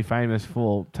got really famous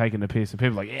for taking the piss. And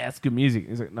people are like, yeah, it's good music.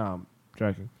 He's like, no, I'm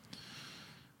joking.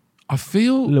 I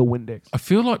feel Lil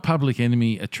Windex. like Public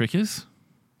Enemy are trickers.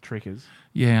 Trickers.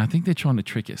 Yeah, I think they're trying to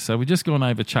trick us. So we're just going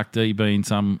over Chuck D being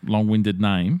some long-winded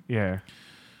name. Yeah.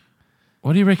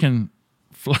 What do you reckon?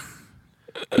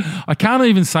 I can't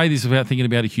even say this without thinking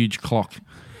about a huge clock.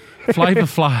 Flavor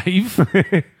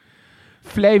Flav.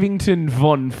 Flavington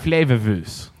von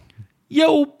Flavorvus.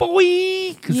 Yo,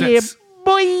 boy! 'Cause that's-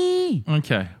 boy.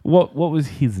 okay. What was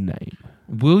his name?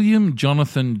 William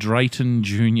Jonathan Drayton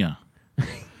Jr.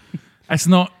 It's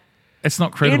not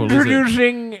credible, is it?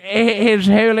 Introducing His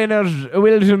Holiness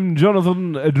William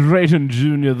Jonathan Drayton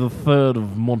Jr. the Third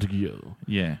of Montague.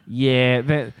 Yeah. Yeah,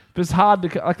 but it's hard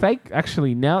to like. They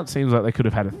actually now it seems like they could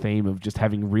have had a theme of just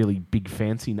having really big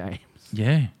fancy names.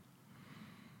 Yeah.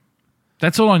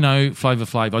 That's all I know, Flavor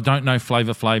Flav. I don't know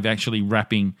Flavor Flav actually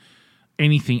rapping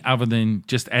anything other than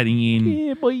just adding in,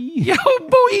 Yeah, boy. yo,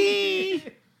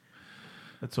 boy!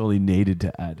 That's all he needed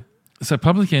to add. So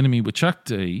Public Enemy were Chuck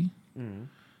D,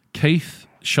 Keith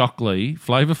Shockley,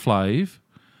 Flavor Flav,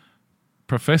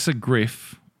 Professor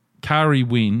Griff, Kari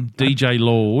Wynn, DJ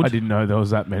Lord. I didn't know there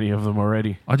was that many of them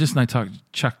already. I just know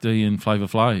Chuck D and Flavor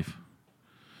Flav.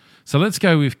 So let's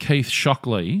go with Keith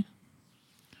Shockley,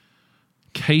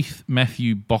 Keith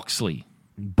Matthew Boxley,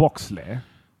 Boxler.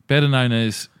 better known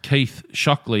as Keith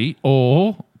Shockley,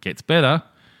 or, gets better,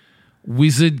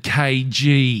 Wizard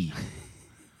KG.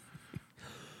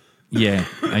 Yeah,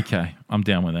 okay. I'm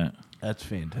down with that. That's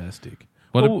fantastic.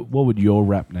 What What would your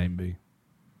rap name be?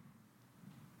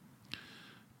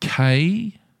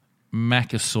 K.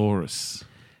 Macosaurus.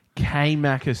 K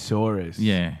Macosaurus.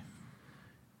 Yeah,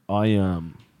 I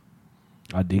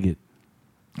dig it.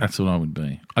 that's what I would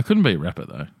be. I couldn't be a rapper,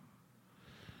 though.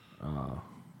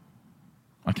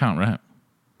 I can't rap.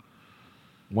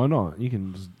 Why not? You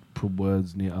can just put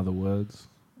words near other words.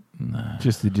 No.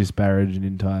 Just to disparage an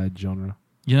entire genre.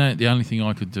 You know, the only thing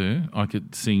I could do, I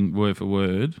could sing word for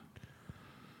word.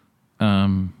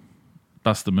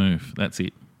 Bust a Move. That's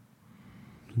it.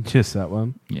 Just that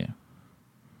one. Yeah.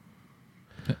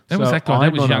 That was that guy.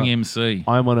 That was Young MC.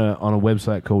 I'm on a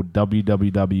website called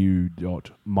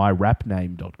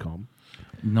www.myrapname.com.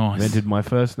 Nice. Entered my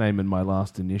first name and my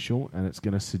last initial, and it's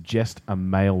going to suggest a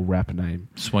male rap name.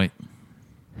 Sweet.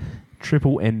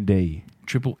 Triple ND.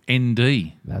 Triple ND.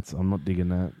 I'm not digging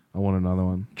that. I want another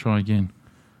one. Try again.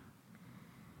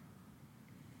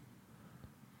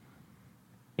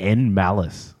 N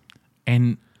Malice.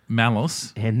 N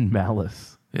Malice. N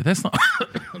Malice. Yeah, that's not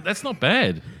that's not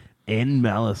bad. N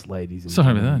Malice, ladies and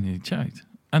Sorry about gentlemen. that. You choked.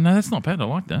 Oh, no, that's not bad. I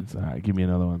like that. It's all right. Give me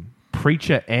another one.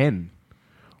 Preacher N.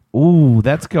 Ooh,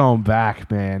 that's going back,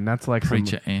 man. That's like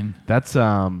Preacher N. That's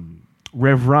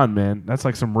Rev Run, man. That's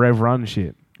like some Rev Run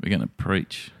shit. We're going to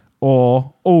preach.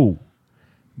 Or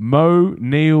Mo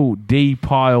Neil D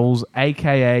Piles,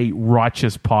 aka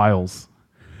Righteous Piles.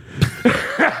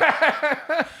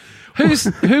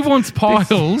 Who wants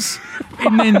piles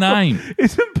in their name?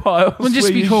 Isn't Piles Wouldn't just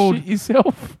where be you called- shit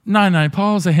yourself? No,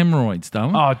 piles are hemorrhoids,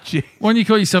 darling. Oh, gee. Why don't you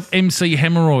call yourself MC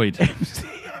Hemorrhoid?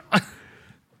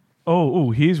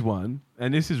 Here's one,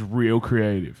 and this is real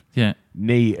creative. Yeah.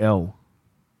 Knee L.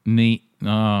 Knee.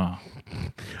 Oh.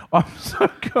 I'm so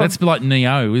good. That's like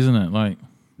Neo, isn't it? Like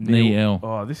Knee L.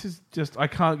 Oh, this is just, I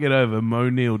can't get over Mo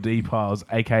Neil D Piles,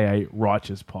 aka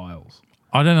Righteous Piles.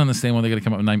 I don't understand why they're going to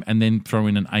come up with a name and then throw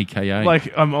in an AKA.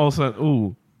 Like, I'm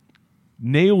also,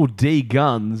 Neil D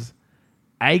Guns,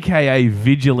 aka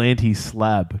Vigilante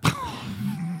Slab.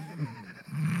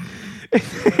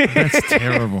 That's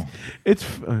terrible. It's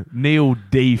Neil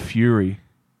D Fury.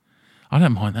 I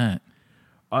don't mind that.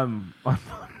 I'm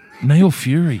Neil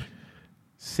Fury.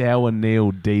 Sour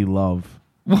Neil D Love.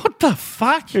 What the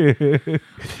fuck?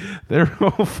 They're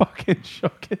all fucking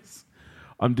shockers.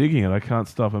 I'm digging it. I can't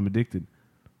stop. I'm addicted.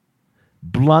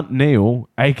 Blunt Neil,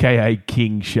 a.k.a.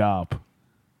 King Sharp.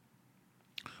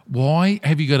 Why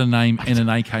have you got a name and an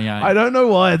AKA? I don't know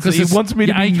why. It Because wants me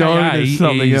to be known AKA as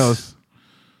something is- else.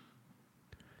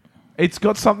 It's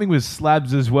got something with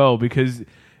slabs as well because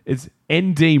it's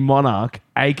ND Monarch,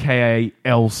 a.k.a.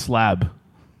 L Slab.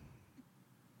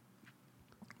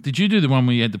 Did you do the one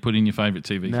where you had to put in your favourite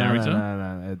TV character?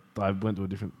 No. I went to a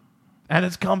different... And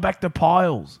it's come back to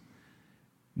Piles.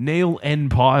 Neil N.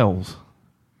 Piles.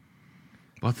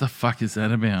 What the fuck is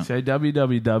that about? So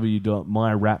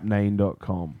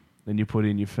www.myrapname.com. Then you put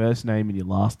in your first name and your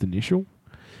last initial.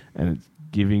 And it's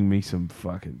giving me some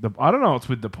fucking... I don't know what's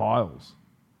with the Piles.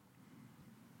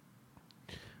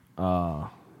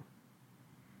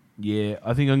 Yeah,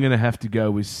 I think I'm going to have to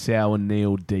go with Sour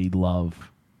Neil D.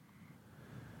 Love.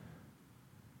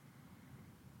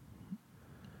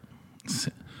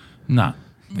 No,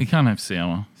 you can't have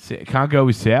sour. Can't go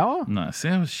with Sour? No,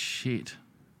 sour's shit.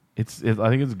 I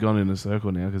think it's gone in a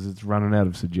circle now because it's running out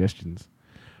of suggestions.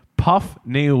 Puff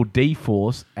Neil D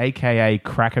Force, aka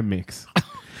Cracker Mix.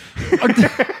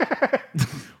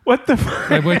 What the fuck?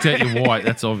 They worked out you're white,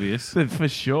 that's obvious. For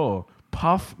sure.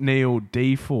 Puff Neil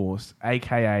D Force,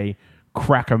 aka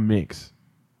Cracker Mix.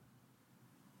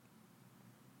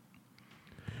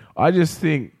 I just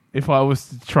think if I was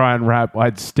to try and rap,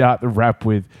 I'd start the rap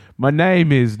with, "My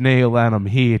name is Neil and I'm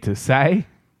here to say."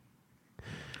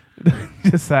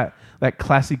 Just that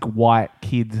classic white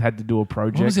kids had to do a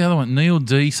project. What was the other one? Neil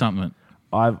D something.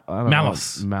 I don't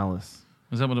Malice. know. Malice.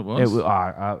 Was that what it was?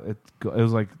 It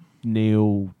was like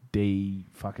Neil D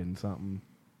fucking something.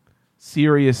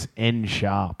 Sirius N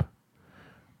Sharp.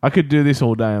 I could do this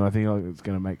all day, and I think it's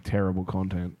going to make terrible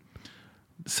content.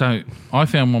 So I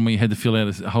found one where you had to fill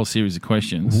out a whole series of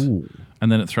questions, Ooh.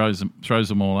 and then it throws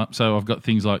them all up. So I've got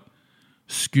things like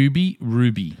Scooby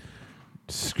Ruby.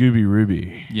 Scooby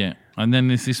Ruby. Yeah. And then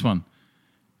there's this one.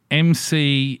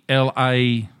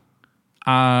 MCLAREN.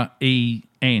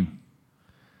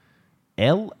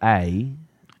 L-A...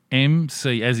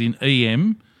 MC as in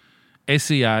EM.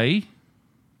 SEA.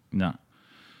 No.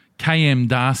 KM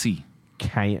Darcy.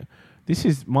 K. This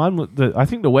is mine. I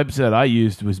think the website I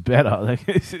used was better. Like,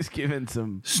 this is given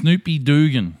some Snoopy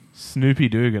Dugan. Snoopy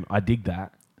Dugan. I dig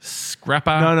that.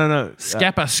 Scrapper. No.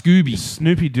 Scapper Scooby.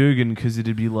 Snoopy Dugan, because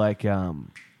it'd be like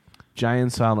Jay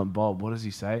and Silent Bob. What does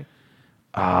he say?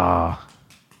 Fuck.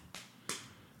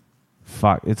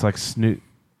 It's like Snoop.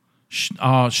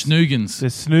 Snoogans.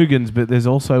 There's Snoogans, but there's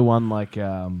also one like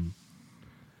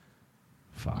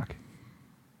fuck.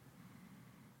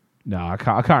 No, I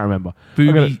can't remember.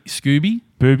 Booby Scooby.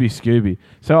 Booby Scooby.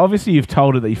 So obviously you've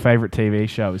told her that your favourite TV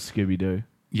show is Scooby Doo.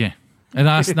 Yeah. And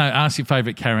ask your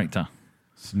favourite character.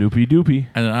 Snoopy Doopy.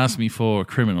 And it asked me for a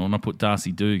criminal, and I put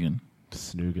Darcy Dugan.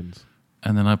 Snoogans.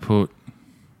 And then I put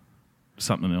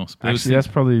something else. But Actually, that's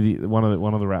probably one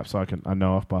of the raps I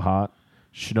know off by heart.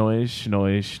 Schnoise,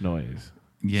 schnoise, schnoise.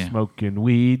 Yeah. Smoking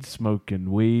weed.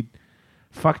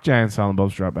 Fuck Jay and Silent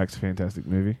Bob's Strike Back's a fantastic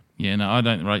movie. Yeah, no, I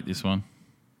don't rate this one.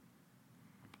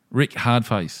 Rick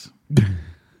Hardface.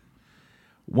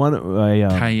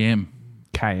 KM.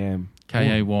 KM.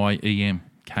 KAYEM.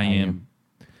 KM.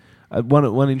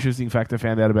 One interesting fact I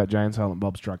found out about Jay and Silent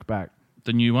Bob Strike Back.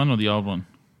 The new one or the old one?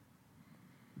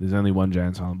 There's only one Jay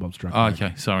and Silent Bob Strike Oh, Back.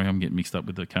 okay. Sorry, I'm getting mixed up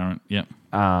with the current. Yeah.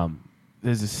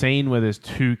 There's a scene where there's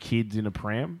two kids in a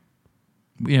pram.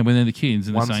 Yeah, when they're the kids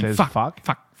and One they're saying, says, fuck.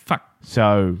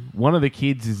 So one of the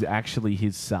kids is actually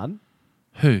his son,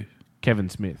 Who? Kevin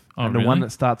Smith. Oh, and the really? one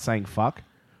that starts saying fuck,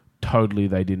 totally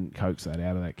they didn't coax that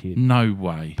out of that kid. No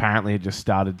way. Apparently it just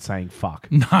started saying fuck.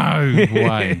 No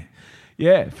way.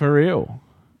 Yeah, for real.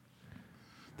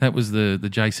 That was the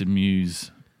Jason Mewes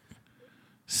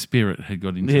spirit had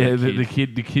got into Yeah, that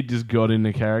kid. the kid just got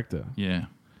into character. Yeah.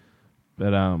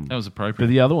 But That was appropriate. but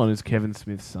the other one is Kevin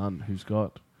Smith's son, who's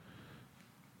got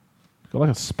like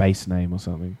a space name or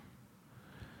something.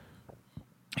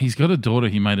 He's got a daughter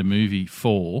he made a movie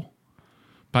for.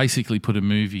 Basically put a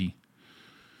movie.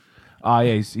 Oh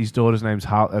yeah, his daughter's name's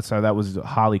so that was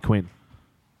Harley Quinn.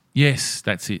 Yes,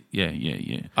 that's it. Yeah.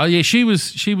 Oh yeah, she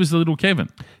was the little Kevin.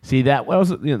 See that was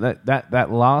that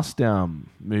last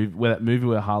movie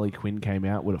where Harley Quinn came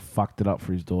out would have fucked it up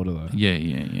for his daughter though.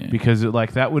 Yeah. Because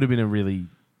that would have been a really,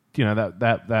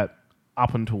 that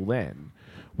up until then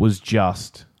was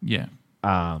just Yeah.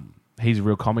 he's a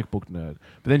real comic book nerd.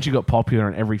 But then she got popular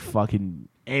and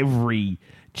every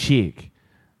chick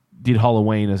did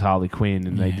Halloween as Harley Quinn,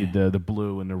 and they did the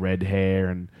blue and the red hair,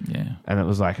 and it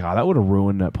was like, that would have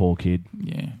ruined that poor kid.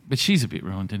 Yeah. But she's a bit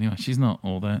ruined anyway. She's not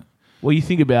all that. Well, you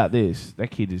think about this, that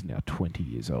kid is now 20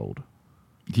 years old.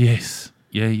 Yes.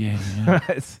 Yeah.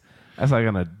 that's like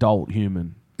an adult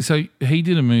human. So he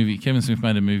did a movie, Kevin Smith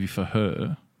made a movie for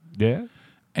her Yeah?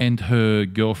 and her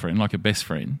girlfriend, like a best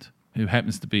friend, who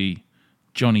happens to be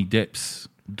Johnny Depp's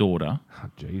daughter, Oh,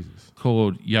 Jesus.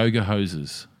 called Yoga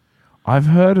Hoses. I've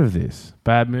heard of this.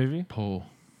 Bad movie? Poor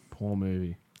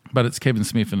movie. But it's Kevin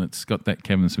Smith, and it's got that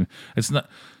Kevin Smith. It's not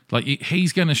like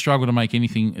he's going to struggle to make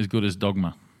anything as good as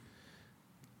Dogma.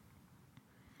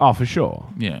 Oh, for sure.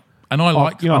 Yeah, and I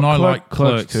like Clerks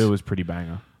Clerks 2 was pretty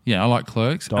banger. Yeah, I like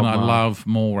Clerks, and I Dogma. love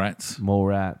Mallrats.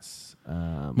 Mallrats.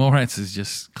 Mallrats is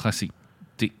just classic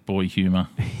dick boy humor.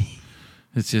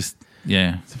 It's just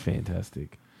It's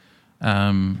fantastic.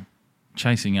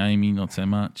 Chasing Amy, not so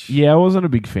much. Yeah, I wasn't a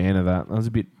big fan of that. I was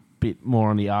a bit more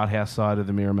on the art house side of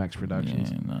the Miramax Productions.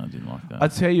 Yeah, no, I didn't like that.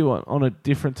 I'd tell you what, on a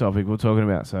different topic, we're talking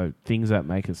about things that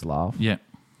make us laugh. Yeah.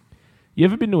 You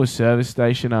ever been to a service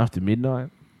station after midnight?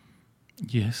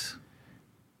 Yes.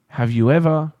 Have you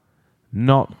ever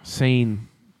not seen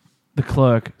the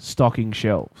clerk stocking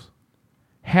shelves?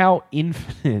 How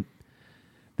infinite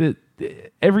that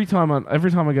every time I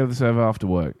go to the server after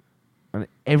work, and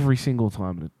every single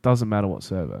time, and it doesn't matter what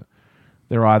server,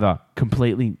 they're either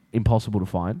completely impossible to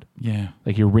find,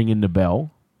 like you're ringing the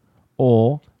bell,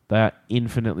 or they are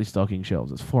infinitely stocking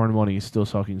shelves. It's 4 a.m, he's still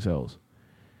stocking shelves.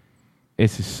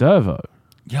 It's a servo.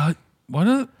 Yeah, I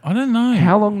don't know.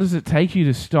 How long does it take you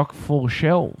to stock 4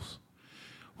 shelves?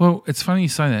 Well, it's funny you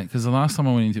say that, because the last time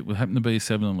I went into it happened to be a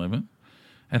 7-Eleven.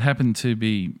 It happened to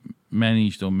be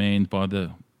managed or manned by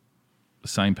the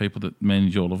same people that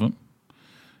manage all of them.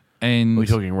 And Are we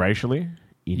talking racially?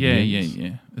 Indians?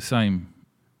 Yeah. The same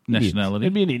nationality.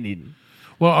 It'd be an Indian.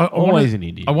 Well, Always an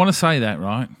Indian. I want to say that,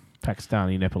 right?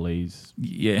 Pakistani, Nepalese,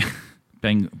 Yeah.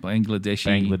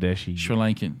 Bangladeshi, Sri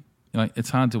Lankan. Like,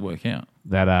 it's hard to work out.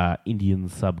 that Indian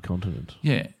subcontinent.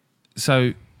 Yeah.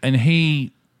 So And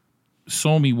he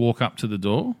saw me walk up to the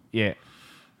door, Yeah.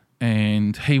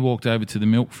 and he walked over to the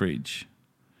milk fridge.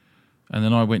 And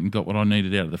then I went and got what I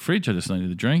needed out of the fridge. I just needed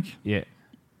a drink. Yeah.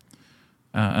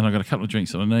 And I got a couple of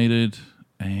drinks that I needed,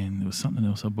 and there was something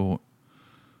else I bought.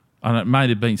 And it may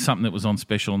have been something that was on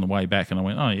special on the way back, and I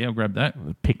went, oh, yeah, I'll grab that.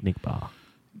 A picnic bar.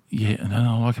 Yeah, and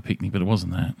I like a picnic, but it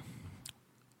wasn't that.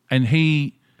 And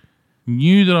he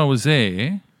knew that I was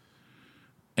there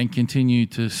and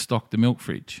continued to stock the milk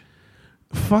fridge.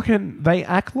 Fucking, they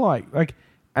act like,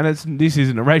 and this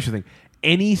isn't a racial thing.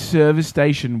 Any service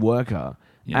station worker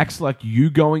acts like you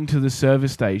going to the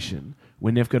service station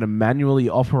when they've got to manually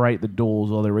operate the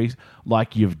doors or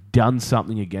like you've done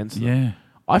something against them. Yeah.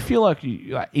 I feel like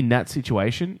in that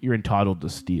situation, you're entitled to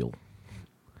steal.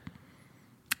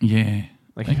 Yeah.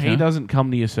 Like if he doesn't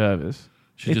come to your service,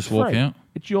 Should it's just walk free. out?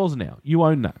 It's yours now. You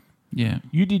own that. Yeah.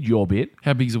 You did your bit.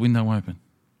 How big's the window open?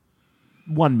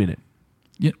 1 minute.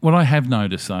 Yeah. What I have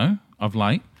noticed, though, of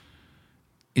late,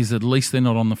 is at least they're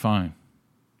not on the phone.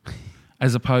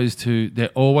 As opposed to they're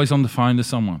always on the phone to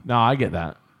someone. No, I get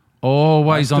that.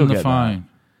 Always I still on the get phone.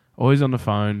 Always on the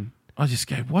phone. I just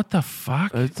go, what the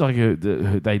fuck? It's like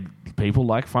people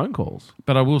like phone calls.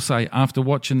 But I will say, after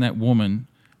watching that woman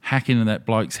hack into that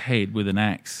bloke's head with an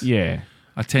axe, Yeah.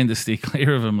 I tend to steer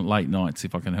clear of them at late nights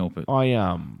if I can help it.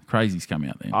 Crazy's come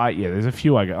out there. There's a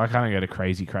few I can't go to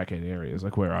crazy crackhead areas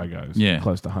like where I go. It's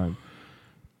close to home.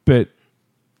 But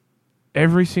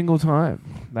every single time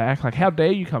they act like, how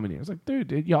dare you come in here? It's like,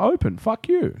 dude, you're open. Fuck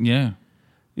you. Yeah.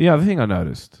 The other thing I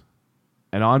noticed,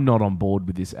 and I'm not on board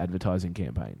with this advertising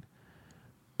campaign,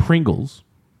 Pringles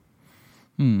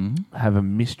have a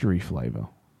mystery flavour.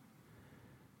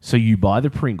 So you buy the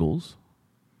Pringles,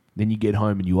 then you get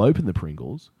home and you open the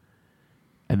Pringles,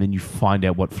 and then you find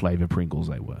out what flavour Pringles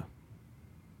they were.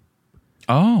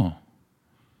 Oh.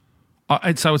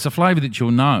 So it's a flavour that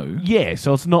you'll know. Yeah,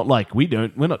 so it's not like we're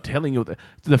not telling you.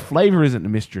 The flavour isn't a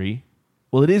mystery.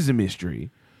 Well, it is a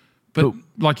mystery. But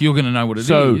like you're going to know what it is.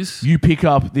 So you pick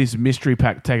up this mystery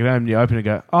pack, take it home, and you open it and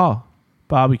go, oh,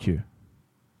 barbecue.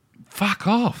 Fuck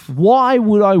off. Why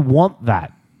would I want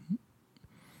that?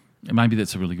 Maybe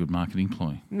that's a really good marketing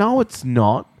ploy. No, it's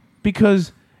not.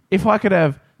 Because if I could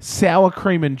have sour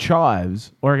cream and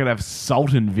chives, or I could have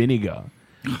salt and vinegar,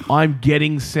 I'm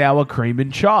getting sour cream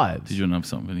and chives. Did you want to have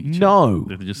something? No.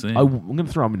 They're just there. I'm going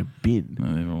to throw them in a bin.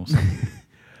 No, they're awesome.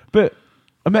 But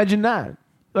imagine that.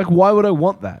 Like, why would I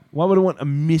want that? Why would I want a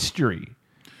mystery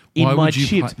in Why my would you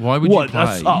chips? play- why would you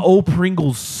play- Are all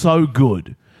Pringles so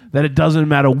good that it doesn't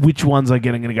matter which ones I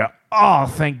get? I'm going to go, oh,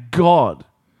 thank God.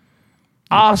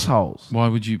 Assholes. Why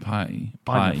would you play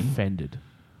I'm offended.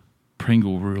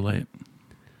 Pringle roulette?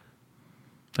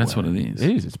 That's what it is.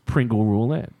 It is. It's Pringle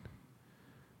roulette.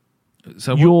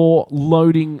 So You're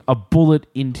loading a bullet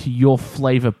into your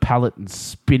flavour palette and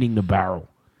spinning the barrel.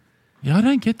 yeah, I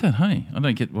don't get that. Hey, I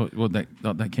don't get what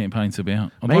that campaign's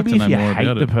about. I'd Maybe like to if you know more hate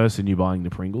about the it. person you're buying the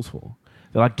Pringles for,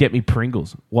 they're like, get me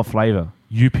Pringles. What flavour?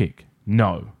 You pick.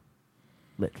 No.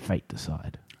 Let fate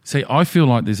decide. See, I feel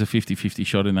like there's a 50-50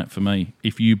 shot in that for me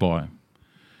if you buy them.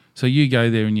 So you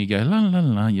go there and you go, la, la,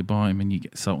 la, la, you buy them and you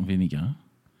get salt and vinegar.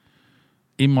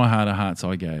 In my heart of hearts,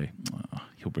 I go, oh,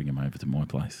 he'll bring them over to my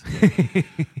place.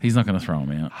 He's not going to throw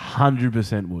them out.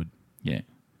 100% would. Yeah.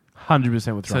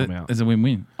 100% would throw So them out. there's a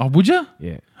win-win. Oh, would you?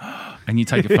 Yeah. And you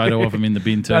take a photo of them in the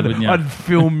bin too, wouldn't you? I'd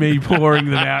film me pouring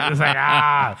them out. It's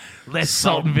like, less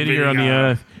salt and vinegar on the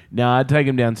earth. No, I'd take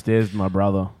them downstairs to my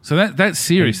brother. So that's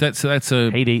serious. That's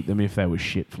a... He'd eat them if they were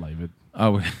shit flavoured.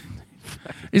 Oh,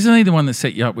 isn't he the one that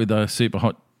set you up with a super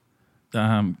hot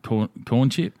corn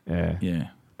chip? Yeah. Yeah.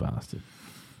 Bastard.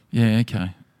 Yeah,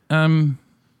 okay.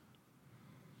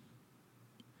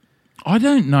 I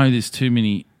don't know there's too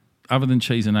many, other than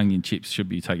cheese and onion chips, should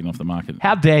be taken off the market.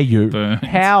 How dare you? Burnt.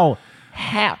 How?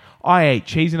 I ate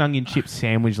cheese and onion chip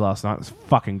sandwich last night. It's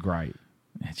fucking great.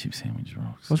 Yeah, chip sandwich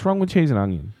rocks. What's wrong with cheese and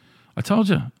onion? I told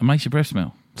you, it makes your breath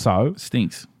smell. So, It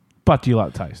stinks. but do you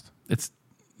like the taste?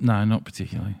 No, not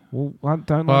particularly. Well, I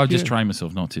don't Well, like I'll just you. train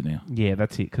myself not to now. Yeah,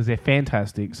 that's it, because they're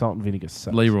fantastic. Salt and vinegar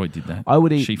sucks. Leroy did that. I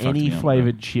would eat She fucked any me up,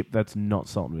 flavoured chip that's not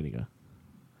salt and vinegar.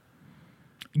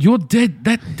 You're dead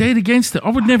against it. I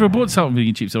would never have bought salt and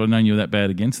vinegar chips if I'd known you were that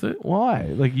bad against it. Why?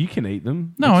 Like, you can eat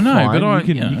them. No, It's I know, fine. but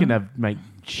you can make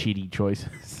shitty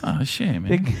choices. Oh, share,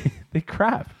 man. They're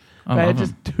crap. I They're love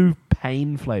just too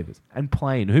plain flavours. And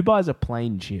plain. Who buys a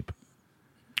plain chip?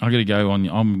 I got to go on.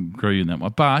 I'm agreeing that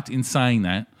one. But in saying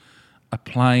that, a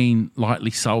plain,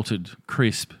 lightly salted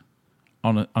crisp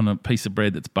on a piece of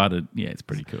bread that's buttered, yeah, it's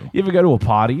pretty cool. You ever go to a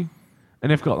party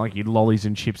and they've got like your lollies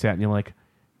and chips out and you're like,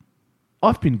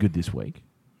 I've been good this week.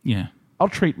 Yeah. I'll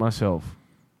treat myself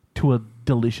to a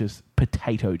delicious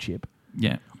potato chip.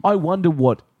 Yeah. I wonder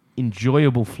what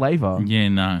enjoyable flavour Yeah,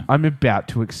 no. I'm about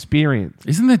to experience.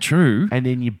 Isn't that true? And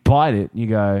then you bite it and you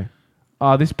go,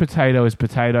 oh, this potato is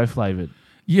potato flavoured.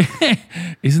 Yeah.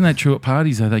 Isn't that true at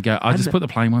parties, though? They go, I just And- put the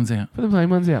plain ones out. Put the plain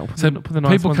ones out. So put the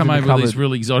nice people ones come in the over with these cupboard.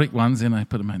 really exotic ones and they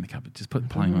put them in the cupboard. Just put the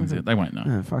plain ones out. They won't know.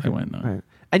 Yeah, fuck they it. won't know. Right.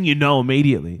 And you know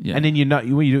immediately. Yeah. And then you know,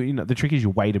 the trick is you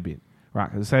wait a bit. Right,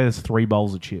 'cause say there's 3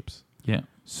 bowls of chips. Yeah.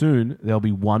 Soon there'll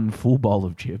be 1 full bowl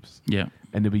of chips. Yeah.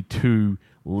 And there'll be 2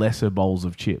 lesser bowls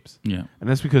of chips. Yeah. And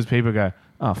that's because people go,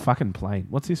 oh, fucking plain.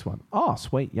 What's this one? Oh,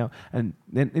 sweet. Yeah. And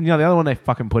then the other one they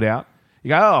fucking put out, you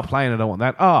go, oh, plain, I don't want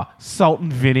that. Oh, salt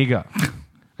and vinegar.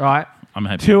 Right? I'm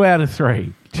happy. 2 out of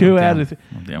 3. 2 I'm out down. of 3.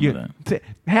 I'm down with that.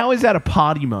 How is that a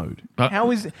party mode? But-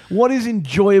 What is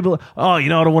enjoyable? Oh, you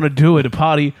know what I want to do at a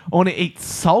party? I want to eat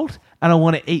salt and I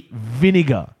want to eat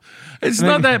vinegar. It's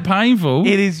not that painful.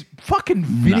 It is fucking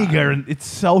vinegar and it's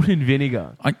salt and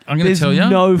vinegar. I'm going to There's tell you,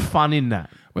 no fun in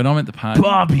that. when I'm at the party,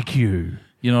 Barbecue.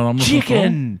 you know what I'm looking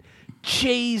Chicken,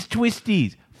 cheese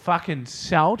twisties, fucking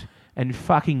salt and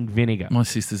fucking vinegar. for? My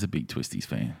sister's a big Twisties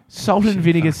fan. Salt and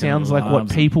vinegar fucking sounds like what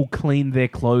loves it. people clean their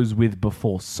clothes with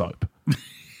before soap.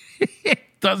 It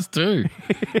does too.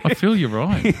 I feel you're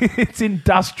right. It's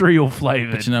industrial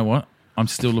flavored. But you know what? I'm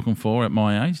still looking for at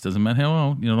my age. Doesn't matter how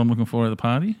old. You know what I'm looking for at the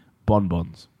party?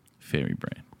 Bonbons. Fairy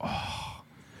bread.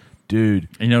 Dude.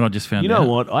 And you know what I just found You out? know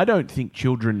what? I don't think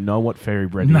children know what fairy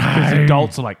bread is. No. Because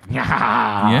adults are like,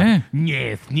 yeah,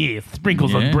 Yeah. yes,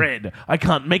 sprinkles on Yeah. bread. I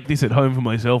can't make this at home for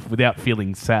myself without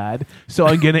feeling sad, so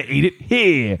I'm going to eat it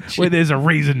here, where there's a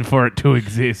reason for it to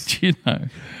exist. You know,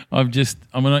 I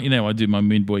do my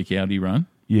midweek Audi run,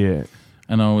 Yeah.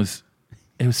 and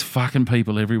it was fucking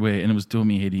people everywhere, and it was doing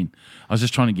me head in. I was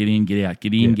just trying to get in, get out,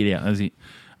 get in, get out. That's it.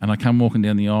 And I come walking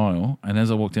down the aisle, and as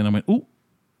I walked in, I went, "Ooh,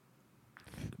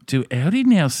 do Audi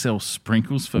now sell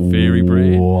sprinkles for fairy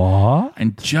bread?" What?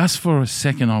 And just for a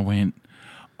second, I went,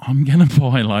 "I'm going to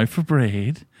buy a loaf of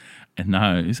bread and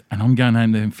those, and I'm going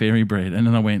home to fairy bread." And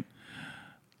then I went,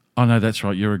 "Oh no, that's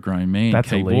right. You're a grown man. That's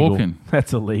Keep illegal. walking."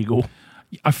 That's illegal.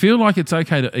 I feel like it's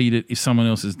okay to eat it if someone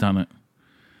else has done it.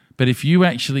 But if you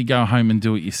actually go home and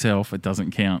do it yourself, it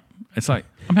doesn't count. It's like,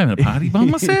 I'm having a party by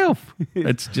myself.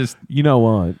 It's just, You know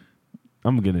what?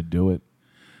 I'm going to do it.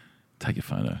 take a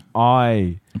photo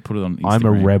I'm and put it on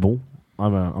Instagram. a rebel.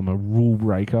 I'm a rule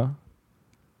breaker.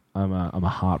 I'm a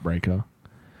heartbreaker.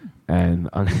 And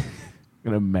I'm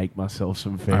going to make myself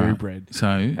some fairy Alright, bread. So,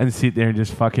 And sit there and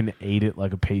just fucking eat it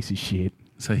like a piece of shit.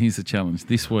 so here's the challenge.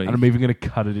 This week, And I'm even going to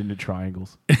cut it into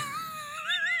triangles.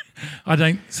 I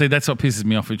don't see. That's what pisses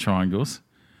me off with triangles,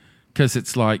 because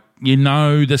it's like, you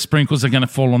know, the sprinkles are going to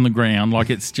fall on the ground. Like,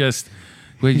 it's just,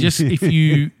 if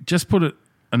you just put it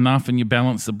enough and you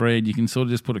balance the bread, you can sort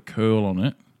of just put a curl on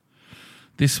it.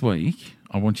 This week,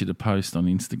 I want you to post on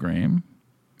Instagram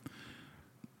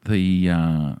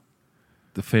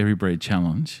the fairy bread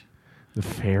challenge. The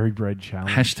fairy bread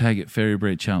challenge. Hashtag it fairy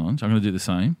bread challenge. I'm going to do the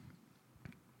same,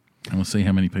 and we'll see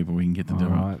how many people we can get to do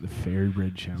All it. right, the fairy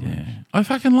bread challenge. Yeah, I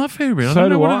fucking love fairy bread. I So don't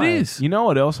know do what I. it is. You know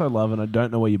what else I love, and I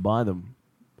don't know where you buy them?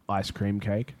 Ice cream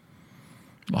cake.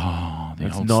 Oh, the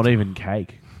It's old not stuff. even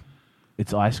cake.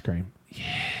 It's ice cream.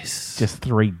 Yes. Just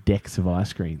 3 decks of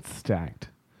ice cream stacked.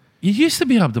 You used to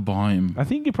be able to buy them. I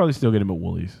think you probably still get them at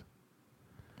Woolies.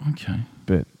 Okay.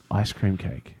 But ice cream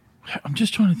cake. I'm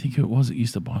just trying to think who it was that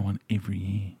used to buy one every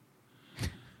year.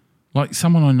 Like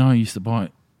someone I know used to buy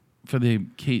it for their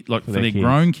kid, like for their their kids.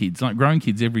 grown kids, like grown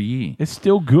kids every year. It's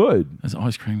still good. As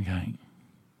ice cream cake.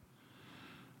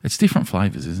 It's different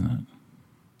flavours, isn't it?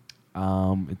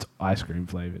 It's ice cream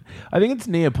flavored. I think it's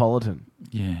Neapolitan.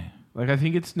 Yeah. Like, I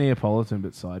think it's Neapolitan,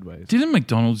 but sideways. Didn't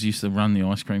McDonald's used to run the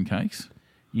ice cream cakes?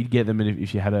 You'd get them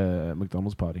if you had a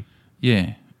McDonald's party.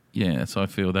 Yeah. Yeah, that's how I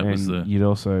feel. That and was the... you'd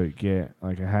also get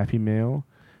like a Happy Meal,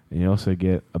 and you also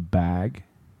get a bag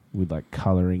with like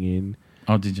colouring in,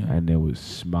 Oh, did you? and there was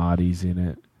Smarties in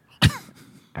it,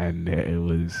 and there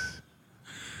was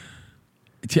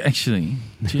Actually,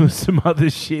 there was some other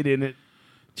shit in it.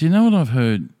 do you know what I've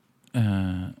heard?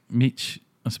 Mitch,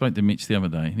 I spoke to Mitch the other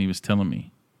day, and he was telling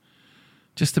me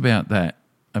just about that,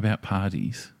 about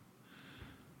parties,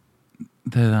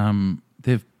 that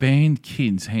they've banned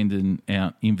kids handing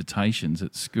out invitations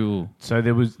at school. So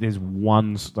there's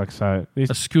one there's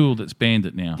A school that's banned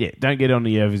it now. yeah. Don't get on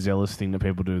the overzealous thing that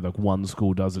people do. Like one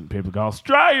school doesn't, people go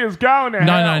Australia's going to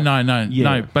No, hell. no.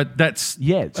 Yeah. But that's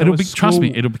Yeah, so it'll a be. Trust me,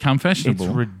 school- it'll become It's fashionable.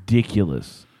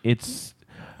 ridiculous. It's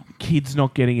kids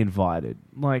not getting invited.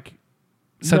 Like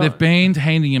So no- they've banned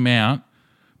handing them out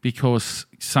because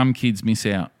some kids miss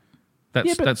out. yeah,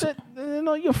 but That's they're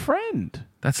not your friend.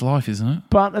 that's life, isn't it?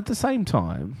 But at the same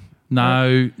time,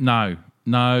 No.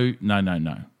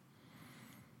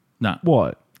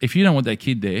 What? If you don't want that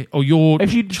kid there, or your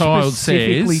If you child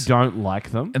specifically says, don't like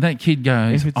them, and that kid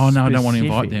goes, If it's "Oh no, I don't want to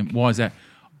invite specific. them." Why is that?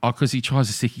 Oh, because he tries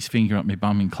to stick his finger up my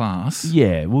bum in class.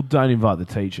 yeah, well, don't invite the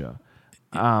teacher.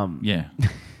 Yeah.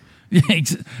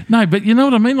 No, but you know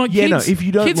what I mean. Like, Yeah, kids, no. If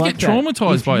you don't kids like get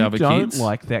traumatized by other if you don't kids.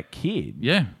 like that kid,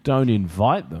 Yeah. don't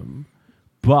invite them.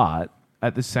 But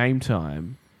at the same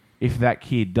time, if that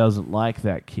kid doesn't like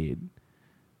that kid,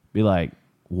 be like,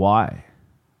 why?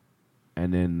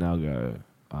 And then they'll go,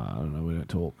 I don't know, we don't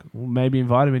talk. Well, maybe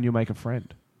invite him and you'll make a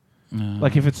friend.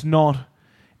 Like if it's not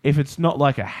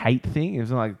like a hate thing, if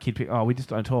it's not like a kid pick, we just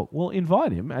don't talk. Well,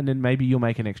 invite him and then maybe you'll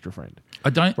make an extra friend. I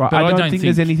don't. Right? But I don't think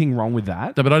there's anything wrong with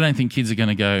that. But I don't think kids are going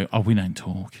to go, "Oh, we don't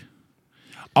talk."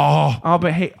 Oh,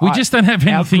 But hey, we just don't have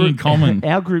our anything in common.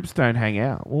 Our groups don't hang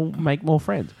out. We'll make more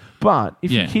friends. But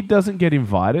if Yeah. your kid doesn't get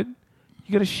invited,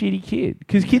 you got a shitty kid.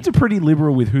 Because kids are pretty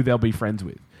liberal with who they'll be friends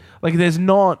with. Like, they're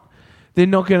not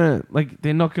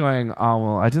going, oh,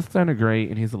 well, I just don't agree,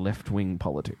 and here's the left-wing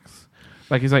politics.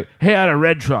 Like, he's like, hey, I had a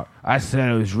red truck. I said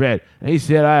it was red. And he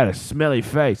said I had a smelly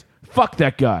face. Fuck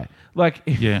that guy. Like,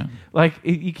 Yeah.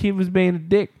 your kid was being a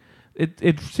dick.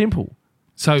 It's simple.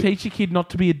 So, Teach your kid not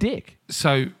to be a dick.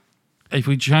 so if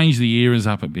we change the eras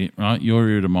up a bit, right? Your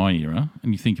era to my era,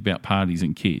 and you think about parties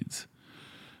and kids.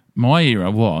 My era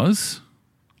was,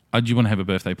 do you want to have a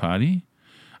birthday party?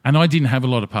 And I didn't have a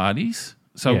lot of parties.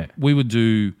 So Yeah. we would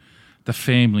do the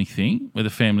family thing where the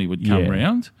family would come Yeah.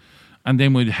 round, and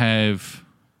then we'd have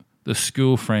the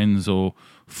school friends or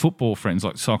football friends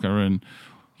like soccer and,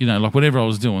 like whatever I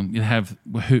was doing. You'd have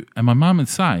and my mum would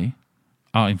say,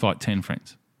 "I'll invite 10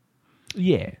 friends."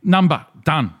 Yeah. Number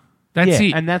done. That's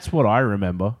it. And that's what I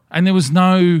remember. And there was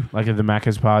no, Like at the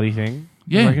Macca's party thing.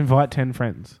 Yeah. Like invite 10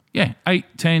 friends. 8,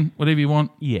 10, whatever you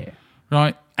want, Yeah.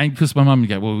 right? And because my mum would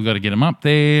go, well, we've got to get them up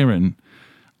there, and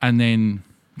then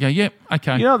go, yep,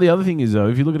 okay. You know, the other thing is, though,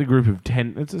 if you look at a group of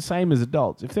 10, it's the same as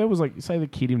adults. If there was, like, say the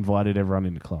kid invited everyone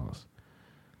into class,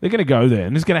 they're going to go there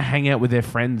and just going to hang out with their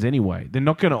friends anyway. They're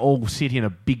not going to all sit in a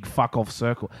big fuck-off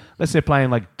circle. Unless they're playing,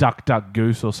 like, Duck, Duck,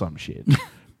 Goose or some shit.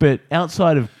 But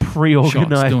outside of Shots,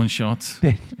 pre-organized doing shots.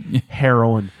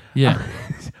 heroin, Yeah.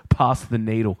 pass the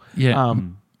needle. Yeah.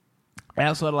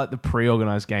 Outside of like the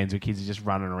pre-organized games where kids are just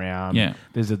running around. Yeah.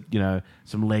 There's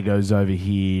some Legos over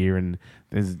here, and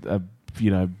there's a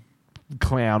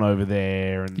clown over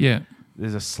there, and Yeah.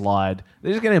 there's a slide.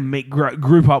 They're just going to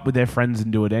group up with their friends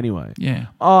and do it anyway. Yeah.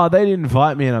 Oh, they didn't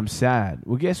invite me and I'm sad.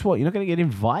 Well, guess what? You're not going to get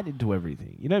invited to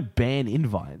everything. You don't ban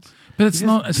invites. But it's You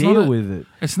not. just It's not. deal with it.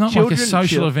 It's not Children like a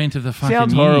social should- event of the fucking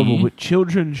Sounds year. horrible, but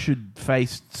children should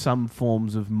face some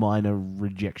forms of minor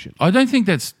rejection. I don't think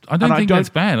that's. I don't And think that's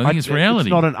bad. I think it's reality.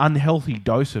 It's not an unhealthy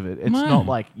dose of it. It's No. not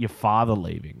like your father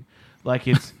leaving. Like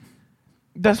it's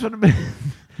that's what I mean.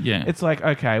 Yeah. It's like,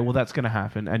 okay, well that's going to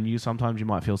happen, and sometimes you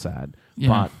might feel sad, Yeah.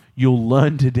 but you'll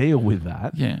learn to deal with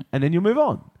that. Yeah. And then you'll move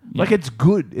on. Yeah. Like it's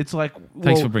good. It's like,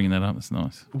 Thanks well, for bringing that up. That's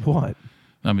nice. what?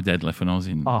 No, my dad left when I was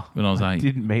in. Oh, when I was I 8.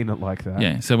 didn't mean it like that.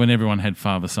 Yeah. So when everyone had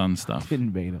father-son stuff,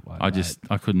 Didn't mean it like that.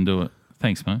 I couldn't do it.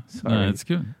 Thanks, mate. No, Sorry. that's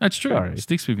good. That's true. Sorry. It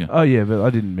sticks with you. Oh yeah, but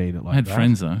I didn't mean it like I had that.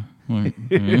 friends though. Well,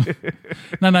 yeah.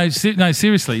 No,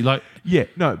 seriously. Like Yeah,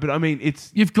 no, but I mean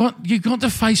it's you've got to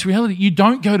face reality. You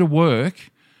don't go to work,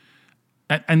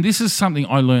 and this is something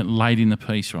I learnt late in the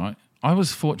piece. Right, I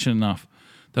was fortunate enough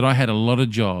that I had a lot of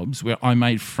jobs where I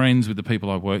made friends with the people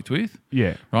I worked with.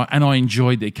 yeah. Right, and I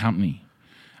enjoyed their company,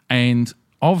 and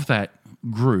of that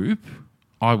group,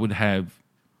 I would have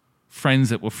friends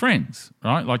that were friends,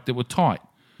 right, like that were tight,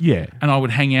 Yeah. and I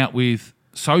would hang out with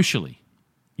socially.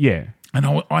 Yeah.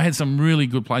 And I had some really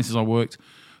good places I worked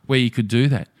where you could do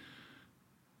that.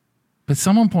 But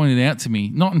someone pointed out to me,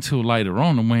 not until later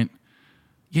on, and went,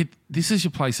 yeah, this is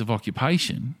your place of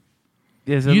occupation.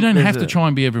 You don't have to try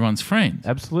and be everyone's friend.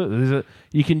 Absolutely.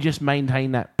 You can just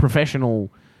maintain that professional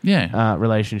Yeah.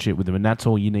 relationship with them, and that's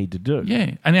all you need to do.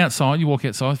 Yeah. And outside, you walk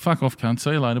outside, fuck off, cunt,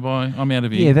 see you later, bye, I'm out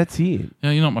of here. Yeah, that's it.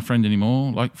 Yeah, you're not my friend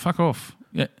anymore. Like, fuck off.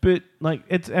 Yeah. But like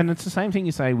it's the same thing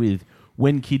you say with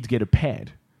when kids get a pet,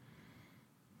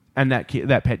 and that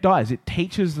pet dies. It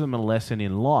teaches them a lesson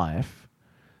in life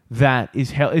that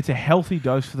is it's a healthy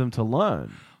dose for them to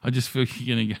learn. I just feel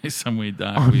you're going to go somewhere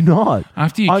dark. I'm not.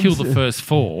 After you I'm kill s- the first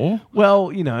 4,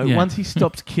 Well, Yeah. once he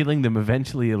stops killing them,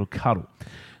 eventually it'll cuddle.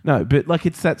 No, but like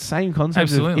it's that same concept.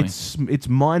 Absolutely. It's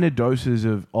minor doses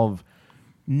of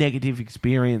negative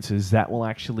experiences that will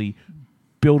actually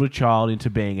build a child into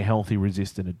being a healthy,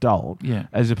 resistant adult. Yeah.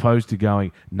 As opposed to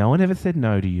going, no one ever said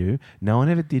no to you, no one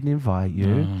ever didn't invite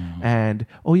you, and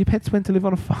all your pets went to live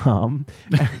on a farm.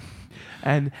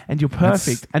 and you're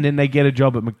perfect. And then they get a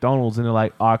job at McDonald's and they're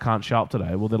like, I can't show up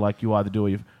today. Well, they're like, you either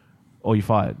do or you're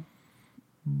fired.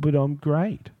 But I'm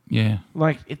great. Yeah.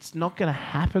 Like, it's not going to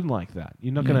happen like that.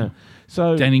 You're not going to.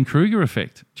 So Danning-Kruger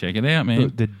effect. Check it out,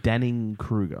 man. the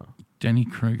Danning-Kruger,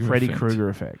 Danning-Kruger Freddy effect. Krueger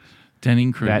effect.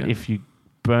 Danning-Kruger. That if you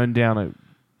burn down a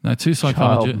No, two child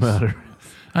psychologists. murder.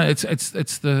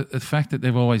 It's the fact that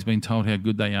they've always been told how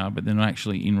good they are, but they're not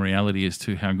actually in reality as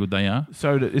to how good they are.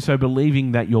 So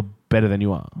believing that you're better than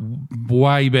you are.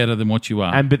 Way better than what you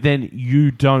are. But then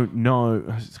you don't know,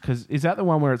 because is that the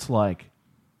one where it's like,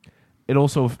 it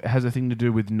also has a thing to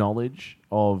do with knowledge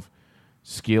of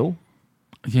skill,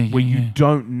 where you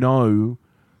don't know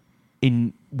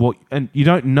and you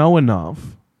don't know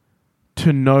enough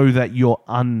to know that you're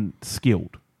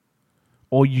unskilled,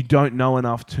 or you don't know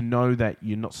enough to know that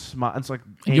you're not smart. It's like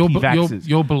anti-vaxxers.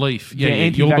 Your belief, your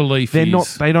anti-vax- belief they're is not.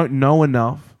 They don't know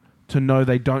enough to know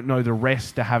they don't know the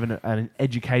rest to have an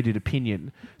educated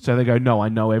opinion. So they go, no, I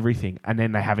know everything, and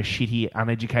then they have a shitty,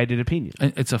 uneducated opinion.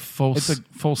 It's a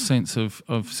false sense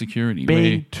of security.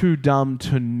 Being too dumb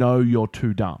to know you're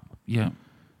too dumb. Yeah.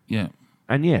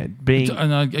 And being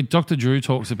And Dr. Drew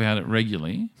talks about it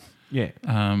regularly. yeah.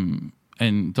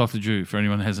 And Dr. Drew, for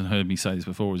anyone who hasn't heard me say this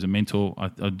before, is a mentor.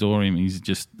 I adore him. He's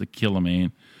just the killer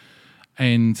man.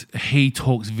 And he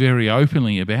talks very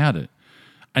openly about it.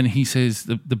 And he says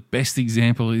the best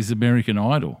example is American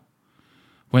Idol.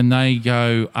 When they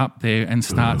go up there and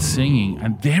start singing,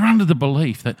 and they're under the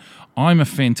belief that I'm a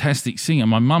fantastic singer.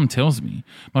 My mum tells me.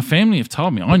 My family have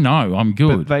told me. I know I'm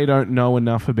good. But they don't know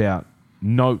enough about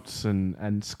notes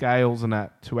and scales and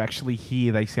that to actually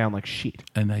hear they sound like shit.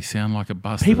 And they sound like a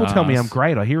busted People tell me ass. I'm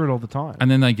great. I hear it all the time. And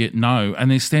then they get no.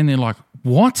 And they're standing there like,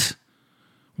 what?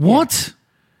 What?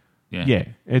 Yeah,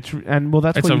 that's It's what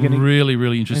a you're going to really,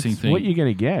 really interesting thing. What you're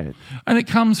going to get. And it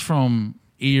comes from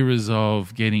eras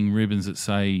of getting ribbons that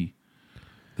say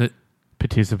that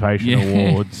Participation Yeah,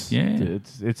 awards. yeah.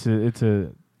 It's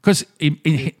a because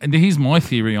and here's my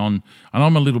theory on, and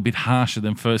I'm a little bit harsher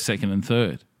than first, second, and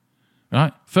third.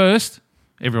 Right, first,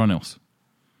 everyone else.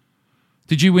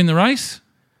 Did you win the race?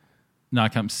 No,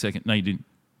 it comes second. No, you didn't.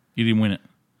 You didn't win it.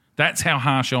 That's how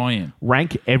harsh I am.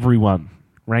 rank everyone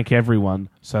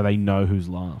so they know who's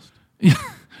last.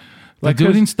 They do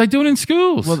it in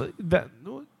schools. Well,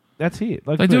 that's it.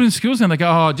 Like They do it in schools now. They go,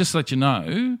 oh, just to let you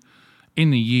know,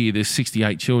 in the year there's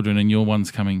 68 children and your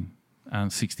one's coming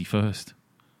 61st.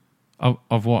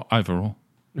 Of what overall?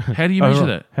 How do you measure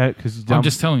that? Because he's dumb. I'm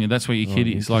just telling you, that's where your kid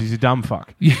is. Like, he's a dumb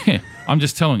fuck. yeah, I'm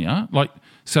just telling you. Like,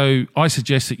 so I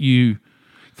suggest that you,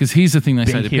 because here's the thing they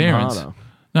say to Beat him parents. harder.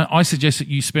 No, I suggest that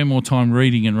you spend more time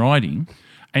reading and writing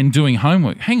and doing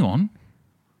homework. Hang on,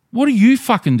 what are you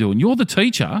fucking doing? You're the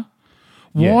teacher.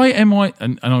 Why am I?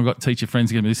 And I've got teacher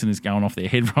friends going to listen to this going off their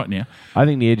head right now. I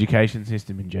think the education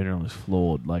system in general is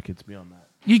flawed. Like, it's beyond that.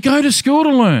 You go to school to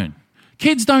learn.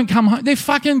 Kids don't come home. Their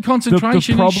fucking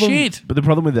concentration is shit. But the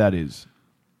problem with that is,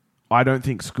 I don't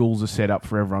think schools are set up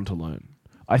for everyone to learn.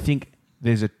 I think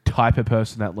there's a type of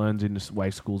person that learns in the way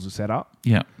schools are set up.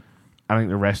 Yeah. I think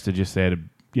the rest are just there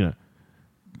to,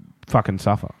 fucking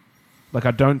suffer. Like,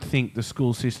 I don't think the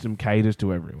school system caters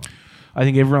to everyone. I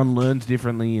think everyone learns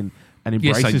differently and Yes, they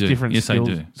embraces do. different Yes, they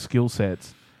do. skill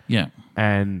sets. Yeah.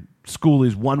 And school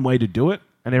is one way to do it,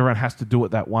 and everyone has to do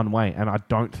it that one way. And I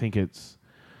don't think it's...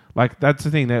 Like, that's the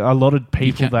thing. There are a lot of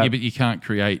people that... Yeah, but you can't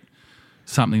create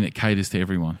something that caters to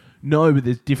everyone. No, but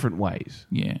there's different ways.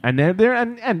 Yeah. And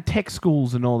and tech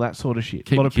schools and all that sort of shit.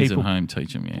 Keep a lot your of kids people at home,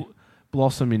 teach them, yeah.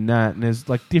 blossom in that, and there's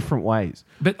like different ways.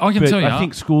 But I can tell you, I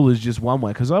think school is just one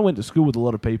way, because I went to school with a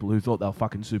lot of people who thought they were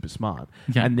fucking super smart.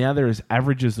 Yeah. And now they're as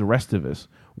average as the rest of us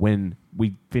when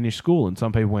we finished school. And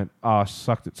some people went, I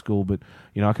sucked at school, but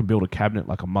I can build a cabinet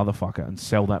like a motherfucker and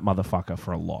sell that motherfucker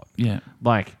for a lot. Yeah.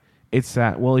 Like, it's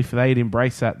that, well, if they'd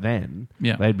embraced that then,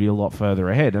 Yeah. they'd be a lot further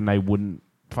ahead and they wouldn't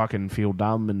fucking feel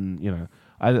dumb. And,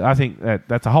 I think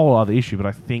that's a whole other issue, but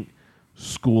I think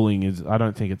schooling I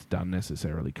don't think it's done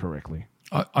necessarily correctly.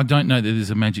 I don't know that there's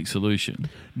a magic solution,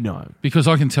 No. because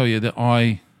I can tell you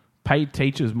that Pay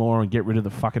teachers more and get rid of the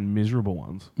fucking miserable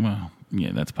ones. well,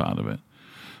 yeah, that's part of it.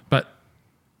 But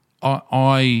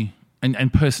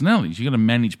and personalities, you got to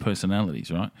manage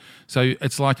personalities, right? So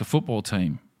it's like a football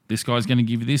team. This guy's going to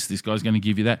give you this guy's going to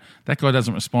give you that. That guy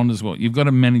doesn't respond as well. You've got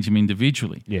to manage them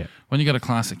individually. Yeah. When you got a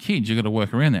class of kids, you've got to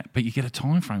work around that. But you get a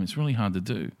time frame. It's really hard to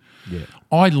do. Yeah.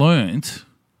 I learnt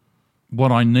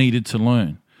what I needed to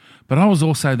learn. But I was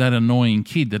also that annoying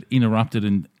kid that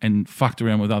interrupted and fucked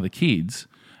around with other kids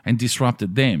and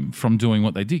disrupted them from doing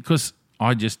what they did, because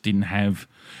I just didn't have...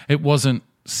 It wasn't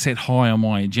set high on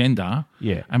my agenda.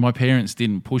 Yeah. And my parents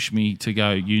didn't push me to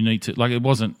go, you need to, like, it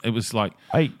was like,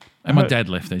 I and my dad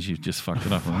left as you just fucked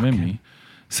it up, remember me.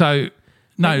 So,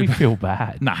 no. Make me feel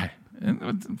bad. No.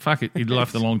 Fuck it. He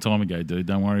left a long time ago, dude.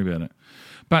 Don't worry about it.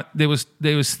 But there was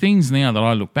things now that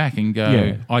I look back and go,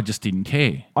 Yeah. I just didn't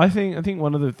care. I think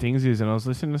one of the things is, and I was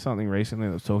listening to something recently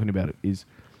that was talking about it, is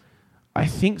I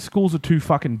think schools are too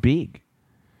fucking big.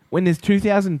 When there's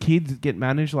 2,000 kids that get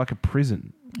managed like a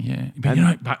prison. Yeah.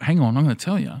 But, but hang on, I'm going to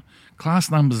tell you,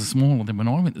 class numbers are smaller than when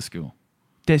I went to school.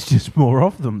 There's just more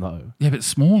of them, though. Yeah, but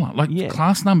smaller. Like, Yeah.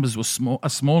 class numbers are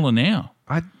smaller now.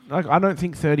 I don't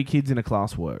think 30 kids in a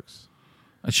class works.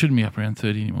 It shouldn't be up around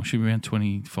 30 anymore. It should be around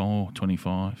 24,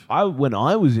 25. When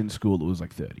I was in school, it was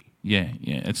like 30. Yeah,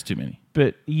 it's too many.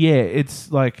 But yeah,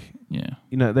 it's like, Yeah.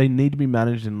 they need to be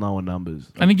managed in lower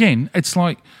numbers. And again, it's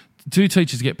like, do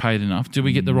teachers get paid enough? Do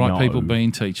we get the right No. people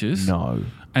being teachers? No.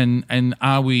 And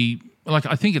are we, like,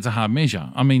 I think it's a hard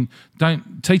measure. I mean,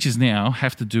 teachers now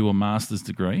have to do a master's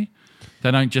degree. They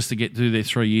don't just do their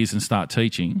 3 years and start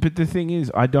teaching. But the thing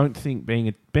is, I don't think being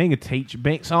a teacher,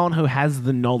 being someone who has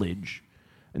the knowledge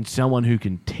and someone who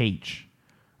can teach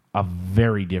are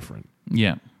very different.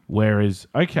 Yeah. Whereas,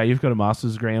 okay, you've got a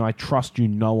master's degree and I trust you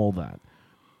know all that.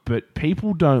 But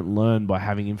people don't learn by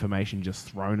having information just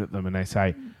thrown at them and they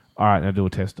say, all right, now do a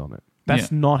test on it. That's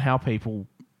Yeah. not how people,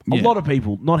 Yeah.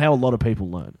 not how a lot of people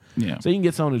learn. Yeah. So you can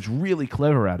get someone who's really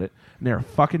clever at it and they're a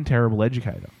fucking terrible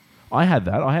educator. I had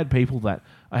that.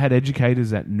 I had educators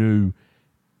that knew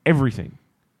everything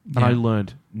and I Yeah.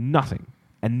 learned nothing.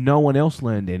 And no one else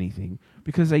learned anything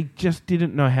because they just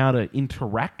didn't know how to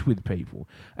interact with people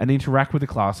and interact with the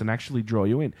class and actually draw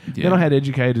you in. Yeah. Then I had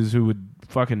educators who would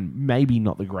fucking maybe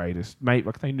not the greatest,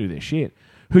 like they knew their shit.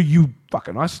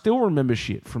 I still remember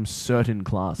shit from certain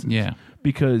classes. Yeah.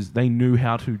 Because they knew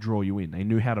how to draw you in. They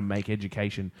knew how to make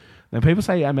education. Now people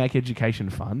say I make education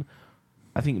fun.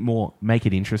 I think more make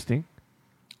it interesting.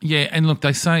 Yeah, and look,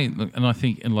 they say, and I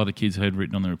think a lot of kids heard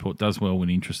written on the report, does well when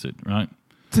interested, right?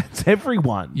 It's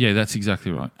everyone. Yeah, that's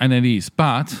exactly right, and it is.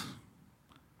 But,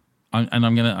 I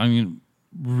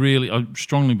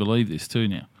strongly believe this too.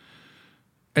 Now,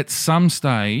 at some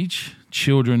stage,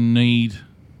 children need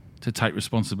to take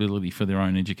responsibility for their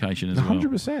own education as well.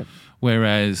 100%.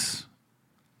 Whereas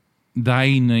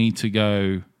they need to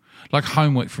go, like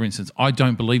homework, for instance. I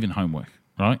don't believe in homework,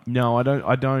 right? No,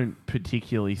 I don't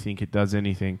particularly think it does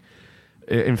anything.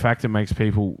 In fact, it makes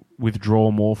people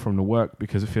withdraw more from the work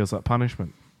because it feels like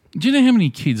punishment. Do you know how many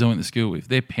kids I went to school with?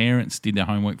 Their parents did their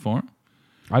homework for them.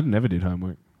 I never did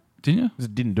homework. Didn't you?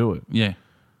 Just didn't do it. Yeah.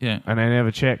 Yeah. And I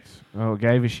never checked or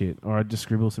gave a shit or I just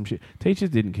scribbled some shit. Teachers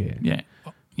didn't care. Yeah.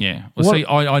 Yeah. Well, What- see,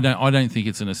 I don't think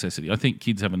it's a necessity. I think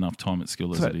kids have enough time at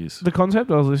school as So it is. the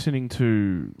concept I was listening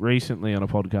to recently on a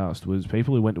podcast was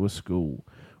people who went to a school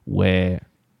where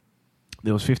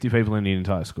there was 50 people in the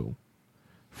entire school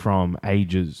from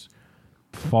ages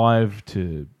 5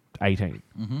 to 18.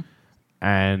 Mm-hmm.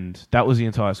 And that was the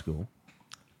entire school.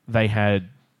 They had...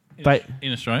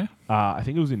 In Australia? I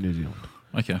think it was in New Zealand.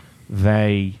 Okay.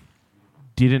 They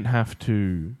didn't have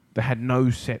to... They had no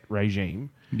set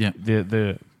regime. Yeah.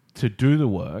 To do the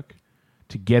work,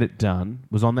 to get it done,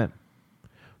 was on them.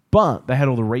 But they had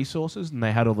all the resources and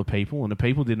they had all the people, and the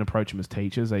people didn't approach them as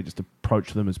teachers. They just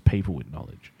approached them as people with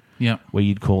knowledge, Yeah. where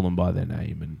you'd call them by their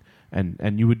name,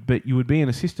 and you would be in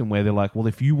a system where they're like, well,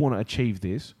 if you want to achieve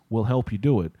this, we'll help you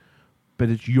do it, but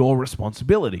it's your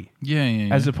responsibility. Yeah.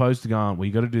 Yeah. As opposed to going, well,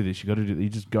 you got to do this, you got to do that. You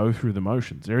just go through the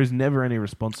motions. There is never any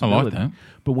responsibility. that.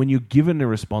 But when you're given the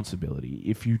responsibility,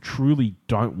 if you truly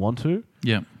don't want to,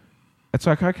 Yeah. it's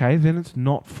like, okay, then it's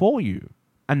not for you.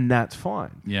 And that's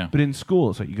fine. Yeah. But in school,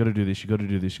 it's like, you got to do this, you got to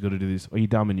do this, you got to do this. Or you're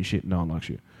dumb and you're shit, no one likes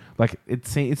you. Like, it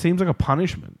seems like a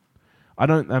punishment. I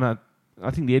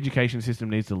think the education system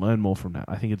needs to learn more from that.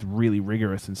 I think it's really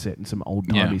rigorous and set in some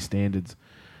old-timey Yeah. standards.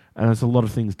 And there's a lot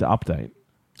of things to update.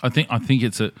 I think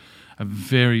it's a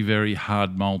very, very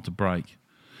hard mold to break.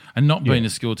 And not being a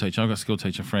school teacher, I've got school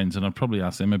teacher friends, and I'd probably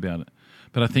ask them about it.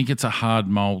 But I think it's a hard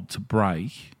mold to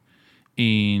break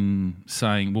in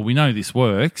saying, well, we know this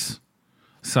works,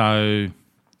 so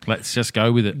let's just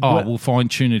go with it. Well- We'll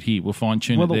fine-tune it here. We'll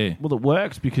fine-tune it there. Well, it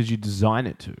works because you design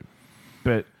it to.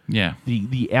 But Yeah.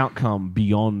 the outcome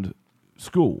beyond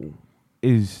school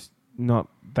is not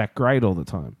that great all the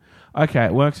time. Okay,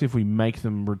 it works if we make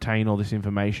them retain all this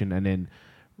information and then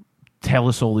tell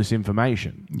us all this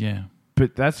information. Yeah.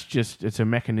 But that's just, it's a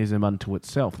mechanism unto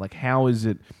itself. Like, how is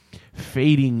it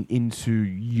feeding into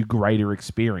your greater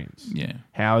experience? Yeah.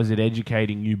 How is it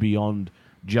educating you beyond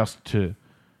just to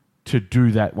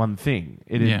do that one thing?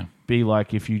 It'd Yeah. be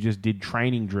like if you just did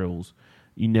training drills,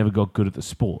 you never got good at the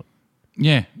sport.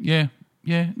 Yeah.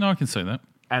 No, I can see that.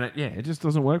 And it just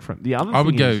doesn't work for them. The other I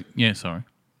would thing go. is, Yeah, sorry.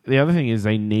 the other thing is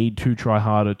they need to try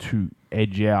harder to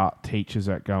edge out teachers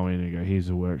that go in and go, here's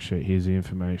a worksheet, here's the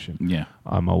information. Yeah.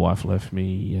 My wife left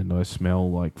me and I smell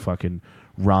like fucking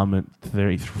rum at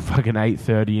fucking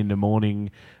 8:30 in the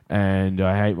morning and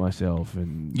I hate myself.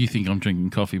 And You think I'm drinking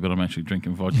coffee, but I'm actually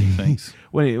drinking vodka. Thanks.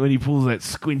 when he pulls that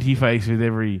squinty face with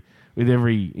every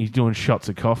he's doing shots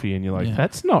of coffee and you're like, Yeah.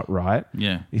 that's not right.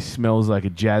 Yeah. He smells like a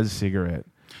jazz cigarette.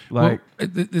 Like, Well,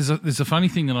 there's a funny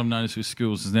thing that I've noticed with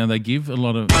schools is now they give a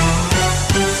lot of.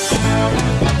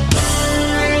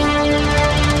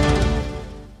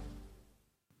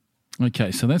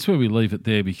 Okay, so that's where we leave it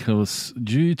there because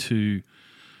due to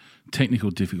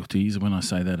technical difficulties, when I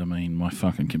say that I mean my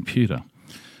fucking computer,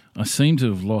 I seem to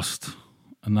have lost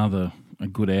a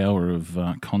good hour of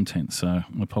content, so I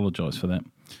apologise for that.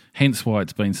 Hence why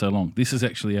it's been so long. This is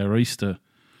actually our Easter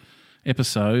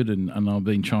episode and I've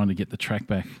been trying to get the track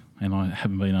back and I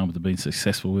haven't been able to be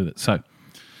successful with it. So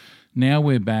now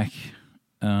we're back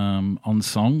on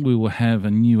song. We will have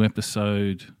a new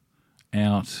episode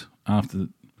out after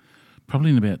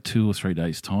probably in about 2 or 3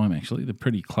 days' time, actually. They're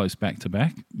pretty close back to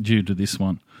back due to this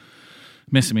one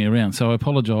messing me around. So I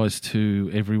apologise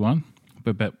to everyone,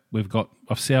 but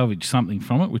I've salvaged something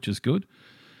from it, which is good.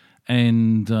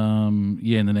 And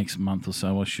in the next month or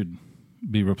so, I should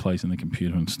be replacing the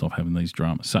computer and stop having these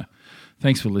dramas. So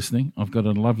thanks for listening. I've got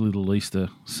a lovely little Easter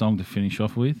song to finish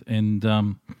off with, and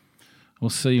we'll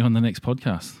see you on the next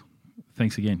podcast.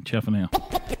 Thanks again. Ciao for now.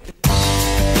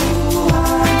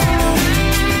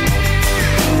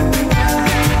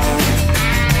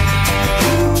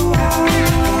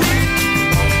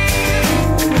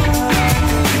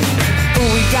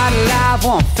 Got a live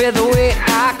one, featherweight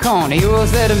icon.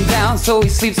 Heroes let him down, so he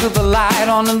sleeps with the light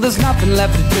on, and there's nothing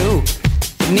left to do.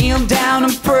 Kneel down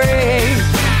and pray.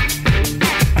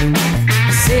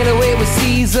 Sail away with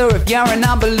Caesar if you're an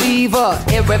unbeliever.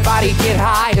 Everybody get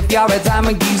high if you're a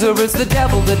diamond geezer. It's the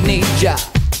devil that needs ya,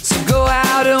 so go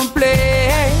out and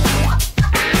play.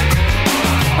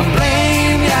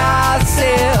 Blame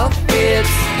yourself,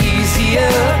 it's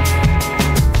easier.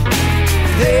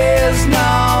 There's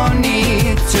no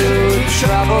need to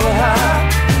trouble her.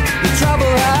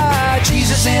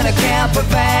 Jesus in a camper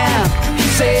van. He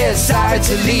says, sorry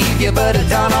to leave you, but I've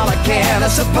done all I can. I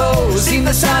suppose even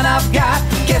the son I've got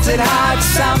gets it hard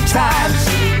sometimes,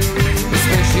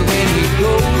 especially when he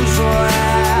goes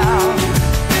around.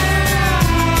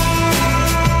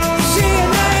 See,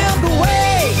 I am the way.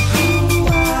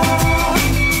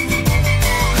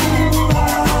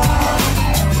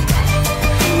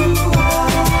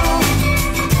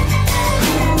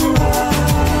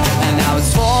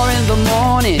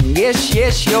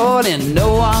 Yes, yawning,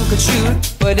 no one could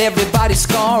shoot, but everybody's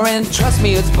scoring. Trust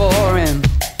me, it's boring.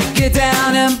 Get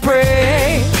down and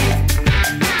pray.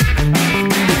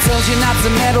 It tells you not to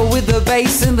meddle with the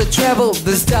bass and the treble.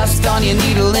 There's dust on your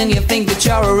needle and you think that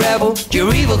you're a rebel.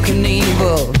 You're evil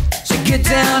Knievel, so get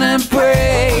down and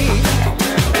pray.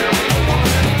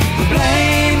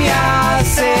 Blame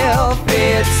yourself,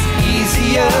 it's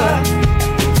easier.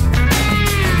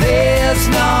 There's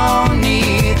no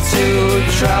need to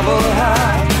trouble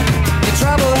her. You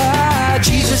trouble her.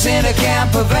 Jesus in a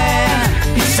camper van.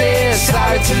 He says,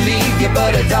 sorry to leave you,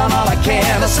 but I've done all I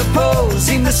can. I suppose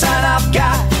even the son I've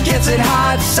got gets it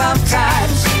hard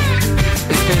sometimes,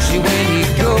 especially when he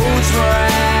goes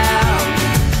round.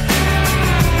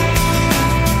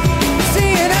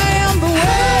 See, and I am the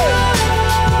way.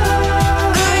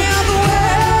 I am the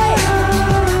way.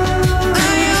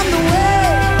 I am the way.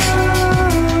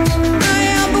 I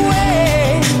am the way.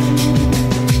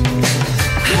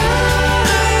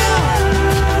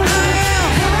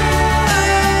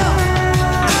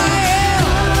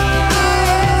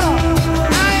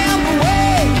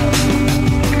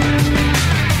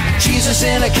 Jesus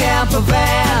in a camper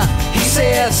van. He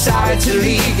says, sorry to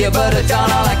leave you, but I've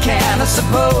done all I can. I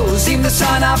suppose even the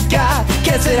son I've got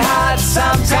gets it hard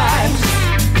sometimes.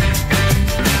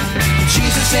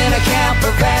 Jesus in a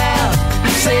camper van.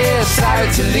 He says, sorry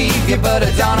to leave you, but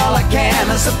I've done all I can.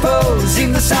 I suppose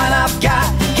even the son I've got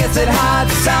gets it hard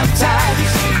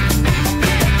sometimes.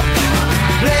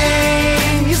 Blame